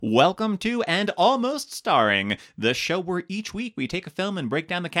Welcome to And Almost Starring, the show where each week we take a film and break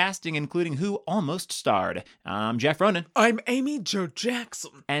down the casting, including who almost starred. I'm Jeff Ronan. I'm Amy Jo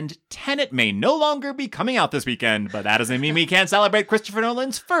Jackson. And Tenet may no longer be coming out this weekend, but that doesn't mean we can't celebrate Christopher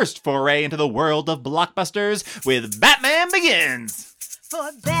Nolan's first foray into the world of blockbusters with Batman Begins. For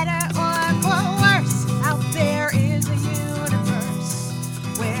better or for worse, out there is a universe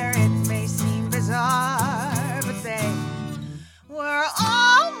where it may seem bizarre, but they were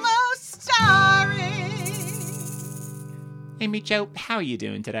almost starring. Amy Jo, how are you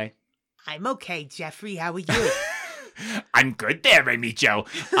doing today? I'm okay, Jeffrey. How are you? I'm good there, Amy Jo.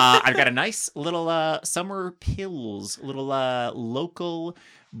 I've got a nice little summer pills, little local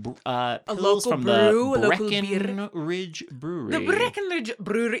pills local from brew, a the local beer. Breckenridge Brewery. The Breckenridge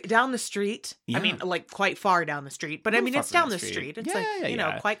Brewery down the street. Yeah. I mean, like quite far down the street, but I mean, Far it's from down the street.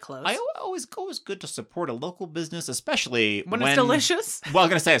 It's quite close. I always good to support a local business, especially when it's delicious. Well, I'm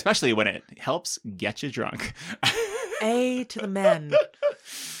gonna say especially when it helps get you drunk. A to the men.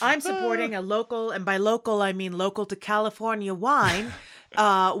 I'm supporting a local, and by local I mean local to California wine,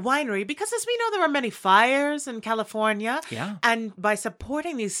 winery, because as we know, there are many fires in California. Yeah. And by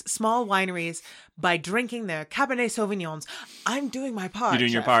supporting these small wineries, by drinking their Cabernet Sauvignons, I'm doing my part. You're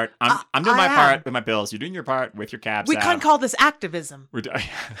doing your Jeff. part. I'm doing my I part am. with my pills. You're doing your part with your cabs. We can't call this activism.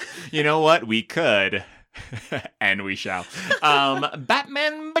 You know what? We could. And we shall.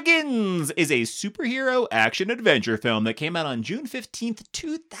 Batman Begins is a superhero action-adventure film that came out on June 15th,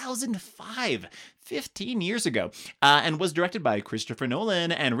 2005, 15 years ago, and was directed by Christopher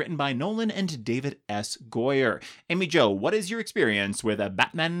Nolan and written by Nolan and David S. Goyer. Amy Jo, what is your experience with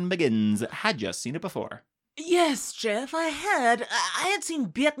Batman Begins? Had you seen it before? Yes, Jeff, I had. I had seen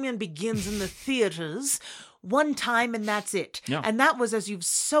Batman Begins in the theaters one time, and that's it. Yeah. And that was, as you've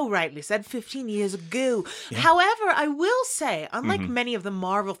so rightly said, 15 years ago. Yeah. However, I will say, unlike many of the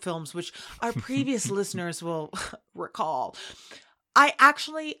Marvel films, which our previous listeners will recall, I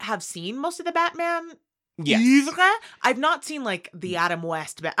actually have seen most of the Batman. Yes. I've not seen like the Adam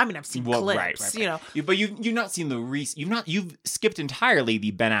West. I've seen clips, right. you know. But you've not seen you've skipped entirely the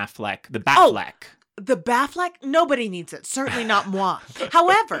Ben Affleck, the Batfleck. The Batfleck? Nobody needs it. Certainly not moi.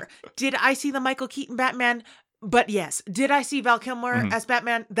 However, did I see the Michael Keaton Batman? But yes. Did I see Val Kilmer as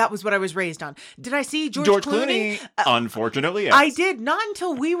Batman? That was what I was raised on. Did I see George Clooney? Unfortunately, yes. I did. Not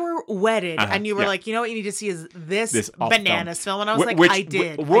until we were wedded. And you were like, you know what you need to see is this Bananas film. And I was I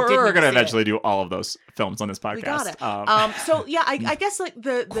did. We're going to eventually do all of those films on this podcast. We got it. So yeah, I guess like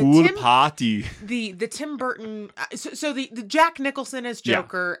the cool Tim party. The Tim Burton. So the Jack Nicholson as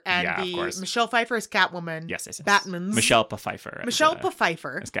Joker and the Michelle Pfeiffer as Catwoman. Yes. Batman's Michelle Pfeiffer. Michelle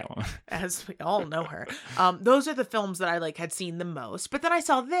Pfeiffer as Catwoman, as we all know her. Those are the films that I had seen the most. But then I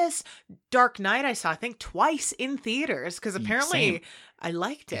saw this Dark Knight. I saw I think twice in theaters because apparently I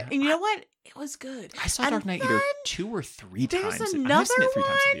liked it. Yeah. And you know what? It was good. I saw Dark Knight either 2 or 3 times. There's another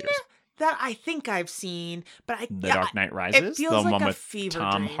one that I think I've seen, but The Dark Knight Rises, it feels the like one a with fever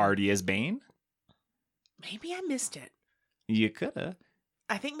Tom dream. Hardy as Bane. Maybe I missed it. You coulda.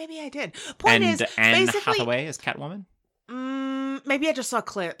 I think maybe I did. Point is, Anne basically, Hathaway as Catwoman. Maybe I just saw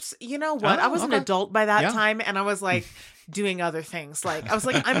clips. You know what? I was an adult by that time, and I was like doing other things. Like I was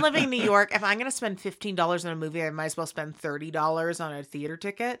like, I'm living in New York. If I'm going to spend $15 on a movie, I might as well spend $30 on a theater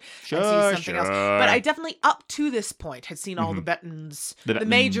ticket and see something else. But I definitely, up to this point, had seen all the Battens, the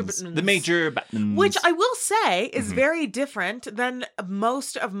major Battens, which I will say is very different than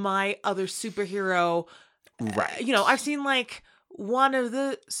most of my other superhero. Right. You know, I've seen like one of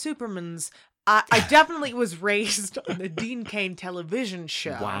the Supermans. I definitely was raised on the Dean Cain television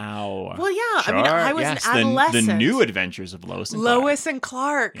show. Wow. Well, yeah. Sure. I mean, I was an adolescent. The New Adventures of Lois and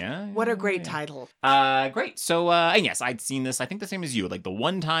Clark. Yeah. What a great title. Great. So, and yes, I'd seen this, I think the same as you, like the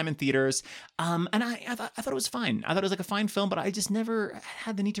one time in theaters. And I thought it was fine. I thought it was like a fine film, but I just never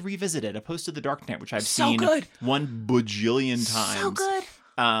had the need to revisit it, opposed to The Dark Knight, which I've seen one bajillion times. So good.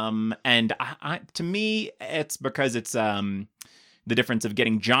 And to me, it's because it's the difference of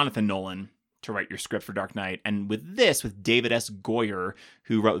getting Jonathan Nolan to write your script for Dark Knight, and with David S. Goyer,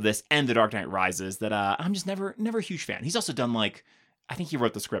 who wrote this and The Dark Knight Rises, that I'm just never a huge fan. He's also done I think he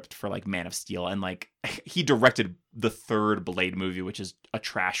wrote the script for Man of Steel, and he directed the third Blade movie, which is a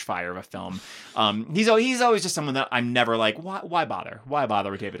trash fire of a film. He's always just someone that I'm never why bother? Why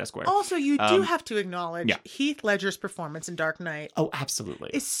bother with David S. Goyer? Also, you do have to acknowledge Heath Ledger's performance in Dark Knight. Oh,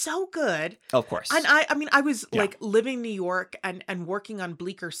 absolutely. Is so good. Of course. And I was living in New York and working on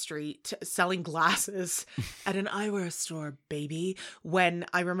Bleecker Street selling glasses at an eyewear store, baby, when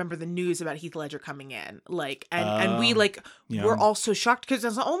I remember the news about Heath Ledger coming in. And we were all so shocked because it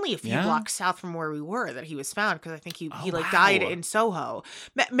was only a few blocks south from where we were that he was found, because I think he died in Soho.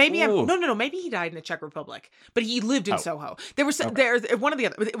 Maybe no. Maybe he died in the Czech Republic, but he lived in Soho. There's one of the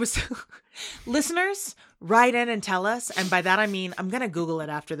other. It was listeners. Write in and tell us, and by that I mean I'm gonna Google it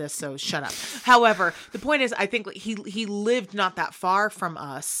after this, so shut up. However, the point is, I think he lived not that far from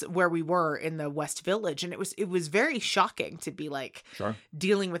us where we were in the West Village, and it was very shocking to be like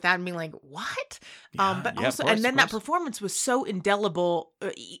dealing with that and being like, what? But also, and then that performance was so indelible,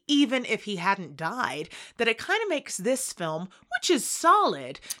 even if he hadn't died, that it kind of makes this film, which is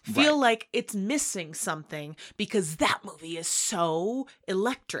solid, feel like it's missing something because that movie is so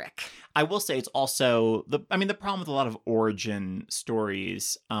electric. I will say it's also the problem with a lot of origin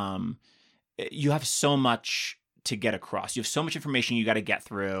stories, you have so much to get across. You have so much information you got to get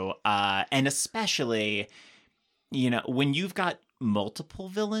through. And especially, when you've got multiple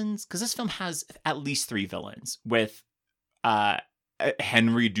villains, because this film has at least 3 villains with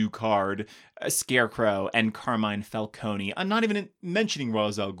Henry Ducard, Scarecrow, and Carmine Falcone. I'm not even mentioning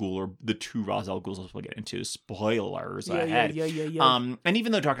Ra's al Ghul or the 2 Ra's al Ghuls, as we'll get into. Spoilers ahead. Yeah. And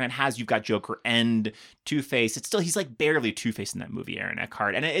even though Dark Knight you've got Joker and Two-Face, it's still, he's like barely Two-Face in that movie, Aaron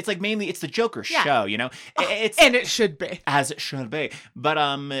Eckhart. And it's like mainly, it's the Joker show, and it should be. As it should be. But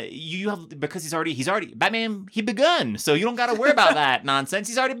you have, because he's already, Batman, he begun. So you don't got to worry about that nonsense.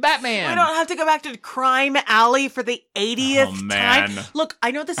 He's already Batman. We don't have to go back to Crime Alley for the 80th time. Look,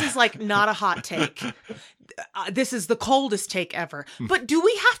 I know this is like not a hot take. This is the coldest take ever. But do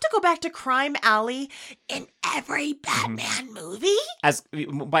we have to go back to Crime Alley in every Batman movie? As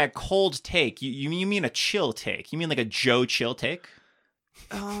by a cold take, you mean a chill take? You mean like a Joe Chill take?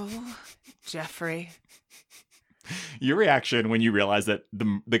 Oh, Jeffrey. Your reaction when you realized that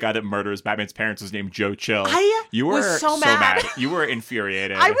the guy that murders Batman's parents was named Joe Chill. You were so mad. You were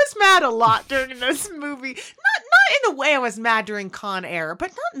infuriated. I was mad a lot during this movie. Not in the way I was mad during Con Air,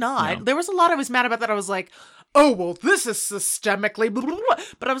 but not. No. There was a lot I was mad about that I was like, oh, well, this is systemically blah, blah, blah.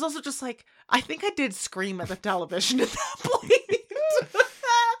 But I was also just like, I think I did scream at the television at that point.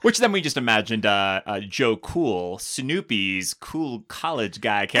 Which then we just imagined Joe Cool, Snoopy's cool college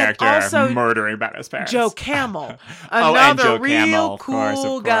guy character, murdering Batman's parents. Joe Camel, another Joe real Camel,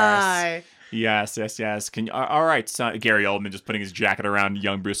 cool guy. Yes. All right, son. Gary Oldman just putting his jacket around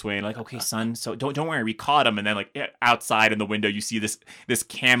young Bruce Wayne, like, okay, son. So don't worry, we caught him. And then like outside in the window, you see this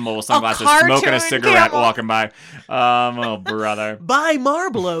camel sunglasses smoking a cigarette walking by. Oh brother, buy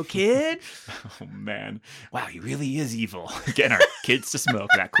Marlboro, kid. Oh man, wow, he really is evil. Getting our kids to smoke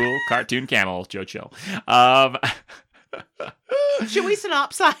that cool cartoon camel, Joe Chill. Should we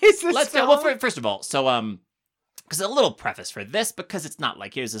synopsize this? Let's go. Well, first of all, so because a little preface for this, because it's not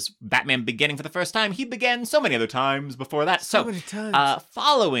like here's this Batman beginning for the first time. He began so many other times before that. So many times.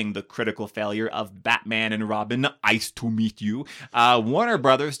 Following the critical failure of Batman and Robin, Ice to Meet You, Warner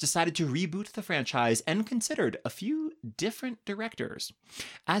Brothers decided to reboot the franchise and considered a few different directors.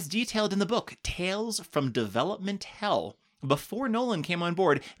 As detailed in the book, Tales from Development Hell, before Nolan came on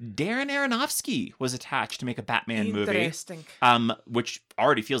board, Darren Aronofsky was attached to make a Batman movie. Which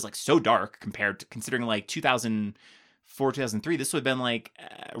already feels like so dark compared to considering like 2004, 2003. This would have been like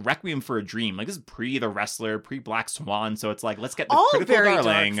Requiem for a Dream. Like this is pre The Wrestler, pre Black Swan. So it's like, let's get the all critical very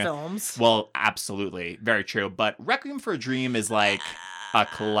darling. Dark films. Well, absolutely. Very true. But Requiem for a Dream is like a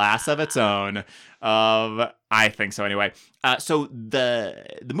class of its own. I think so anyway. So the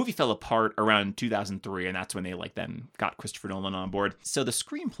movie fell apart around 2003, and that's when they then got Christopher Nolan on board. So the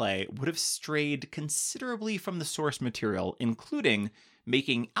screenplay would have strayed considerably from the source material, including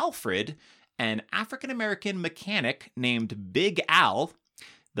making Alfred an African-American mechanic named Big Al,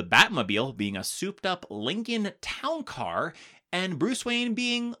 the Batmobile being a souped-up Lincoln town car, and Bruce Wayne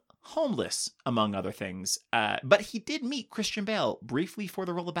being homeless, among other things. But he did meet Christian Bale briefly for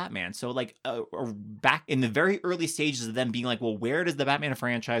the role of Batman. So back in the very early stages of them being like, well, where does the Batman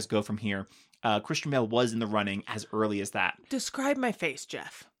franchise go from here? Christian Bale was in the running as early as that. Describe my face,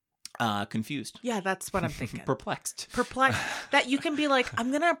 Jeff. Confused. Yeah, that's what I'm thinking. Perplexed. That you can be like, I'm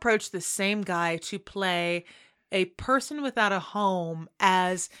going to approach the same guy to play a person without a home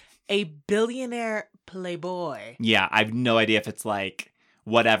as a billionaire playboy. Yeah, I have no idea if it's like,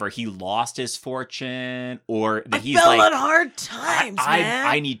 whatever, he lost his fortune, or that he's fell on hard times, man.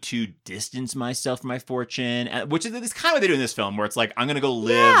 I need to distance myself from my fortune, which is kind of what they do in this film, where it's like, I'm gonna go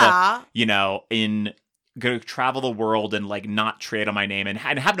live, gonna travel the world and not trade on my name and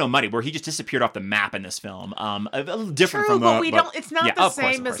have no money. Where he just disappeared off the map in this film. A little different. True, from but we don't. It's not the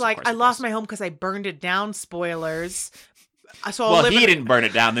same as I lost my home because I burned it down. Spoilers. So he didn't burn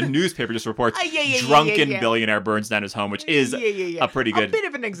it down. The newspaper just reports drunken billionaire burns down his home, which is a pretty good, a bit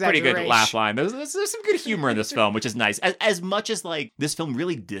of an exaggeration. Pretty good laugh line. There's some good humor in this film, which is nice. As much as like this film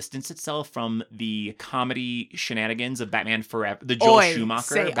really distanced itself from the comedy shenanigans of Batman Forever, the Joel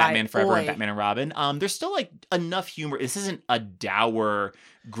Schumacher Batman Forever and Batman and Robin. There's still like enough humor. This isn't a dour,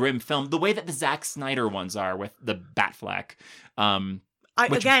 grim film the way that the Zack Snyder ones are with the Batfleck.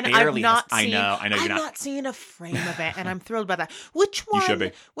 I've not seen. I know. I've not seen a frame of it, and I'm thrilled about that. Which one? You should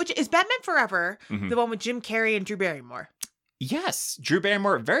be. Which is Batman Forever, the one with Jim Carrey and Drew Barrymore? Yes, Drew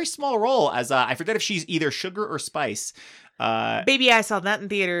Barrymore, very small role as I forget if she's either Sugar or Spice. Baby, I saw that in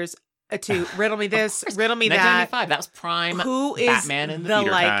theaters too. Riddle me this, riddle me that. 1995. That was prime. Who is Batman in the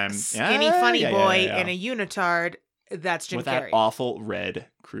theater time? Skinny funny boy in a unitard? That's Jim with Carrey. That awful red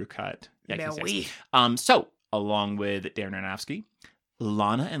crew cut. So along with Darren Aronofsky,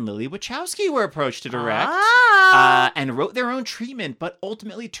 Lana and Lily Wachowski were approached to direct and wrote their own treatment, but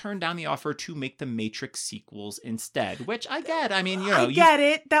ultimately turned down the offer to make the Matrix sequels instead, which I get. I mean, I get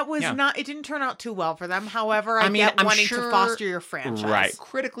it. That was not, it didn't turn out too well for them. However, I'm wanting to foster your franchise. Right.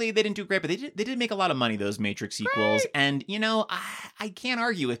 Critically, they didn't do great, but they did make a lot of money, those Matrix sequels. Right. And, I can't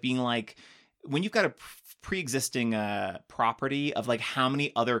argue with being like, when you've got a pre-existing property of like how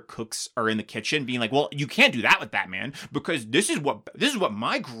many other cooks are in the kitchen being like, well, you can't do that with Batman because this is what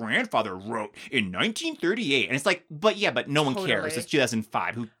my grandfather wrote in 1938, and it's like, but no one cares. It's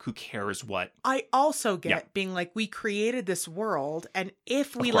 2005. Who cares what? I also get being like, we created this world, and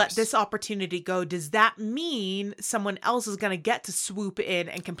if we let this opportunity go, does that mean someone else is going to get to swoop in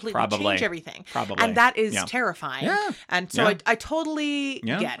and completely change everything? Probably. And that is terrifying. Yeah. And so I totally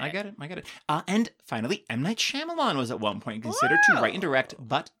get it. I get it. And finally, M. Night Shyamalan was at one point considered to write and direct,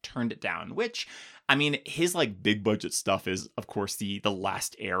 but turned it down, which, I mean, his like big budget stuff is, of course, the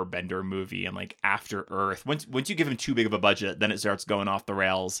Last Airbender movie and like After Earth. Once you give him too big of a budget, then it starts going off the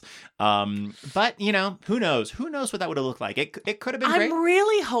rails. But who knows? Who knows what that would have looked like? It could have been great. I'm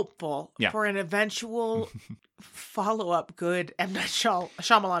really hopeful for an eventual follow-up good M. Night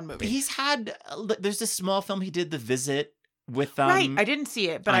Shyamalan movie. There's this small film he did, The Visit, with right, I didn't see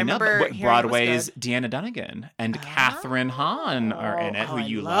it, but I remember Broadway's Deanna Dunnigan and Catherine Hahn are in it, who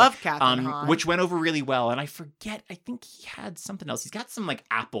you love. Catherine Hahn, which went over really well. And I think he had something else. He's got some like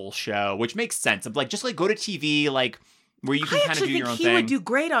Apple show, which makes sense. Of like just like go to TV, like where you can kind of do your own thing. He would do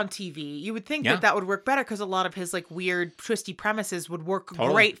great on TV. You would think that would work better because a lot of his like weird twisty premises would work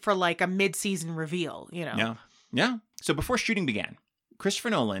great for like a mid-season reveal. Yeah. So before shooting began,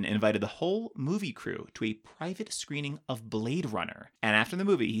 Christopher Nolan invited the whole movie crew to a private screening of Blade Runner. And after the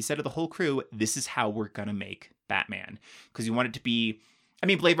movie, he said to the whole crew, this is how we're going to make Batman. Because he wanted to be... I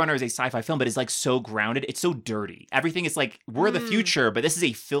mean, Blade Runner is a sci-fi film, but it's like so grounded. It's so dirty. Everything is like, we're the future, but this is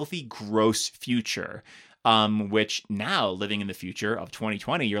a filthy, gross future. Which now, living in the future of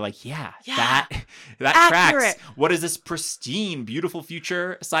 2020, you're like, that tracks. What is this pristine, beautiful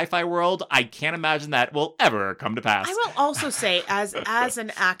future sci-fi world? I can't imagine that will ever come to pass. I will also say, as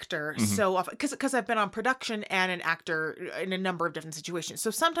an actor, so often, because I've been on production and an actor in a number of different situations. So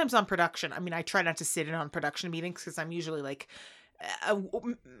sometimes on production, I mean, I try not to sit in on production meetings because I'm usually like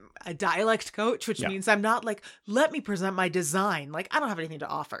a dialect coach, which means I'm not like, let me present my design. Like, I don't have anything to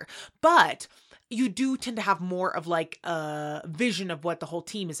offer. But you do tend to have more of like a vision of what the whole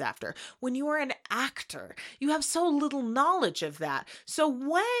team is after. When you are an actor, you have so little knowledge of that. So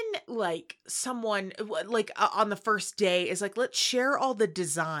when like someone like on the first day is like, let's share all the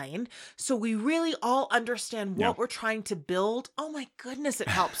design so we really all understand what we're trying to build. Oh my goodness, it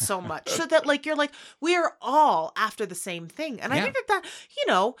helps so much. So that like, you're like, we're all after the same thing. And I think that,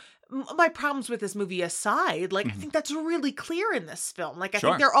 my problems with this movie aside, like I think that's really clear in this film. Like I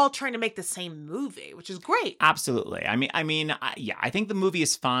think they're all trying to make the same movie, which is great. Absolutely. I think the movie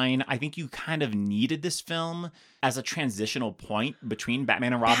is fine. I think you kind of needed this film as a transitional point between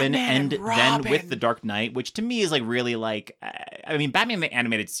Batman and Robin and then with The Dark Knight, which to me is like really like, Batman the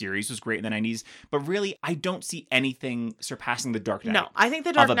Animated Series was great in the 90s, but really I don't see anything surpassing The Dark Knight. No, I think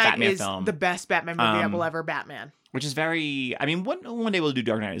The Dark Knight is the best Batman movie that will ever Batman. Which is very... one day we'll do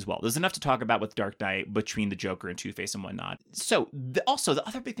Dark Knight as well. There's enough to talk about with Dark Knight between the Joker and Two-Face and whatnot. So, also, the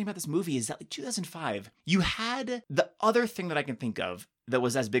other big thing about this movie is that, like, 2005, you had... The other thing that I can think of that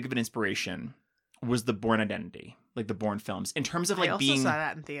was as big of an inspiration was the Bourne Identity. Like, the Bourne films. In terms of, like, being... I also saw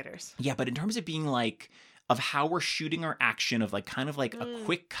that in theaters. Yeah, but in terms of being, like... of how we're shooting our action of, like, kind of, like, a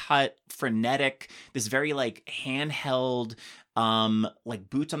quick cut, frenetic, this very, like, handheld... like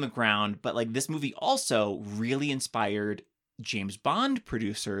boots on the ground, but like this movie also really inspired James Bond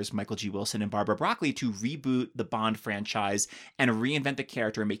producers Michael G. Wilson and Barbara Broccoli to reboot the Bond franchise and reinvent the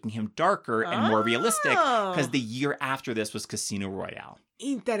character, making him darker and more realistic, because the year after this was Casino Royale.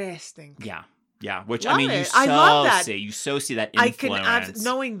 Interesting. Yeah, which love I mean, it. I love that. You so see that influence.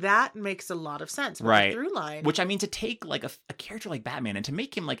 Knowing that makes a lot of sense. Right. Through line. Which I mean, to take like a character like Batman and to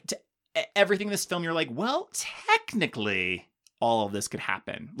make him like everything in this film, you're like, well, technically, all of this could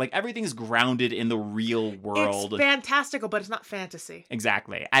happen. Like everything's grounded in the real world. It's fantastical, but it's not fantasy.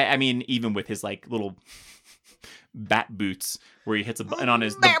 Exactly. I mean, even with his like little bat boots where he hits a button on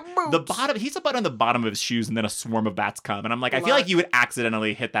the bottom, he's a button on the bottom of his shoes and then a swarm of bats come. And I'm like, I feel like you would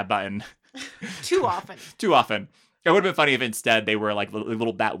accidentally hit that button. Too often. Too often. It would have been funny if instead they were like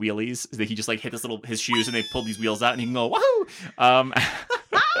little bat wheelies. That he just like hit his shoes and they pulled these wheels out and he can go, woohoo!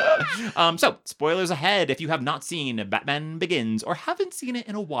 So, spoilers ahead. If you have not seen Batman Begins or haven't seen it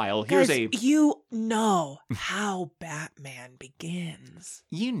in a while, you know how Batman begins.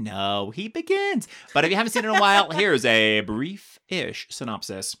 You know he begins. But if you haven't seen it in a while, here's a brief-ish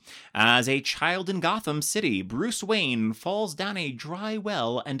synopsis. As a child in Gotham City, Bruce Wayne falls down a dry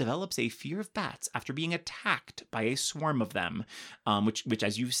well and develops a fear of bats after being attacked by a swarm of them. Which,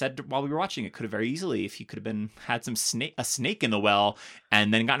 as you said while we were watching, it could have very easily, if he could have had a snake in the well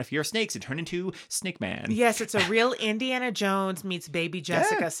and then gotten a fear of snakes, it turned into Snake Man. Yes, it's a real Indiana Jones meets Baby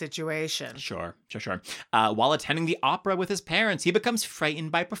Jessica situation. Sure. While attending the opera with his parents, he becomes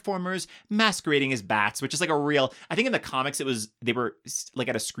frightened by performers masquerading as bats, which is like I think in the comics they were like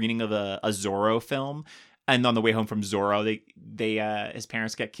at a screening of a Zorro film. And on the way home from Zorro, his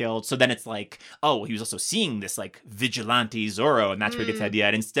parents get killed. So then it's like, oh, he was also seeing this like vigilante Zorro, and that's where he gets the idea.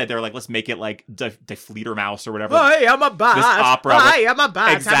 And instead, they're like, let's make it like the Fledermaus or whatever. I am a bat. This opera. I am a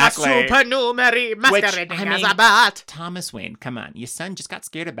bat. Exactly. I'm a supernumerary masquerading as a bat. Thomas Wayne, come on, your son just got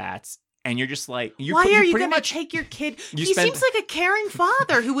scared of bats. And you're just like, why are you going to take your kid? He seems like a caring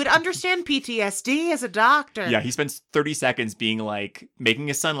father who would understand PTSD as a doctor. Yeah, he spends 30 seconds being like, making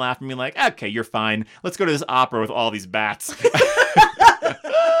his son laugh and being like, okay, you're fine. Let's go to this opera with all these bats.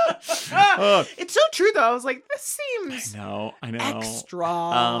 It's so true, though. I was like, this seems I know. Extra.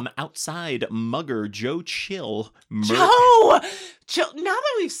 Outside, mugger Joe Chill. Joe! Now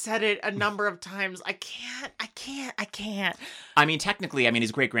that we've said it a number of times, I can't. I mean, technically,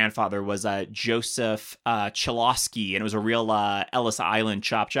 his great-grandfather was Joseph Chilosky, and it was a real Ellis Island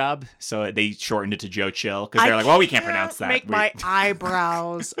chop job. So they shortened it to Joe Chill because they're like, well, we can't pronounce that. Make my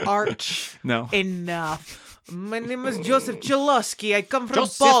eyebrows arch enough. My name is Joseph Chilosky. I come from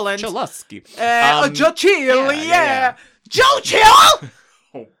Poland. Chilosky. Joe Chill, yeah. Joe Chill!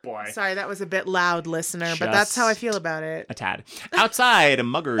 Oh, boy. Sorry, that was a bit loud, listener, but that's how I feel about it. A tad. Outside,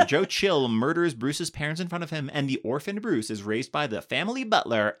 mugger Joe Chill murders Bruce's parents in front of him, and the orphaned Bruce is raised by the family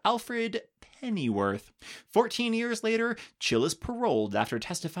butler, Alfred Pennyworth. 14 years later, Chill is paroled after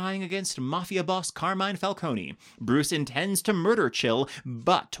testifying against mafia boss Carmine Falcone. Bruce intends to murder Chill,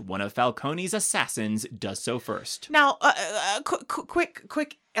 but one of Falcone's assassins does so first. Now,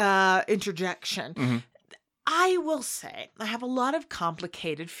 quick interjection. Mm-hmm. I will say I have a lot of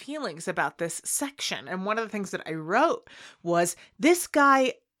complicated feelings about this section. And one of the things that I wrote was this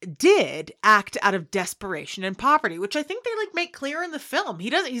guy did act out of desperation and poverty, which I think they like make clear in the film.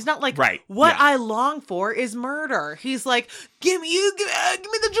 He's not like, right. What I long for is murder. He's like, give me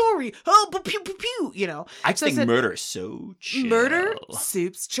the jewelry. Oh, pew, pew, pew, you know. I think murder is so chill. Murder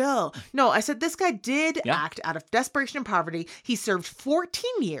suits chill. No, I said this guy did act out of desperation and poverty. He served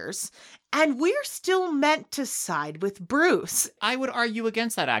 14 years. And we're still meant to side with Bruce. I would argue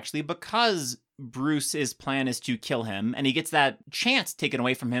against that, actually, because Bruce's plan is to kill him, and he gets that chance taken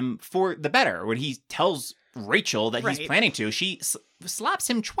away from him for the better. When he tells Rachel that he's planning to, she slaps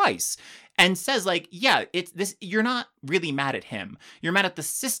him twice and says, like, yeah, it's this. You're not really mad at him. You're mad at the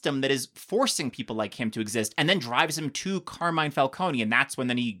system that is forcing people like him to exist, and then drives him to Carmine Falcone. And that's when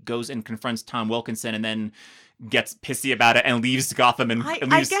then he goes and confronts Tom Wilkinson and then gets pissy about it and leaves Gotham and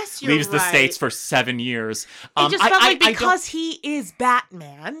leaves the States for 7 years. It just felt like because he is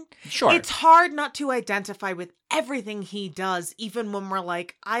Batman, sure, it's hard not to identify with everything he does, even when we're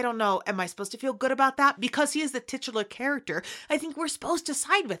like, I don't know, am I supposed to feel good about that? Because he is the titular character, I think we're supposed to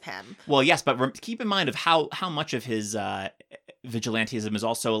side with him. Well, yes, but keep in mind of how much of his vigilantism is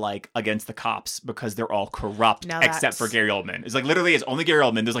also like against the cops because they're all corrupt except for Gary Oldman. It's like literally it's only Gary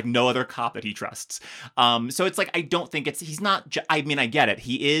Oldman. There's like no other cop that he trusts. So it's like I don't think he's not. I mean, I get it.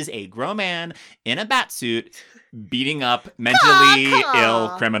 He is a grown man in a bat suit beating up mentally ill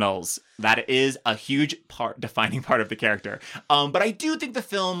criminals. That is a huge defining part of the character. But I do think the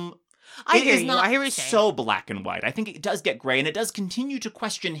film is not so black and white. I think it does get gray, and it does continue to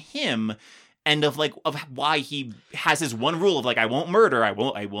question him and of why he has his one rule of I won't murder, I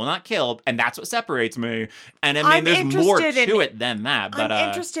will not kill, and that's what separates me. And I mean, there's more to it than that. But I'm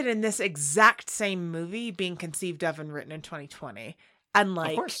interested in this exact same movie being conceived of and written in 2020. And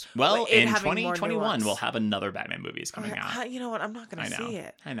of course. Well, in 2021, we'll have another Batman movie coming out. You know what? I'm not going to see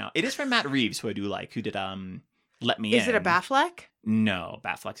it. I know. It is from Matt Reeves, who I do like, who did Let Me In. Is it a Batfleck? No,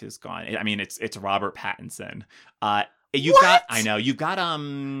 Batfleck is gone. I mean, it's Robert Pattinson. You've got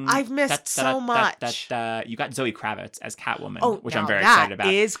I've missed so much. You got Zoe Kravitz as Catwoman, which I'm very excited about.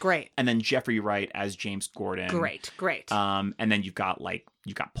 That is great. And then Jeffrey Wright as James Gordon. Great. And then you got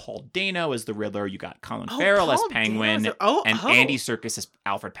Paul Dano as the Riddler, you got Colin Farrell as Penguin, and Andy Serkis as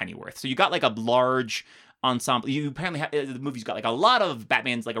Alfred Pennyworth. So you got a large ensemble. You apparently have the movie's got a lot of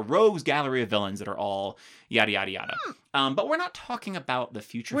Batman's, a rogues gallery of villains that are all yada yada yada. But we're not talking about the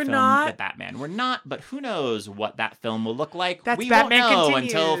future film The Batman. We're not, but who knows what that film will look like. That's we Batman won't know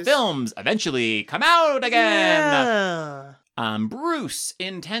continues. Until films eventually come out again. Yeah. Bruce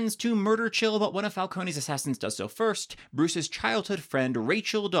intends to murder Chill, but one of Falcone's assassins does so first. Bruce's childhood friend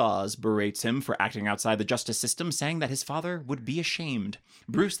Rachel Dawes berates him for acting outside the justice system, saying that his father would be ashamed.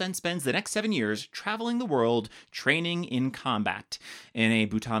 Bruce then spends the next 7 years traveling the world, training in combat. In a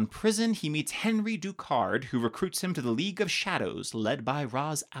Bhutan prison, he meets Henry Ducard, who recruits him to the League of Shadows, led by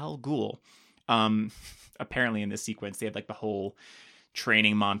Ra's al Ghul. Apparently in this sequence, they have the whole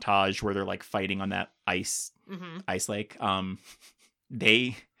training montage where they're fighting on that ice lake.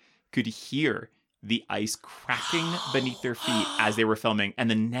 They could hear the ice cracking beneath their feet as they were filming, and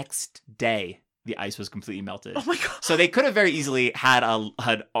the next day the ice was completely melted. Oh my god! So they could have very easily had a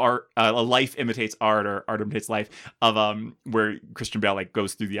life imitates art or art imitates life of where Christian Bale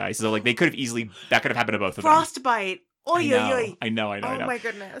goes through the ice. So they could have easily, that could have happened to both of them. Frostbite. I know. Oh my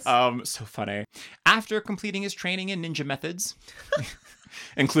goodness. So funny. After completing his training in ninja methods,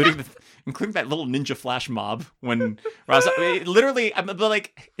 including that little ninja flash mob when Ra's literally,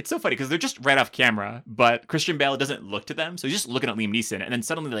 it's so funny because they're just right off camera, but Christian Bale doesn't look to them, so he's just looking at Liam Neeson, and then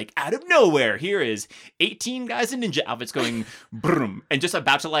suddenly out of nowhere, here is 18 guys in ninja outfits going boom and just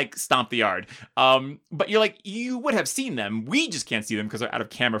about to stomp the yard. But you're you would have seen them. We just can't see them because they're out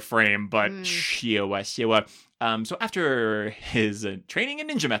of camera frame. But Shiwa. So after his training in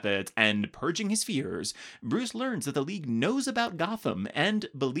ninja methods and purging his fears, Bruce learns that the League knows about Gotham and,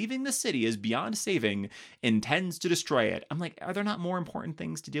 believing the city is beyond saving, intends to destroy it. I'm are there not more important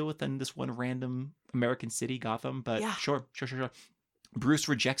things to deal with than this one random American city, Gotham? But yeah. Sure. Bruce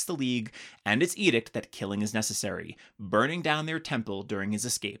rejects the League and its edict that killing is necessary, burning down their temple during his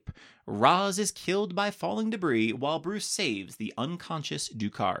escape. Ra's is killed by falling debris while Bruce saves the unconscious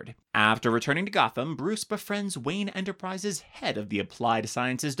Ducard. After returning to Gotham, Bruce befriends Wayne Enterprises' head of the Applied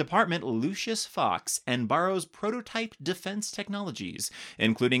Sciences Department, Lucius Fox, and borrows prototype defense technologies,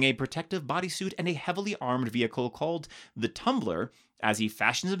 including a protective bodysuit and a heavily armed vehicle called the Tumbler, as he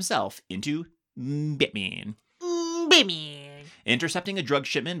fashions himself into Batman. Intercepting a drug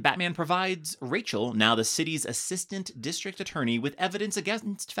shipment, Batman provides Rachel, now the city's assistant district attorney, with evidence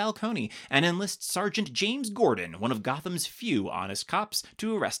against Falcone and enlists Sergeant James Gordon, one of Gotham's few honest cops,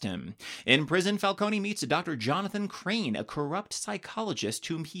 to arrest him. In prison, Falcone meets Dr. Jonathan Crane, a corrupt psychologist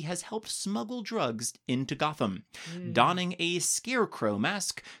whom he has helped smuggle drugs into Gotham. Donning a scarecrow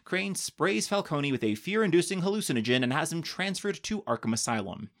mask, Crane sprays Falcone with a fear-inducing hallucinogen and has him transferred to Arkham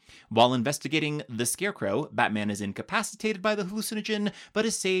Asylum. While investigating the Scarecrow, Batman is incapacitated by the hallucinogen, but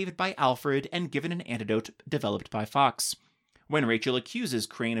is saved by Alfred and given an antidote developed by Fox. When Rachel accuses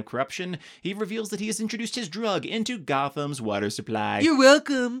Crane of corruption, he reveals that he has introduced his drug into Gotham's water supply. You're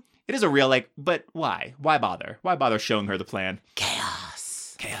welcome. It is a real, but why? Why bother? Why bother showing her the plan? Chaos.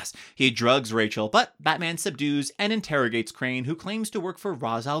 He drugs Rachel, but Batman subdues and interrogates Crane, who claims to work for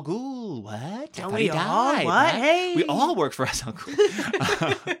Ra's al Ghul. What? Don't we all? What? Hey. We all work for Ra's al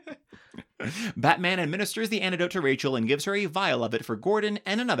Ghul. Batman administers the antidote to Rachel and gives her a vial of it for Gordon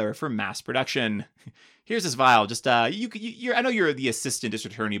and another for mass production. Here's this vial. Just I know you're the assistant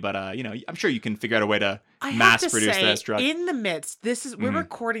district attorney, but I'm sure you can figure out a way to mass produce this drug. In the midst, we're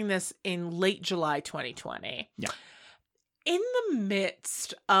recording this in late July 2020. Yeah. In the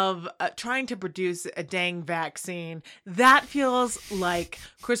midst of trying to produce a dang vaccine, that feels like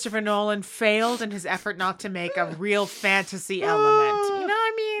Christopher Nolan failed in his effort not to make a real fantasy element. You know what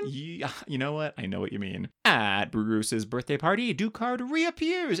I mean? Yeah, you know what? I know what you mean. At Bruce's birthday party, Ducard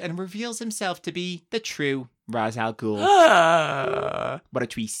reappears and reveals himself to be the true Ra's al Ghul. What a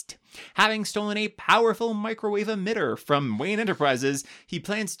twist. Having stolen a powerful microwave emitter from Wayne Enterprises, he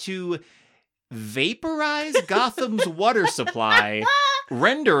plans to vaporize Gotham's water supply,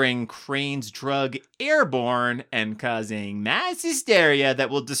 rendering Crane's drug airborne and causing mass hysteria that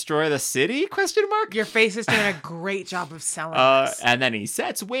will destroy the city? ? Your face is doing a great job of selling this. And then he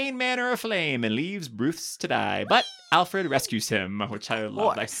sets Wayne Manor aflame and leaves Bruce to die. But Alfred rescues him, which I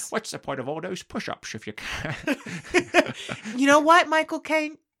love. Like, what's the point of all those push-ups if you can? You know what, Michael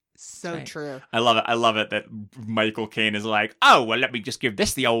Caine? So Right. true. I love it. I love it that Michael Caine is like, oh, well, let me just give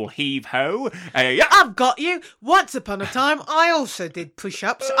this the old heave-ho. Yeah. I've got you. Once upon a time, I also did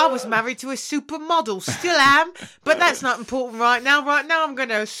push-ups. I was married to a supermodel. Still am. But that's not important right now. Right now, I'm going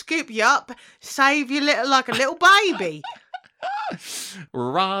to scoop you up, save you like a little baby.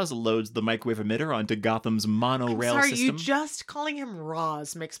 Roz loads the microwave emitter onto Gotham's monorail Sorry, system. you just calling him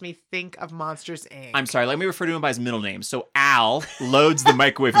Roz makes me think of Monsters, Inc. I'm sorry, let me refer to him by his middle name. So Al loads the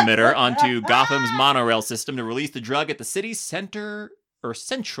microwave emitter onto Gotham's monorail system to release the drug at the city's central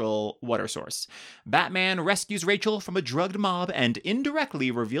water source. Batman rescues Rachel from a drugged mob and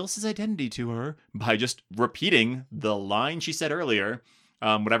indirectly reveals his identity to her by just repeating the line she said earlier.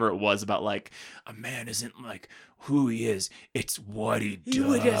 Whatever it was about, like, a man isn't like who he is, it's what he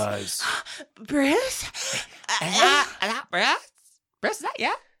does. Bruce? Bruce, is that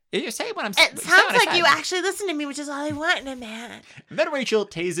yeah? You're saying what I'm It saying? sounds like you actually listen to me, which is all I want in a man. And then Rachel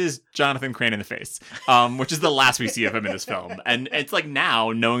tases Jonathan Crane in the face, which is the last we see of him in this film. And it's like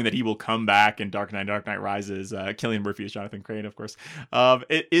now, knowing that he will come back in Dark Knight Rises, Cillian Murphy is Jonathan Crane, of course.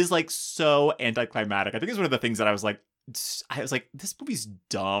 It is like so anticlimactic. I think it's one of the things that I was like, this movie's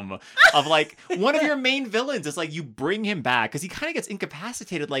dumb. Of like, one of your main villains is like, you bring him back because he kind of gets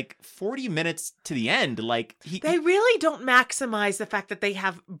incapacitated like 40 minutes to the end. Like they really don't maximize the fact that they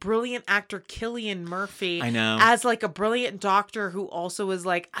have brilliant actor Cillian Murphy. I know. As like a brilliant doctor who also is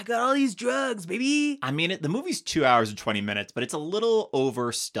like, I got all these drugs, baby. I mean, the movie's 2 hours and 20 minutes, but it's a little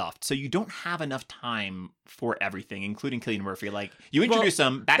overstuffed. So you don't have enough time for everything, including Cillian Murphy. Like, you introduce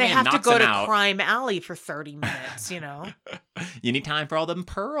him, Batman they have knocks to go him to out. Crime Alley for 30 minutes, you know? You need time for all them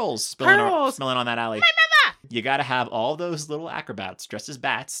pearls spilling on that alley. My mama! You gotta have all those little acrobats dressed as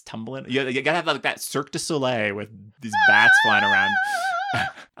bats tumbling. You gotta have like that Cirque du Soleil with these bats flying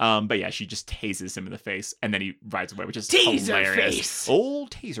around. But yeah, she just tases him in the face and then he rides away, which is hilarious. Face.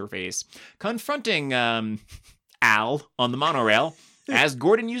 Old taser face. Confronting Al on the monorail. As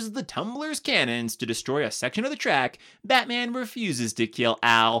Gordon uses the tumbler's cannons to destroy a section of the track, Batman refuses to kill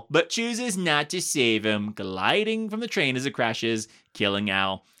Al, but chooses not to save him, gliding from the train as it crashes, killing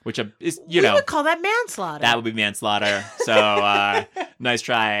Al, which is, we would call that manslaughter. That would be manslaughter. So, nice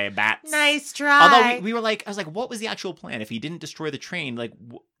try, Bats. Nice try. Although we were like, I was like, what was the actual plan? If he didn't destroy the train, like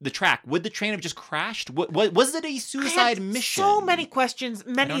the track, would the train have just crashed? What was it a suicide mission? So many questions,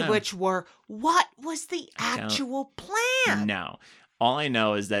 many of which were, what was the actual plan? No. All I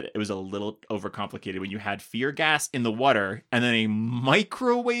know is that it was a little overcomplicated when you had fear gas in the water and then a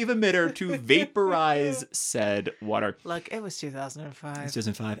microwave emitter to vaporize said water. Look, it was 2005. It's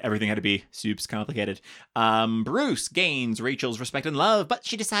 2005. Everything had to be super complicated. Bruce gains Rachel's respect and love, but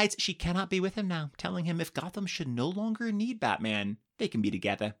she decides she cannot be with him now, telling him if Gotham should no longer need Batman, they can be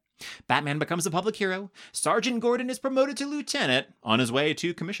together. Batman becomes a public hero. Sergeant Gordon is promoted to lieutenant, on his way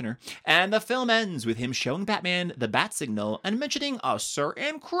to commissioner. And the film ends with him showing Batman the bat signal and mentioning a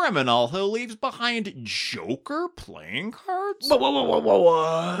certain criminal who leaves behind Joker playing cards.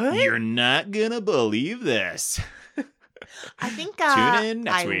 What? You're not gonna believe this. I think Tune in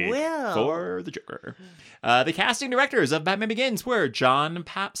next I week will. for the Joker. The casting directors of Batman Begins were John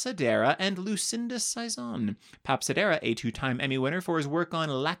Papsadera and Lucinda Saison. Papsadera, a 2-time Emmy winner for his work on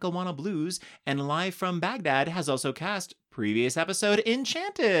Lackawanna Blues and Live from Baghdad, has also cast previous episode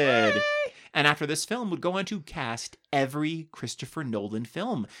Enchanted. And after this film would go on to cast every Christopher Nolan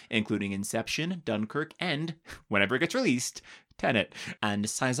film, including Inception, Dunkirk, and, whenever it gets released, Tenet. And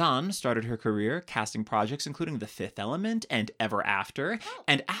Saison started her career casting projects including The Fifth Element and Ever After.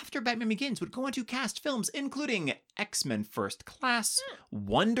 And after Batman Begins would go on to cast films including X-Men First Class,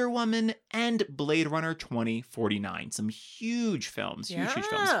 Wonder Woman, and Blade Runner 2049. Some huge films, huge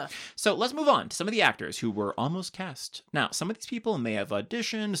films. So let's move on to some of the actors who were almost cast. Now, some of these people may have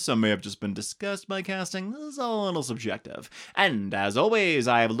auditioned, some may have just been discussed by casting. This is all a little subjective. And as always,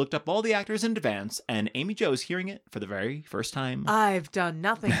 I have looked up all the actors in advance, and Amy Jo's hearing it for the very first time. I've done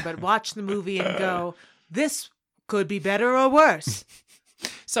nothing but watch the movie and go, this could be better or worse.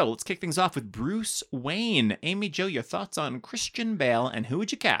 So let's kick things off with Bruce Wayne. Amy Jo, your thoughts on Christian Bale, and who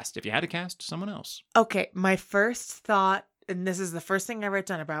would you cast if you had to cast someone else? Okay, my first thought, and this is the first thing I wrote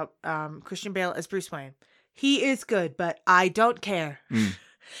down about Christian Bale as Bruce Wayne. He is good, but I don't care.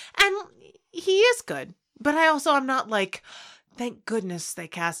 And he is good, but I'm not like, thank goodness they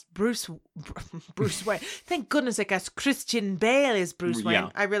cast Bruce Wayne. Thank goodness they cast Christian Bale as Bruce Wayne. Yeah.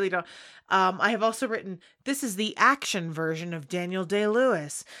 I really don't. I have also written, this is the action version of Daniel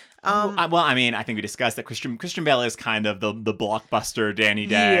Day-Lewis. Well, I mean, I think we discussed that Christian Bale is kind of the blockbuster Danny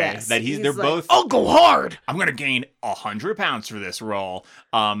Day. Yes, that they're like, both. I'll go hard. I'm gonna gain 100 pounds for this role.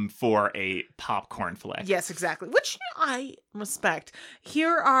 For a popcorn flick. Yes, exactly. Which I respect.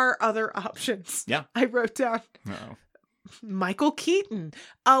 Here are other options. Yeah. I wrote down Uh-oh. Michael Keaton,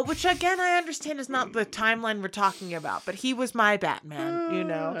 which again I understand is not the timeline we're talking about, but he was my Batman, you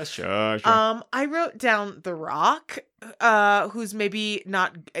know. Sure. I wrote down The Rock, who's maybe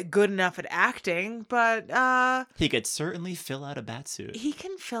not good enough at acting, but he could certainly fill out a batsuit. he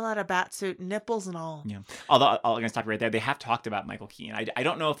can fill out a batsuit, nipples and all. Yeah. Although I'm gonna stop you right there. They have talked about Michael Keaton. I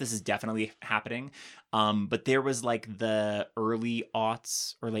don't know if this is definitely happening. But there was like the early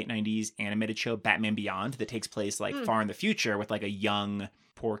aughts or late 90s animated show Batman Beyond that takes place like far in the future with like a young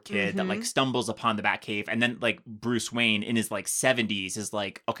poor kid that like stumbles upon the Batcave, and then like Bruce Wayne in his like 70s is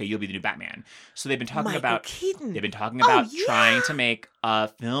like, okay, you'll be the new Batman. So they've been talking about Keaton. They've been talking about trying to make a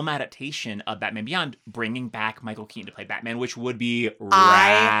film adaptation of Batman Beyond, bringing back Michael Keaton to play Batman, which would be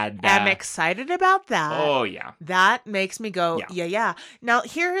rad. I am excited about that. Oh yeah. That makes me go, yeah. Now,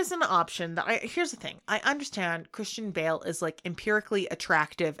 here is an option here's the thing. I understand Christian Bale is like empirically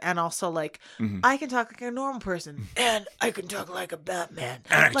attractive and also like, I can talk like a normal person and I can talk like a Batman.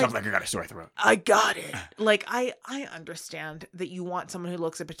 And I can talk like I got a sore throat. I got it. Like, I understand that you want someone who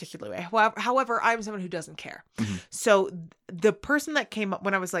looks a particular way. However, I'm someone who doesn't care. So the person that came up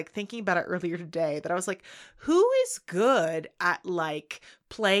when I was like thinking about it earlier today, that I was like, who is good at like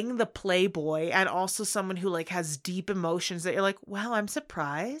playing the playboy and also someone who like has deep emotions that you're like, wow, I'm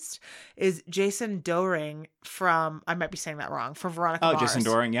surprised, is Jason Dohring from, I might be saying that wrong, from Veronica Mars. Jason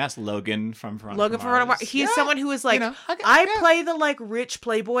Dohring, yes. Logan from Veronica Mars. He is someone who is like, I play the like rich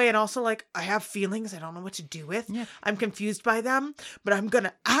playboy and also like I have feelings I don't know what to do with. Yeah. I'm confused by them, but I'm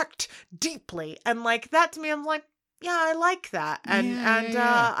gonna act deeply. And like that to me, I'm like, yeah, I like that. And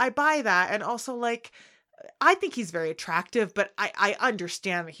I buy that. And also like, I think he's very attractive, but I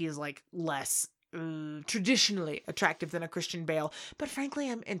understand that he's like less traditionally attractive than a Christian Bale. But frankly,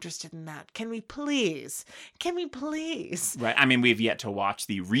 I'm interested in that. Can we please? Right. I mean, we've yet to watch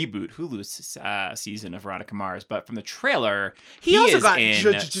the reboot Hulu season of Veronica Mars, but from the trailer, he also is got in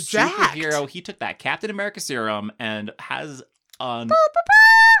superhero. He took that Captain America serum and has an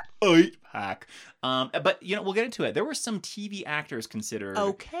 8-pack. But you know, we'll get into it. There were some TV actors considered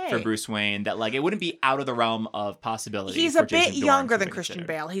for Bruce Wayne that like it wouldn't be out of the realm of possibility. He's a bit younger than Christian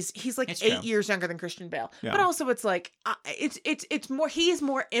Bale. He's like 8 years younger than Christian Bale. Yeah. But also it's like it's more, he's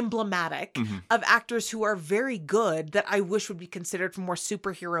more emblematic of actors who are very good that I wish would be considered for more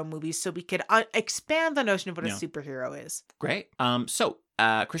superhero movies, so we could expand the notion of what a superhero is. Great. So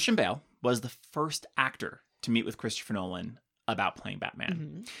Christian Bale was the first actor to meet with Christopher Nolan about playing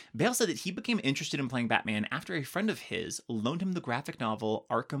Batman. Bale said that he became interested in playing Batman after a friend of his loaned him the graphic novel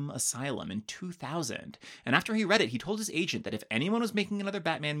Arkham Asylum in 2000. And after he read it, he told his agent that if anyone was making another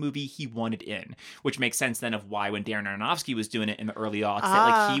Batman movie, he wanted in. Which makes sense then of why when Darren Aronofsky was doing it in the early aughts, that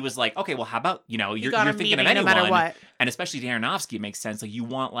like he was like, okay, well, how about, you know, you're thinking of anyone. No matter what. And especially Darren Aronofsky, it makes sense. Like you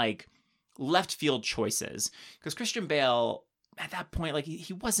want like left field choices. Because Christian Bale, at that point, like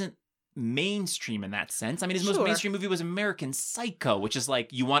he wasn't mainstream in that sense. I mean, his most mainstream movie was American Psycho, which is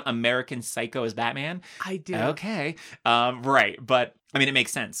like, you want American Psycho as Batman? I do. Okay. Right. But I mean, it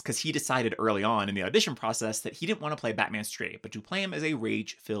makes sense because he decided early on in the audition process that he didn't want to play Batman straight, but to play him as a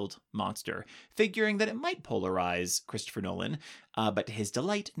rage-filled monster, figuring that it might polarize Christopher Nolan. But to his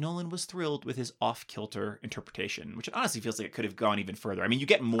delight, Nolan was thrilled with his off-kilter interpretation, which honestly feels like it could have gone even further. I mean, you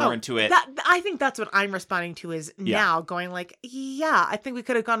get more into it. I think that's what I'm responding to is now going like, I think we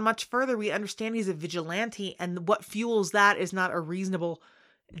could have gone much further. We understand he's a vigilante, and what fuels that is not a reasonable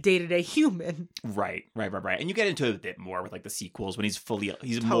day-to-day human. Right. And you get into it a bit more with like the sequels when he's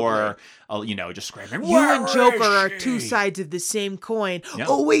more, you know, just screaming, you and Joker are two sides of the same coin. Yeah.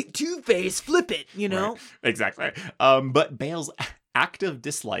 Oh wait, Two-Face, flip it, you know? Right. Exactly. But Bale's active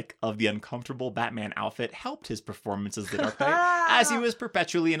dislike of the uncomfortable Batman outfit helped his performance as the Dark Knight, as he was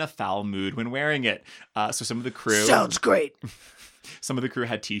perpetually in a foul mood when wearing it. So some of the crew... Sounds great. Some of the crew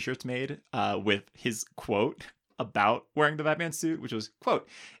had t-shirts made with his quote about wearing the Batman suit, which was, quote,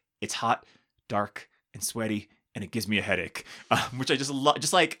 "It's hot, dark, and sweaty, and it gives me a headache," which I just love,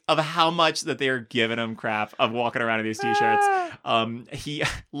 just like of how much that they're giving him crap of walking around in these t-shirts. He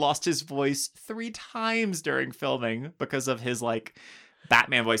lost his voice 3 times during filming because of his like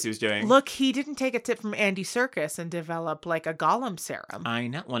Batman voice he was doing. Look, he didn't take a tip from Andy Serkis and develop like a Gollum serum. I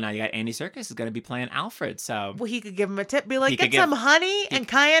know. Well, now you got Andy Serkis is going to be playing Alfred, so well, he could give him a tip, be like, get some honey and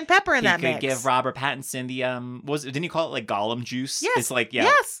cayenne pepper in that mix. He could give Robert Pattinson the didn't he call it like Gollum juice? Yes. It's like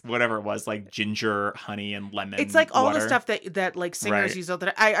whatever it was, like ginger, honey, and lemon. It's like all water. The stuff that like singers use all the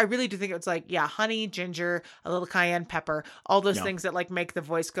time. I really do think it's like honey, ginger, a little cayenne pepper, all those things that like make the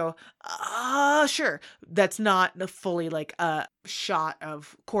voice go, sure. That's not fully like a shot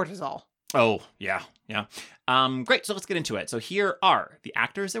of cortisol. Oh, yeah. Great. So let's get into it. So here are the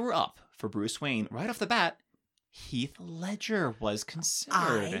actors that were up for Bruce Wayne. Right off the bat, Heath Ledger was considered.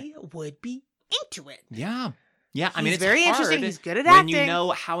 I would be into it. Yeah. I mean, it's very hard interesting. He's good at acting. When you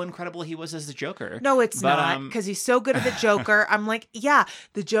know how incredible he was as the Joker. No, it's not, because he's so good at the Joker. I'm like,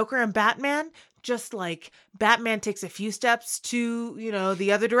 the Joker and Batman, just like Batman takes a few steps to,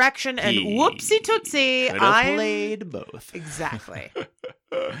 the other direction and whoopsie tootsie. I played both. Exactly.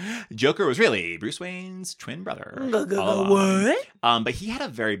 Joker was really Bruce Wayne's twin brother. What? But he had a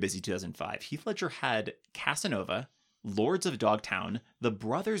very busy 2005. Heath Ledger had Casanova, Lords of Dogtown, The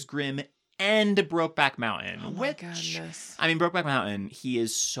Brothers Grimm, and Brokeback Mountain. Oh my goodness. I mean, Brokeback Mountain, he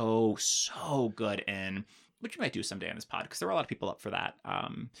is so good in, which we might do someday on this pod, because there were a lot of people up for that,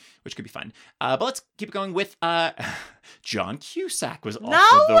 which could be fun. But let's keep it going with John Cusack was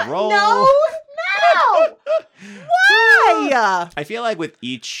offered the role. No! Why? I feel like with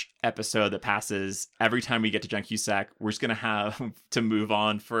each episode that passes, every time we get to John Cusack, we're just going to have to move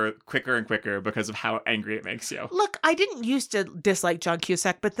on for quicker and quicker because of how angry it makes you. Look, I didn't used to dislike John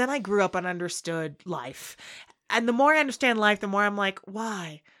Cusack, but then I grew up and understood life. And the more I understand life, the more I'm like,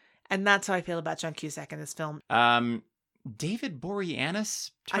 why? And that's how I feel about John Cusack in this film. David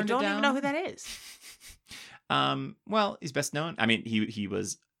Boreanaz turned I don't it down. even know who that is. Well, he's best known. I mean, he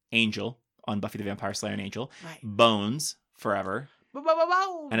was Angel on Buffy the Vampire Slayer and Angel. Right. Bones forever.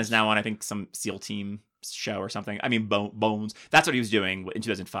 And is now on, I think, some SEAL Team show or something. I mean, Bones. That's what he was doing in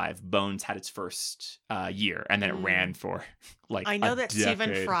 2005. Bones had its first year, and then it ran for like I know a that decade.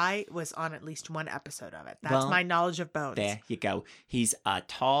 Stephen Fry was on at least one episode of it. That's my knowledge of Bones. There you go. He's a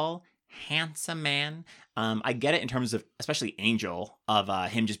tall, handsome man. I get it in terms of, especially Angel, of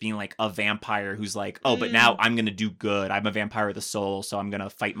him just being like a vampire who's like, but now I'm gonna do good. I'm a vampire of the soul, so I'm gonna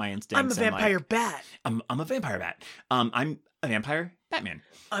fight my instincts. I'm a vampire bat. I'm a vampire bat. I'm a vampire Batman.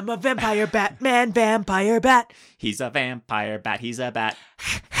 I'm a vampire Batman, vampire bat. He's a vampire bat. He's a bat.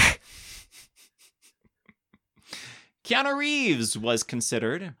 Keanu Reeves was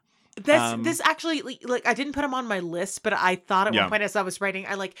considered. This actually, like, I didn't put him on my list, but I thought at one point as I was writing,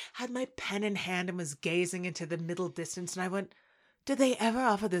 I like had my pen in hand and was gazing into the middle distance, and I went, did they ever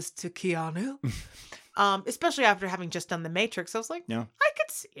offer this to Keanu? Especially after having just done The Matrix. I was like, I could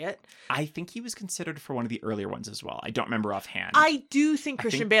see it. I think he was considered for one of the earlier ones as well. I don't remember offhand. I do think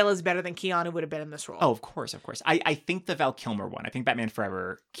Christian Bale is better than Keanu would have been in this role. Oh, of course. I think the Val Kilmer one. I think Batman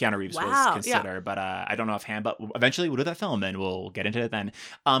Forever, Keanu Reeves was considered, but I don't know offhand. But eventually we'll do that film and we'll get into it then.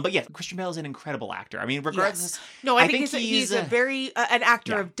 But yeah, Christian Bale is an incredible actor. I mean, regardless. Yes. No, I think he's a very an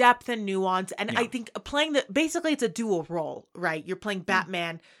actor of depth and nuance, and I think playing basically it's a dual role, right? You're playing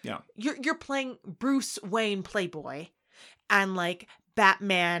Batman. Yeah. You're playing Bruce Wayne Playboy, and like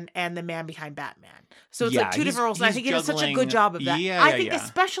Batman and the man behind Batman. So it's like two different roles. And I think he does such a good job of that. I think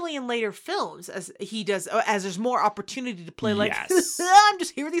especially in later films, as he does, as there's more opportunity to play like, I'm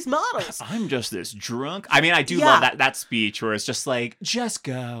just here with these models. I'm just this drunk. I mean, I do love that speech where it's just like, just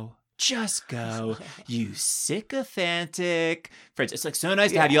go. Just go, you sycophantic friends. It's like so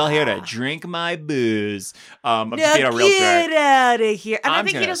nice to have you all here to drink my booze. I'm just being a real get out of here. And I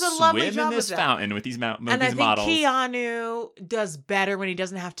think he does a lovely job swim in this of fountain with these models. And I think Keanu does better when he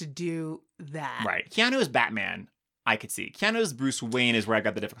doesn't have to do that. Right. Keanu is Batman. I could see. Keanu's Bruce Wayne is where I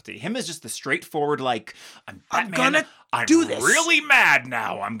got the difficulty. Him is just the straightforward, like, I'm Batman. I'm do this. Really mad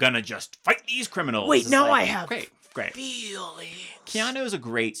now. I'm gonna just fight these criminals. Wait, now I have great. feelings. Keanu is a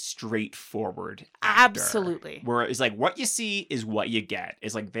great straightforward actor. Absolutely. Where it's like what you see is what you get.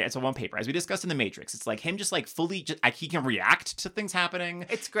 It's like it's on paper. As we discussed in The Matrix, it's like him just like fully he can react to things happening.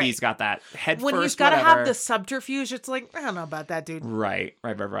 It's great. He's got that head when first, he's got to whatever. have the subterfuge. It's like, I don't know about that, dude. Right.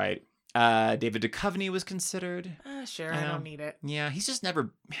 David Duchovny was considered. Sure, I don't need it. Yeah, he's just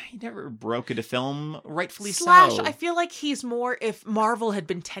never broke into film, rightfully so. I feel like he's more, if Marvel had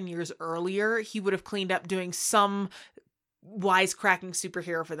been 10 years earlier, he would have cleaned up doing some wisecracking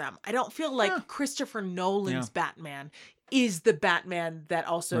superhero for them. I don't feel like Christopher Nolan's Batman is the Batman that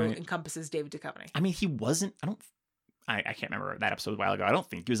also encompasses David Duchovny. I mean, he wasn't, I can't remember that episode a while ago. I don't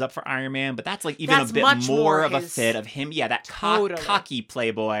think he was up for Iron Man, but that's like even a bit much more of a his... fit of him. Yeah, that cocky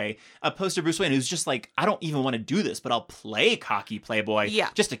playboy, opposed to Bruce Wayne, who's just like, I don't even want to do this, but I'll play cocky playboy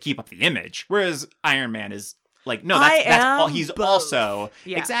just to keep up the image. Whereas Iron Man is like, no, that's all. He's both. Also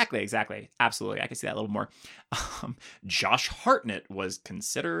exactly, absolutely. I can see that a little more. Josh Hartnett was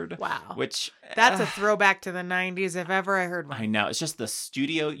considered. Wow, which that's a throwback to the 90s if ever I heard one. I know. It's just the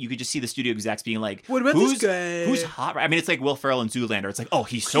studio. You could just see the studio execs being like, "What about this guy? Who's hot?" I mean, it's like Will Ferrell in Zoolander. It's like, oh,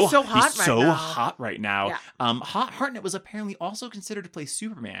 he's so hot right now. Yeah. Hartnett was apparently also considered to play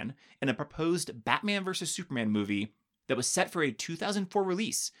Superman in a proposed Batman versus Superman movie that was set for a 2004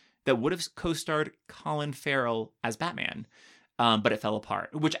 release that would have co-starred Colin Farrell as Batman, but it fell apart.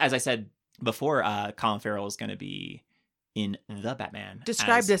 Which, as I said before, Colin Farrell is going to be in the Batman.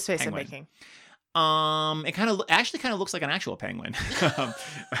 Describe this face I'm making. It actually kind of looks like an actual penguin.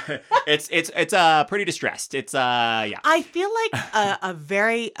 It's pretty distressed. It's yeah. I feel like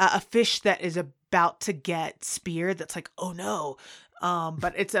a fish that is about to get speared. That's like, oh no.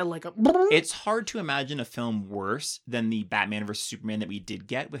 But it's It's hard to imagine a film worse than the Batman vs Superman that we did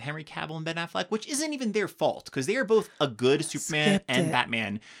get with Henry Cavill and Ben Affleck, which isn't even their fault because they are both a good Superman and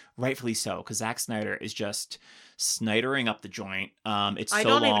Batman, rightfully so. Because Zack Snyder is just Snydering up the joint. It's so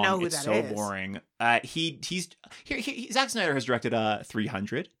long. Even know who it's so is. Boring. Zack Snyder has directed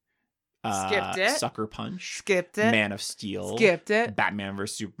 300. Skipped it. Sucker Punch. Skipped it. Man of Steel. Skipped it. Batman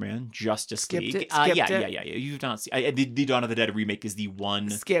vs Superman. Justice League. Skipped Yeah. You've not seen the Dawn of the Dead remake is the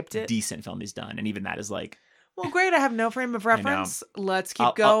one decent film he's done, and even that is like. Well, great. I have no frame of reference. Let's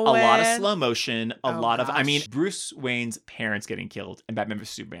keep going. A lot of slow motion. I mean, Bruce Wayne's parents getting killed in Batman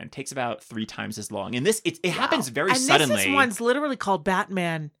vs Superman takes about 3 times as long. And this it happens very suddenly. This one's literally called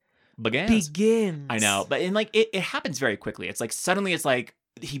Batman Begins. I know, but it happens very quickly. It's like suddenly it's like.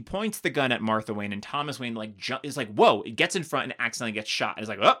 He points the gun at Martha Wayne, and Thomas Wayne is like, whoa, it gets in front and accidentally gets shot. And it's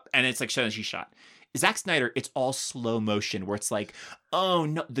like, oh, and it's like, suddenly she's shot. Zack Snyder, it's all slow motion where it's like, oh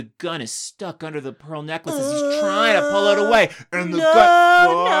no, the gun is stuck under the pearl necklace as he's trying to pull it away. And the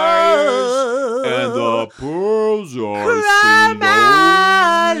gun fires, and the pearls are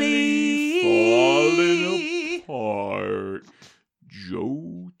slowly falling apart.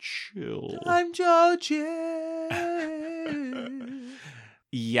 Joe Chill. I'm Joe Chill.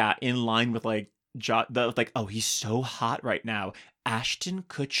 Yeah, in line with oh, he's so hot right now. Ashton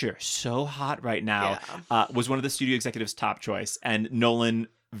Kutcher, so hot right now, was one of the studio executives' top choice, and Nolan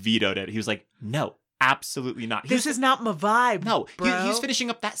vetoed it. He was like, no, absolutely not. This is not my vibe. No, he's finishing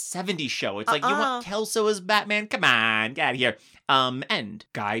up that 70s show. It's like, you want Kelso as Batman? Come on, get out of here. And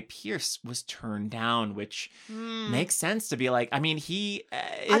Guy Pearce was turned down, which makes sense to be like, I mean, he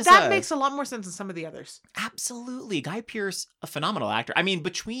is makes a lot more sense than some of the others. Absolutely. Guy Pearce, a phenomenal actor. I mean,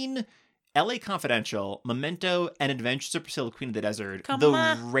 between LA Confidential, Memento, and Adventures of Priscilla, Queen of the Desert,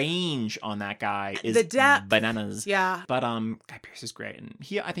 range on that guy is bananas. Yeah. But Guy Pearce is great, and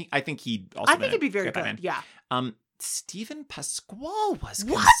I think he'd also he'd be very good. Batman. Yeah. Stephen Pasquale was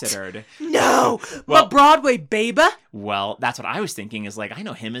considered. No, well, Broadway baby. Well, that's what I was thinking. Is like, I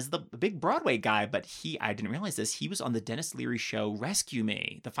know him as the big Broadway guy, but I didn't realize this. He was on the Dennis Leary show, Rescue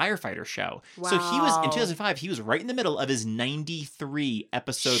Me, the firefighter show. Wow. So he was in 2005. He was right in the middle of his 93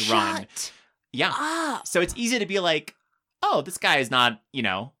 episode run. Yeah. Up. So it's easy to be like, oh, this guy is not,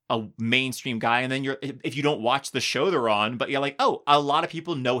 a mainstream guy, and then if you don't watch the show they're on, but you're like, oh, a lot of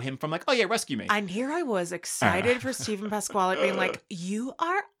people know him from like, oh yeah, Rescue Me. And here I was excited for Stephen Pasquale being like, you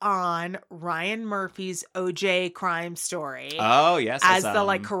are on Ryan Murphy's OJ crime story. Oh yes, as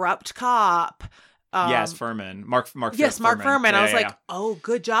the corrupt cop. Yes, Furman. Mark Furman. Yes, Mark Furman. I was like, oh,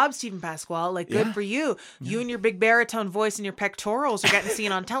 good job, Stephen Pasquale. Like, good for you. You and your big baritone voice and your pectorals are getting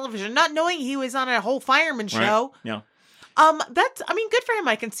seen on television, not knowing he was on a whole fireman show. Yeah. Good for him.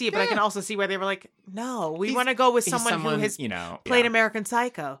 I can see it, but I can also see why they were like, no, we want to go with someone who has played American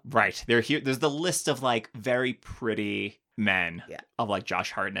Psycho. Right. They're here. There's the list of very pretty men of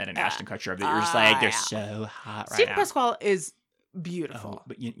Josh Hartnett and Ashton Kutcher that you're just like, they're so hot right Stephen now. Pasquale is beautiful. Oh,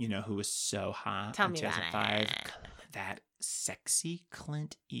 but you know who was so hot? Tell me about it. That sexy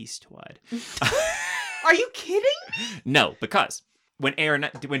Clint Eastwood. Are you kidding? No, because when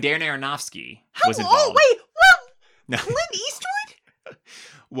Darren Aronofsky was involved. Oh, wait. No. Clint Eastwood?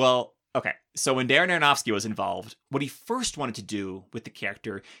 Well, okay. So when Darren Aronofsky was involved, what he first wanted to do with the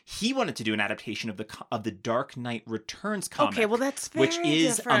character, he wanted to do an adaptation of the Dark Knight Returns comic. Okay, well that's very which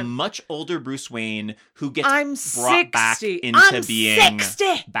is different. A much older Bruce Wayne who gets brought 60. Back into being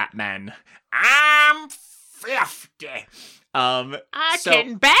 60. Batman. I'm 50. I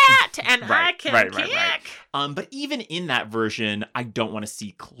can bat and I can kick. Right. But even in that version, I don't want to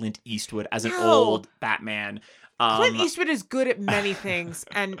see Clint Eastwood as an old Batman. Clint Eastwood is good at many things,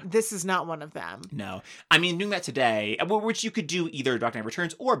 and this is not one of them. No. I mean, doing that today, which you could do either Dark Knight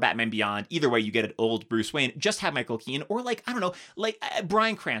Returns or Batman Beyond. Either way, you get an old Bruce Wayne. Just have Michael Keaton or, like, I don't know, like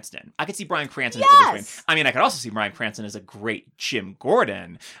Bryan Cranston. I could see Bryan Cranston as old Bruce Wayne. I mean, I could also see Bryan Cranston as a great Jim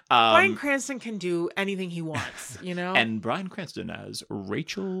Gordon. Bryan Cranston can do anything he wants, you know? And Bryan Cranston as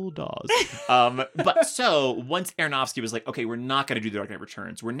Rachel Dawes. But so, once Aronofsky was like, okay, we're not going to do The Dark Knight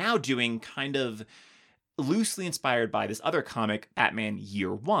Returns. We're now doing kind of loosely inspired by this other comic, Batman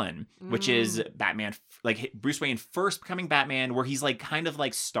Year One, which is Batman, like Bruce Wayne first becoming Batman, where he's like kind of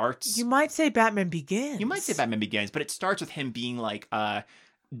like starts. You might say Batman Begins. You might say Batman Begins, but it starts with him being like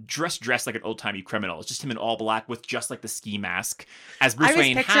dressed like an old timey criminal. It's just him in all black with just like the ski mask, as Bruce Wayne has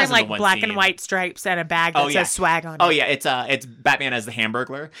in the one scene. I was picturing like black and white stripes and a bag that says swag on it. Oh yeah, it's Batman as the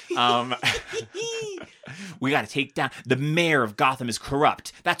Hamburglar. We got to take down the mayor of Gotham is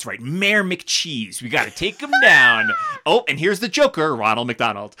corrupt. That's right, Mayor McCheese. We got to take him down. Oh, and here's the Joker, Ronald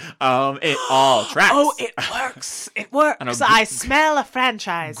McDonald. It all tracks. Oh, it works. It works. I smell a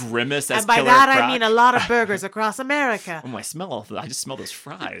franchise. Grimace as and by Killer that Croc. I mean a lot of burgers across America. Oh, I just smell those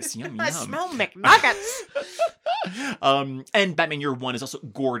fries. Yum, I yum. smell McNuggets. And Batman Year One is also,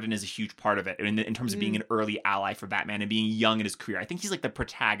 Gordon is a huge part of it in terms of being an early ally for Batman and being young in his career. I think he's like the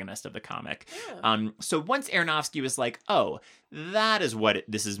protagonist of the comic. Yeah. So once Aronofsky was like, oh, that is what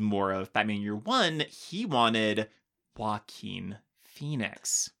this is more of Batman Year One, he wanted Joaquin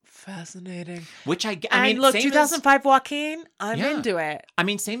Phoenix. Fascinating. Which I mean, look, 2005 Joaquin, I'm into it. I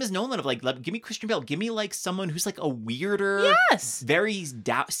mean, same as Nolan of like, give me Christian Bale. Give me like someone who's like a weirder, very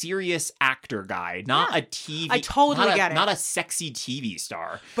serious actor guy, not a TV. I totally get it. Not a sexy TV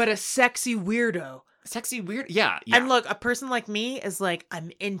star, but a sexy weirdo. Sexy weird, yeah. And look, a person like me is like,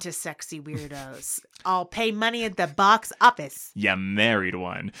 I'm into sexy weirdos. I'll pay money at the box office. You married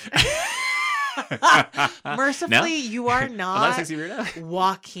one. Mercifully, you are not a sexy weirdo.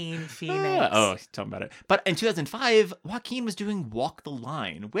 Joaquin Phoenix. Tell me about it. But in 2005, Joaquin was doing Walk the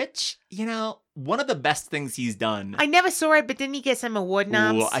Line, which, you know, one of the best things he's done. I never saw it, but didn't he get some award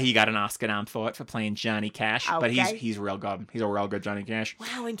noms? He got an Oscar nom for it for playing Johnny Cash. Okay. But he's real good. He's a real good Johnny Cash.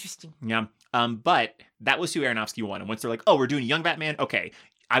 Wow, interesting. Yeah. But that was who Aronofsky wanted. Once they're like, oh, we're doing Young Batman. Okay,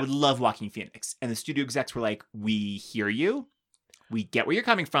 I would love Joaquin Phoenix. And the studio execs were like, we hear you. We get where you're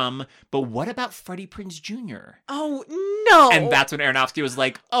coming from, but what about Freddie Prinze Jr.? Oh, no. And that's when Aronofsky was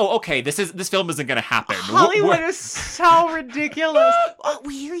like, oh, okay, this film isn't going to happen. Hollywood is so ridiculous.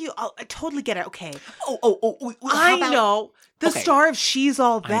 We hear you. I totally get it. Okay. I know. The star of She's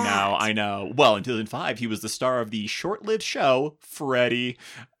All That. I know. Well, in 2005, he was the star of the short-lived show, Freddie.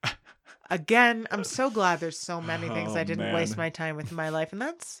 Again, I'm so glad there's so many things I didn't waste my time with in my life, and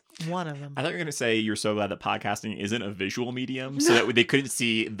that's one of them. I thought you were going to say you're so glad that podcasting isn't a visual medium, so that they couldn't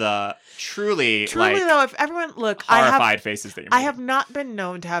see the truly like, though, if everyone look, horrified faces that you made. I have not been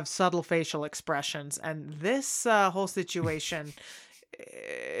known to have subtle facial expressions, and this whole situation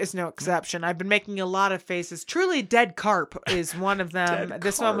is no exception. I've been making a lot of faces. Truly, Dead Carp is one of them.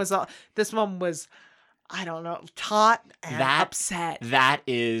 This one was. I don't know, taut and upset. That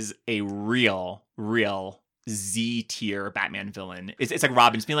is a real Z-tier Batman villain. It's like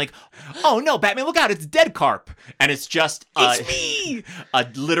Robin's being like, oh no, Batman, look out, it's Dead Carp. And it's just it's me! A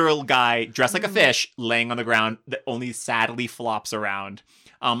literal guy dressed like a fish laying on the ground that only sadly flops around.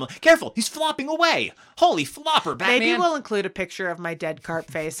 Careful, he's flopping away. Holy flopper, Batman. Maybe we'll include a picture of my Dead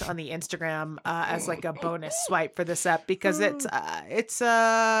Carp face on the Instagram as like a bonus swipe for this up, because it's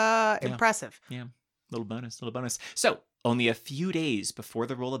impressive. Yeah. Little bonus. So, only a few days before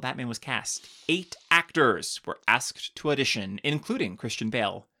the role of Batman was cast, 8 actors were asked to audition, including Christian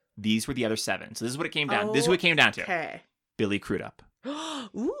Bale. These were the other 7. So this is what it came down. This is what it came down to. Okay. Billy Crudup.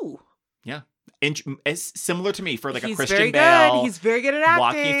 Ooh. Yeah. It's similar to me for like He's a Christian very Bale. Good. He's very good at acting.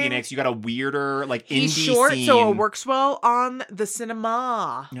 Joaquin Phoenix. You got a weirder like indie He's short, scene. so it works well on the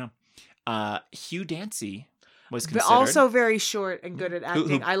cinema. Yeah. Hugh Dancy was considered. But also very short and good at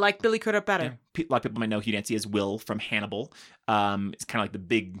acting. I like Billy Crudup better. Yeah. A lot of people might know Hugh Dancy as Will from Hannibal. It's kind of like the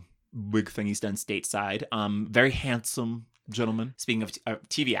big thing he's done stateside. Very handsome gentleman. Speaking of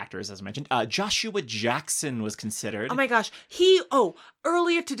TV actors, as I mentioned, Joshua Jackson was considered. Oh my gosh.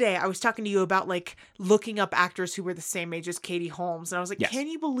 Earlier today, I was talking to you about like looking up actors who were the same age as Katie Holmes. And I was like, Can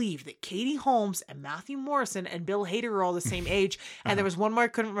you believe that Katie Holmes and Matthew Morrison and Bill Hader are all the same age? And there was one more I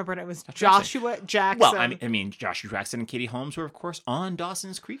couldn't remember, and it was Joshua Jackson. Well, I mean, Joshua Jackson and Katie Holmes were, of course, on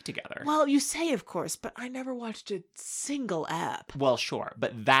Dawson's Creek together. Well, you say, of course, but I never watched a single ep. Well, sure.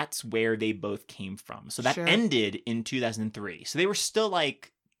 But that's where they both came from. So that ended in 2003. So they were still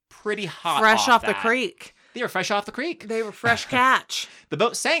like pretty hot fresh off the creek. They were fresh off the creek. They were fresh catch. The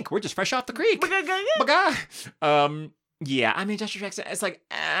boat sank. We're just fresh off the creek. Yeah, I mean, Joshua Jackson, it's like,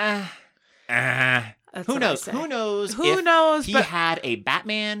 who knows? Who knows? Who knows? He had a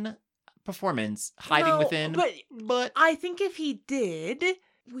Batman performance hiding within. But I think if he did,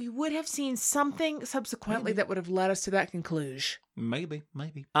 we would have seen something subsequently that would have led us to that conclusion. Maybe.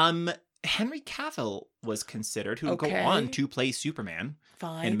 Henry Cavill was considered, who would go on to play Superman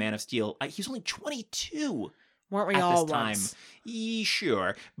in Man of Steel. He was only 22. Weren't we at all this time? once?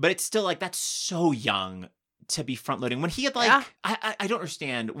 Sure, but it's still like that's so young to be front loading when he had I don't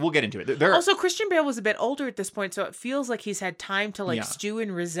understand. We'll get into it. Also, Christian Bale was a bit older at this point, so it feels like he's had time to stew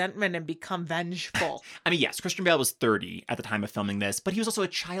in resentment and become vengeful. I mean, yes, Christian Bale was 30 at the time of filming this, but he was also a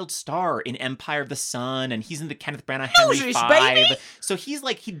child star in Empire of the Sun, and he's in the Kenneth Branagh Henry V. Baby. So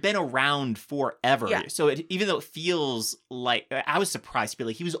he'd been around forever. Yeah. So even though it feels like, I was surprised to be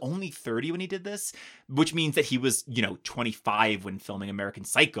like, he was only 30 when he did this, which means that he was 25 when filming American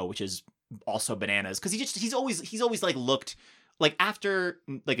Psycho, which is also bananas, because he's always like looked like, after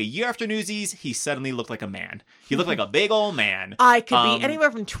like a year after Newsies, he suddenly looked like a man. He looked like a big old man. I could be anywhere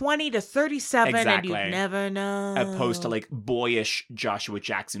from 20 to 37, exactly. And you'd never know. Opposed to like boyish Joshua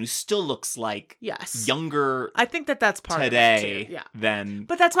Jackson, who still looks like younger. I think that's part today of it too. Yeah. than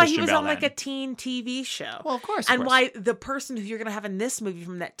but that's why Christian he was Bale on like then. a teen TV show. Well, of course. And why the person who you're going to have in this movie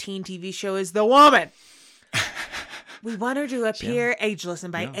from that teen TV show is the woman. We want her to appear ageless,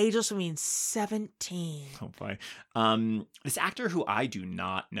 and by ageless we mean 17. Oh boy. This actor who I do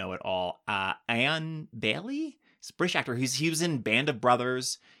not know at all, Ian Bailey? He's a British actor. He was in Band of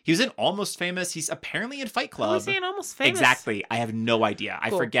Brothers. He was in Almost Famous. He's apparently in Fight Club. Who was he in Almost Famous? Exactly. I have no idea.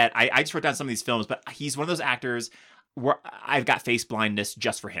 Cool. I forget. I just wrote down some of these films, but he's one of those actors where I've got face blindness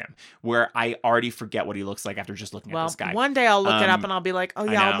just for him, where I already forget what he looks like after just looking at this guy. One day I'll look it up and I'll be like, oh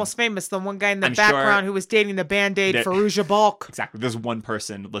yeah, Almost Famous, the one guy in the background who was dating the Band-Aid Fairuza Balk. Exactly. There's one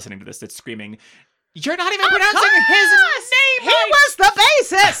person listening to this that's screaming, you're not even pronouncing his name. He was the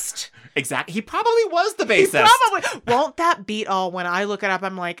bassist. Exactly. He probably was the bassist. Won't that beat all when I look it up?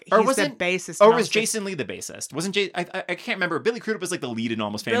 I'm like, he's the bassist. Or was Jason Lee the bassist? Wasn't I can't remember. Billy Crudup was like the lead in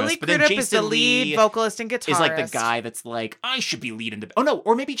Almost Famous. Billy Crudup is the lead vocalist and guitarist. Is like the guy that's like, I should be leading the. Oh no,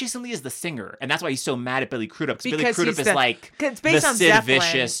 or maybe Jason Lee is the singer, and that's why he's so mad at Billy Crudup. Because Billy Crudup is like the Sid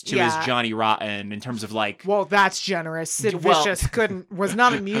Vicious to his Johnny Rotten in terms of like. Well, that's generous. Sid Vicious was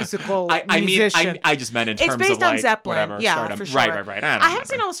not a musical musician. I just meant in terms of based like on Zeppelin. Whatever, yeah, stardom. For sure. Right. I haven't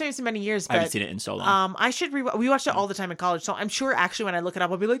seen Almost Famous in many years, but I haven't seen it in so long. I should we watched it all the time in college, so I'm sure actually when I look it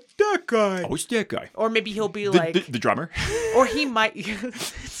up, I'll be like, that guy. Oh, it's that guy. Or maybe he'll be like the drummer. Or he might.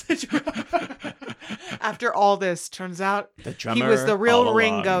 After all this, turns out he was the real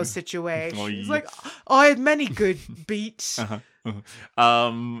Ringo situation. Oh, He's like, I had many good beats. We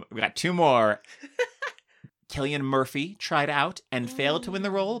got two more. Cillian Murphy tried out and failed to win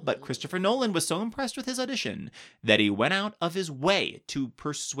the role, but Christopher Nolan was so impressed with his audition that he went out of his way to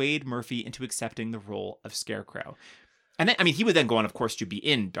persuade Murphy into accepting the role of Scarecrow. And then, he would then go on, of course, to be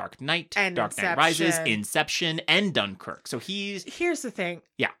in Dark Knight, and Dark Knight Rises, Inception, and Dunkirk. So here's the thing.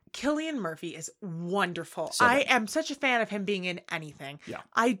 Yeah. Cillian Murphy is wonderful. So I am such a fan of him being in anything. Yeah.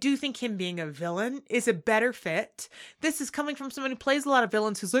 I do think him being a villain is a better fit. This is coming from someone who plays a lot of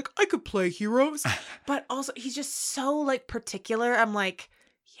villains who's like, I could play heroes. But also, he's just so, like, particular. I'm like,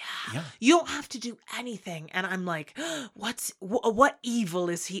 yeah, you don't have to do anything. And I'm like, what evil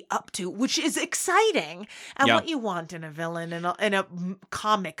is he up to? Which is exciting. And what you want in a villain in a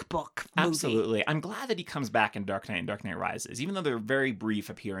comic book movie. Absolutely. I'm glad that he comes back in Dark Knight and Dark Knight Rises, even though they're very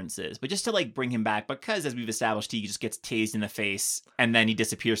brief appearances. But just to like bring him back, because as we've established, he just gets tased in the face and then he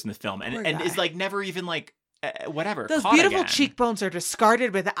disappears from the film and is like never even like whatever. Those beautiful again. Cheekbones are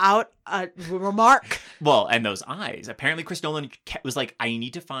discarded without a remark. Well, and those eyes. Apparently, Chris Nolan was like, I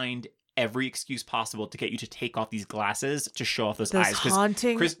need to find every excuse possible to get you to take off these glasses to show off those eyes.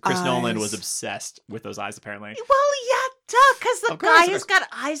 Haunting Chris Nolan was obsessed with those eyes, apparently. Well, yeah, duh, because the guy has got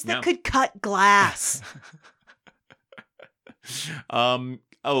eyes that could cut glass.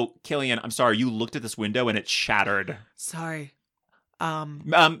 Oh, Cillian, I'm sorry. You looked at this window and it shattered. Sorry. I'm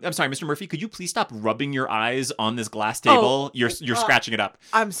sorry, Mr. Murphy. Could you please stop rubbing your eyes on this glass table? You're scratching it up.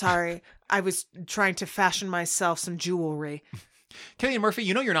 I'm sorry. I was trying to fashion myself some jewelry. Cillian Murphy,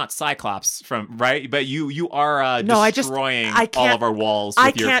 you know you're not Cyclops right? But you are destroying all of our walls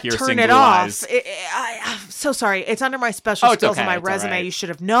with your piercing blue eyes. I'm so sorry. It's under my special skills on my resume. Right. You should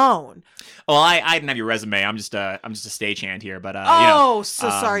have known. Well, I didn't have your resume. I'm just a stagehand here. But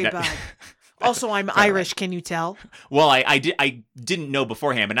sorry, bud. Also, I'm Irish. Can you tell? Well, I didn't know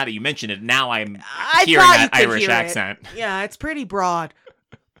beforehand, but now that you mentioned it, now I'm hearing that Irish accent. Yeah, it's pretty broad.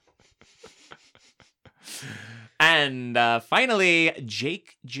 And finally,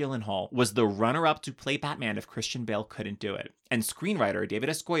 Jake Gyllenhaal was the runner-up to play Batman if Christian Bale couldn't do it. And screenwriter David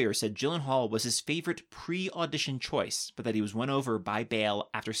S. Goyer said Gyllenhaal was his favorite pre-audition choice, but that he was won over by Bale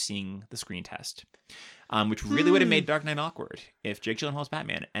after seeing the screen test. Which really would have made Dark Knight awkward if Jake Gyllenhaal's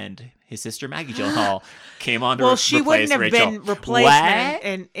Batman and his sister Maggie Gyllenhaal came on to replace Rachel. Well, she wouldn't have been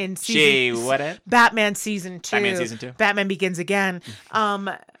replacement in season Batman season 2. Batman season 2. Batman Begins Again.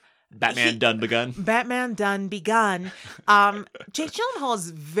 Batman done begun. Batman done begun. Jake Gyllenhaal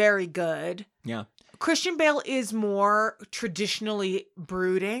is very good. Yeah. Christian Bale is more traditionally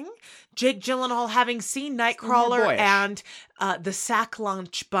brooding. Jake Gyllenhaal, having seen Nightcrawler and the Sack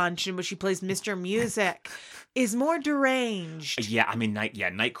Lunch Bunch, in which he plays Mr. Music, is more deranged. Yeah, I mean,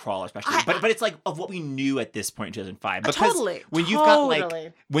 Nightcrawler especially. But it's like of what we knew at this point in 2005. Because totally. When you've got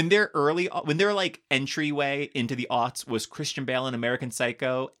like, when their like entryway into the aughts was Christian Bale in American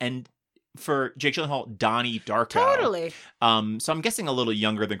Psycho, and for Jake Gyllenhaal, Donnie Darko. Totally. So I'm guessing a little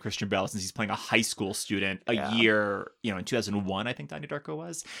younger than Christian Bale since he's playing a high school student year, in 2001, I think Donnie Darko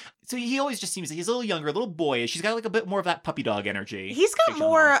was. So he always just seems like he's a little younger, a little boyish. He's got like a bit more of that puppy dog energy. He's got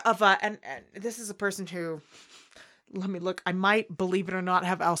more of a, and this is a person who, let me look. I might, believe it or not,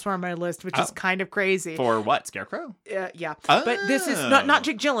 have elsewhere on my list, which is kind of crazy. For what? Scarecrow? Yeah. Oh. But this is not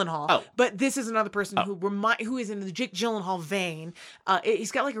Jake Gyllenhaal. Oh. But this is another person who is in the Jake Gyllenhaal vein.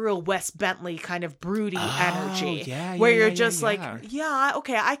 He's got like a real Wes Bentley kind of broody energy. Yeah, where you're just like,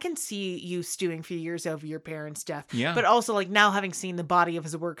 okay, I can see you stewing for years over your parents' death. Yeah. But also like now having seen the body of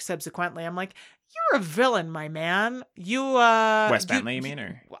his work subsequently, I'm like, you're a villain, my man. You Wes Bentley, you mean,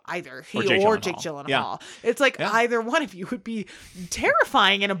 or either he or Jake Gyllenhaal. Yeah. It's like either one of you would be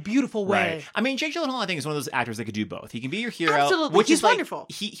terrifying in a beautiful way. Right. I mean, Jake Gyllenhaal, I think, is one of those actors that could do both. He can be your hero, absolutely, which he's is like, wonderful.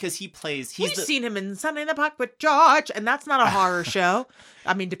 Because he plays. We've seen him in Sunday in the Park with George, and that's not a horror show.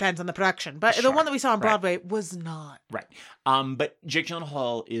 I mean, depends on the production, but the one that we saw on Broadway was not. Right. But Jake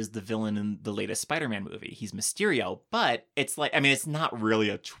Gyllenhaal is the villain in the latest Spider-Man movie. He's Mysterio, but it's like, I mean, it's not really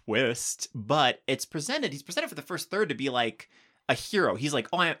a twist, but he's presented for the first third to be like a hero. He's like,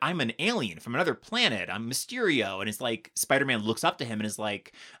 oh, I'm an alien from another planet. I'm Mysterio. And it's like, Spider-Man looks up to him and is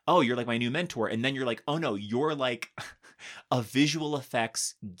like, oh, you're like my new mentor. And then you're like, oh no, you're like a visual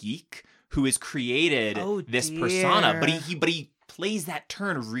effects geek who has created this persona. But he plays that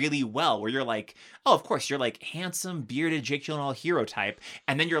turn really well, where you're like, oh, of course, you're like handsome, bearded Jake Gyllenhaal hero type.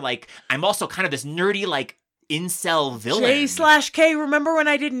 And then you're like, I'm also kind of this nerdy, like, incel villain. J/K, remember when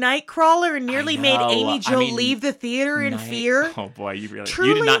I did Nightcrawler and nearly made Amy Jo leave the theater in fear? Oh boy, you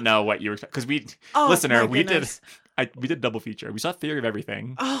did not know what you were, because we did double feature. We saw Theory of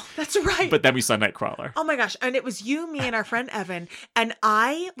Everything. Oh, that's right. But then we saw Nightcrawler. Oh my gosh. And it was you, me, and our friend Evan. And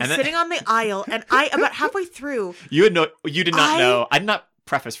I was sitting on the aisle, and about halfway through. You did not know. I did not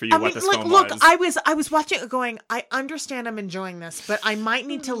preface for you what this film was. Look, I was watching it going, I understand I'm enjoying this, but I might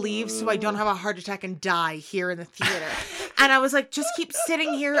need to leave so I don't have a heart attack and die here in the theater. And I was like, just keep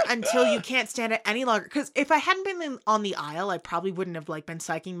sitting here until you can't stand it any longer. Because if I hadn't been on the aisle, I probably wouldn't have like been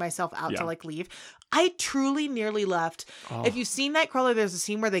psyching myself out to like leave. I truly nearly left. Oh. If you've seen Nightcrawler, there's a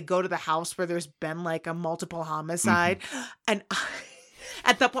scene where they go to the house where there's been like a multiple homicide. Mm-hmm. And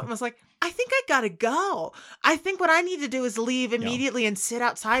at that point I was like, I think I gotta go. I think what I need to do is leave immediately and sit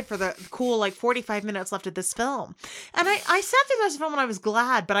outside for the cool, like 45 minutes left of this film. And I sat through the rest of the film and I was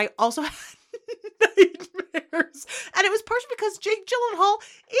glad, but I also had nightmares. And it was partially because Jake Gyllenhaal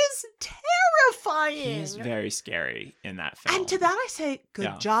is terrifying. He is very scary in that film. And to that I say,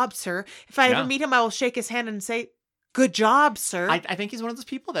 good job, sir. If I ever meet him, I will shake his hand and say, good job, sir. I think he's one of those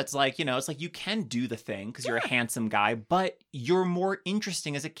people that's like, it's like you can do the thing because you're a handsome guy, but you're more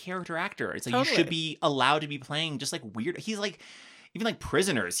interesting as a character actor. It's like you should be allowed to be playing just like weird. He's like, even like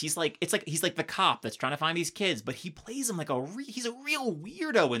Prisoners. He's like the cop that's trying to find these kids, but he plays him like he's a real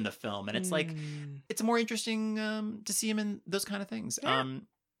weirdo in the film. And it's like, it's more interesting to see him in those kind of things. Yeah.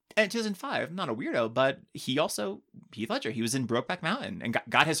 And 2005, not a weirdo, but Heath Ledger, he was in Brokeback Mountain and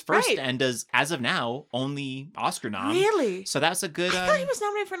got his first and does, as of now, only Oscar nom. Really? So that's a good. I thought he was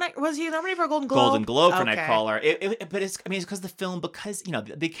nominated for was he nominated for a Golden Globe? Golden Globe for Nightcrawler. But it's because the film, because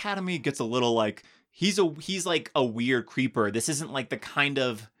the Academy gets a little like he's like a weird creeper. This isn't like the kind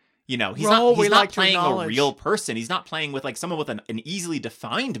of. He's not playing a real person. He's not playing with like someone with an easily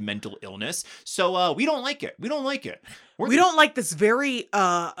defined mental illness. So we don't like it. We don't like it. We don't like this very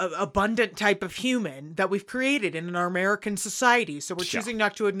abundant type of human that we've created in our American society. So we're choosing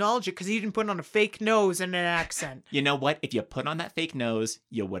not to acknowledge it because he didn't put on a fake nose and an accent. You know what? If you put on that fake nose,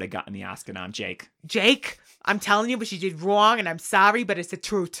 you would have gotten the Oscar nom, Jake. Jake, I'm telling you, but you did wrong, and I'm sorry, but it's the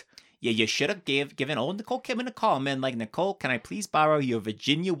truth. Yeah, you should have given old Nicole Kidman a call, man. Like, Nicole, can I please borrow your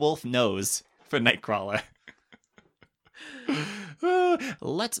Virginia Woolf nose for Nightcrawler.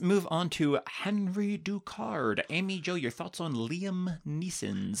 Let's move on to Henry Ducard. Amy Jo, your thoughts on Liam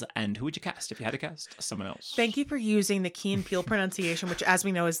Neeson's, and who would you cast if you had to cast someone else? Thank you for using the Key and Peele pronunciation, which, as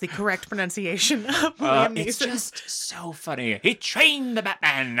we know, is the correct pronunciation of Liam Neeson. It's just so funny. He trained the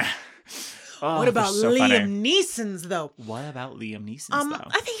Batman. What about so Liam funny. Neeson's, though? What about Liam Neeson's, though?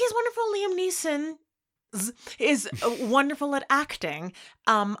 I think he's wonderful. Liam Neeson is wonderful at acting.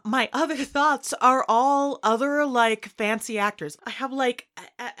 My other thoughts are all other, like, fancy actors. I have, like,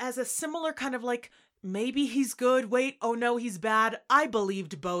 as a similar kind of, like, maybe he's good, wait, oh no, he's bad. I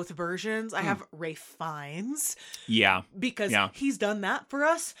believed both versions. I have Ralph Fiennes. Yeah. Because he's done that for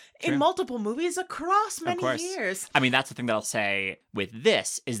us in multiple movies across many years. I mean, that's the thing that I'll say with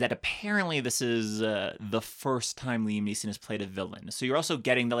this, is that apparently this is the first time Liam Neeson has played a villain. So you're also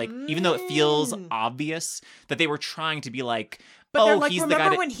getting the, like, even though it feels obvious that they were trying to be like, but they're like, he's remember the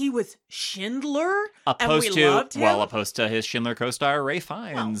guy when he was Schindler? Opposed and we loved him? Opposed to his Schindler co-star, Ralph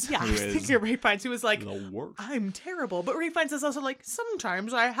Fiennes. Well, I was thinking of Ralph Fiennes, who was like, the worst. I'm terrible. But Ralph Fiennes is also like,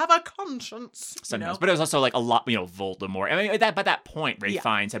 sometimes I have a conscience. Sometimes. But it was also like a lot, Voldemort. I mean, by that point, Ralph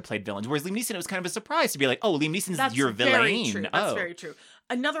Fiennes had played villains. Whereas Liam Neeson, it was kind of a surprise to be like, oh, Liam Neeson's your villain. That's very true.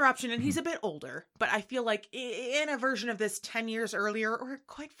 Another option, and he's a bit older, but I feel like in a version of this 10 years earlier, or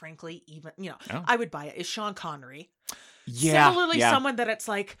quite frankly, even, I would buy it, is Sean Connery. Yeah. Similarly, someone that it's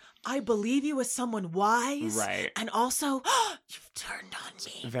like, I believe you as someone wise. Right. And also, you've turned on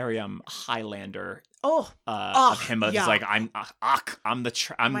me. Very Highlander. Of him. It's like, I'm the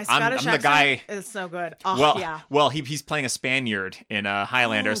Scottish guy. It's so good. Well, he's playing a Spaniard in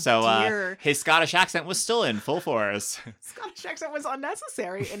Highlander, so his Scottish accent was still in full force. Scottish accent was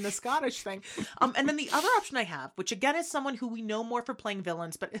unnecessary in the Scottish thing. And then the other option I have, which again is someone who we know more for playing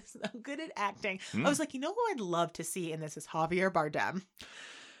villains, but is good at acting. I was like, who I'd love to see in this is Javier Bardem.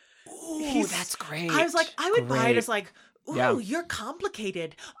 Ooh, that's great. I was like, I would buy it as like, ooh, you're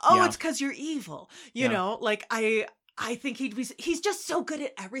complicated. Oh, it's because you're evil. You know, like I think he's just so good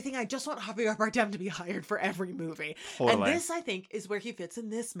at everything. I just want Javier Bardem to be hired for every movie. Totally. And this, I think, is where he fits in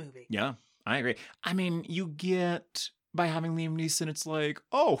this movie. Yeah, I agree. I mean, you get, by having Liam Neeson, it's like,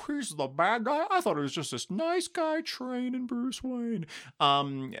 oh, he's the bad guy. I thought it was just this nice guy training Bruce Wayne.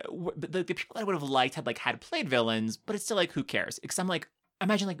 The people I would have liked had played villains, but it's still like, who cares? Because I'm like,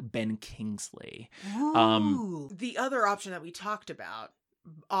 imagine like Ben Kingsley. The other option that we talked about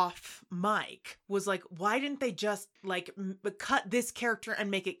off mic was like, why didn't they just like cut this character and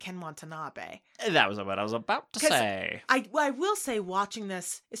make it Ken Watanabe? That was what I was about to say. I will say, watching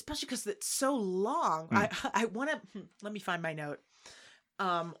this, especially because it's so long, I want to, let me find my note.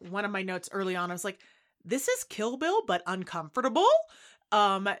 One of my notes early on, I was like, this is Kill Bill, but uncomfortable.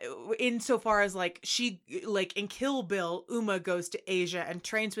 Insofar as like she, like in Kill Bill, Uma goes to Asia and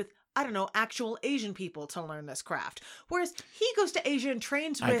trains with, I don't know, actual Asian people to learn this craft. Whereas he goes to Asia and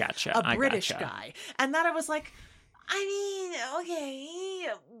trains with a British guy. And that I was like, I mean, okay,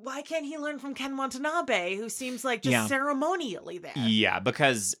 why can't he learn from Ken Watanabe, who seems like just ceremonially there? Yeah,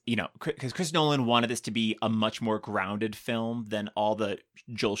 because Chris Nolan wanted this to be a much more grounded film than all the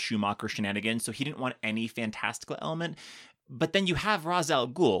Joel Schumacher shenanigans. So he didn't want any fantastical element. But then you have Ra's al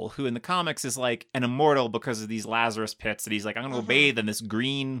Ghul, who in the comics is like an immortal because of these Lazarus pits that he's like, I'm going to go bathe in this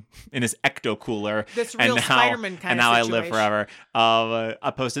green, in this ecto cooler. This real Spider-Man kind of situation. And now I live forever.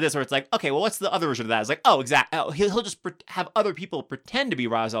 Opposed to this, where it's like, okay, well, what's the other version of that? It's like, oh, exactly. Oh, he'll just have other people pretend to be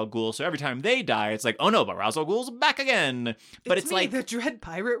Ra's al Ghul. So every time they die, it's like, oh no, but Ra's al Ghul's back again. But it's like the Dread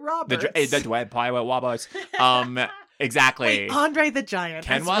Pirate Roberts. The Dread Pirate Roberts. Exactly. Wait, Andre the Giant.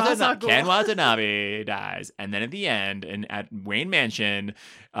 Ken Watanabe dies. And then at the end, and at Wayne Mansion,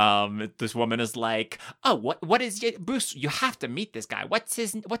 this woman is like, oh, what is your, Bruce, you have to meet this guy. What's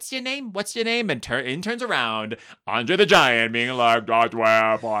your name? And turns around, Andre the Giant being like, that's where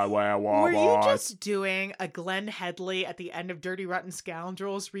I wear Were you just doing a Glenn Headley at the end of Dirty Rotten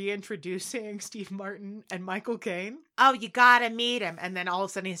Scoundrels reintroducing Steve Martin and Michael Caine? Oh, you gotta meet him. And then all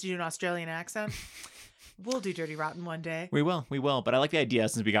of a sudden he has to do an Australian accent. We'll do Dirty Rotten one day. We will. But I like the idea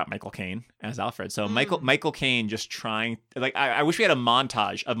since we got Michael Caine as Alfred. So Michael Caine just trying, like, I wish we had a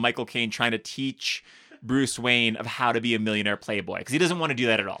montage of Michael Caine trying to teach Bruce Wayne of how to be a millionaire playboy, because he doesn't want to do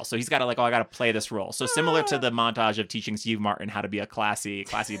that at all. So he's got to I got to play this role. So similar to the montage of teaching Steve Martin how to be a classy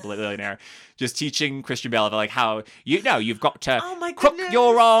billionaire, just teaching Christian Bale like how you've got to crook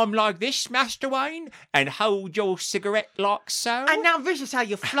your arm like this, Master Wayne, and hold your cigarette like so. And now this is how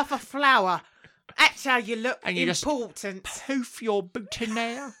you fluff a flower. That's how you look and you important. Just poof your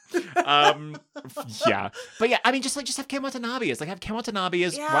boutonniere. Yeah. But yeah, I mean, just have Ken Watanabe as, like, have Ken Watanabe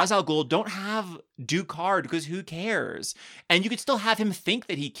as Ra's al Ghul. Don't have Ducard, because who cares? And you could still have him think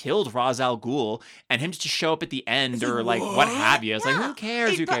that he killed Ra's al Ghul and him just to show up at the end or like what have you. It's like, who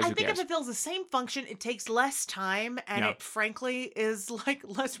cares? Who cares? I think if it fills the same function, it takes less time and it frankly is like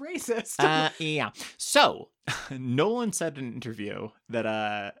less racist. Yeah. So Nolan said in an interview that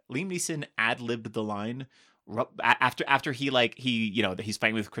Liam Neeson ad-libbed the line after he that he's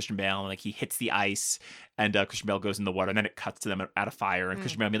fighting with Christian Bale and like he hits the ice and Christian Bale goes in the water and then it cuts to them at a fire and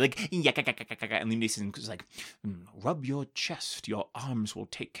Christian Bale be like, and Liam Neeson is like, rub your chest, your arms will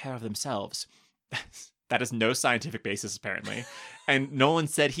take care of themselves. That has no scientific basis, apparently. And Nolan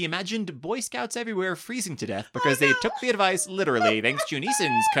said he imagined Boy Scouts everywhere freezing to death because they took the advice literally, thanks to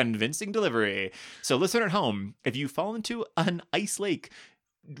Neeson's convincing delivery. So listener at home, if you fall into an ice lake,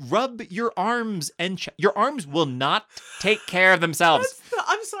 rub your arms and your arms will not take care of themselves.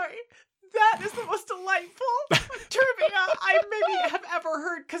 I'm sorry. That is the most delightful trivia I maybe have ever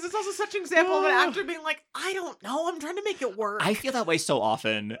heard, because it's also such an example of an actor being like, I don't know, I'm trying to make it work. I feel that way so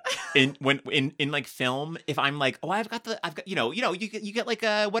often in like film. If I'm like, oh, I've got you get like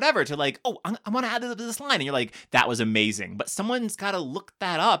whatever to like, oh, I want to add this line, and you're like, that was amazing, but someone's got to look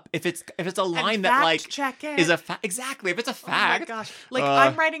that up if it's a line that like check it. Is a fact. Exactly, if it's a fact. Oh my gosh, like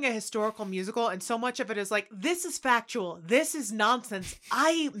I'm writing a historical musical, and so much of it is like, this is factual, this is nonsense,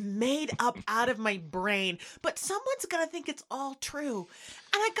 I made up out of my brain, but someone's gonna think it's all true,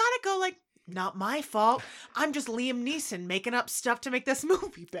 and I gotta go like, not my fault. I'm just Liam Neeson making up stuff to make this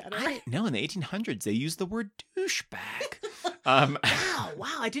movie better. No, in the 1800s they used the word douchebag.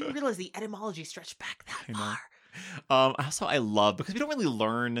 Wow, I didn't realize the etymology stretched back that far. Also, I love, because we don't really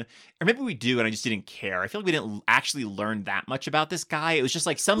learn, or maybe we do and I just didn't care. I feel like we didn't actually learn that much about this guy. It was just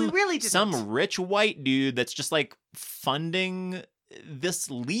like some rich white dude that's just like funding this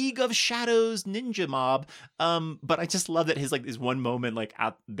League of Shadows ninja mob. But I just love that his one moment like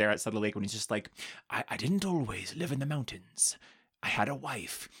out there outside the lake when he's just like, I didn't always live in the mountains. I had a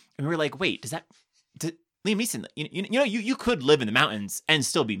wife. And we were like, wait, Liam Neeson, you could live in the mountains and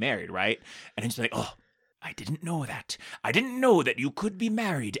still be married, right? And he's like, oh, I didn't know that. I didn't know that you could be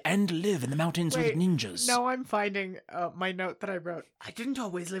married and live in the mountains with ninjas. No, I'm finding my note that I wrote. I didn't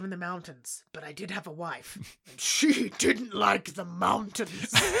always live in the mountains, but I did have a wife. And she didn't like the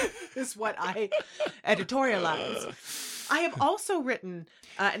mountains, is what I editorialized. I have also written,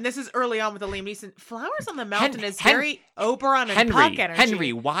 and this is early on with the Liam Neeson, Flowers on the Mountain is very Oberon and Puck energy.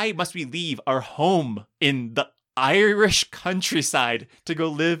 Henry, why must we leave our home in the Irish countryside to go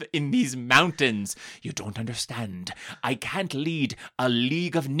live in these mountains? You don't understand. I can't lead a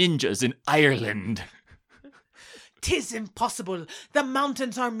league of ninjas in Ireland. 'Tis impossible. The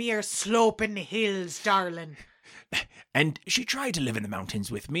mountains are mere sloping hills, darling. And she tried to live in the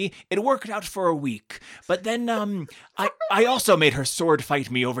mountains with me. It worked out for a week. But then I also made her sword fight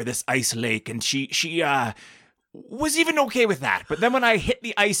me over this ice lake, and she was even okay with that. But then when I hit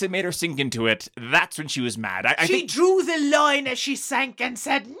the ice and made her sink into it, that's when she was mad. She drew the line as she sank and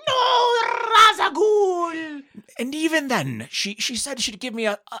said, "No, Ra's al Ghul!" And even then, she said she'd give me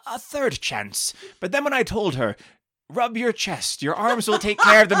a third chance. But then when I told her, rub your chest, your arms will take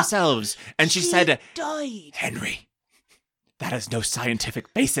care of themselves, and she said, died. Henry, that has no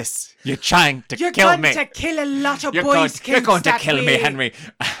scientific basis. You're trying to kill me. You're going to kill a lot of Boy Scouts. You're going to kill me, Henry.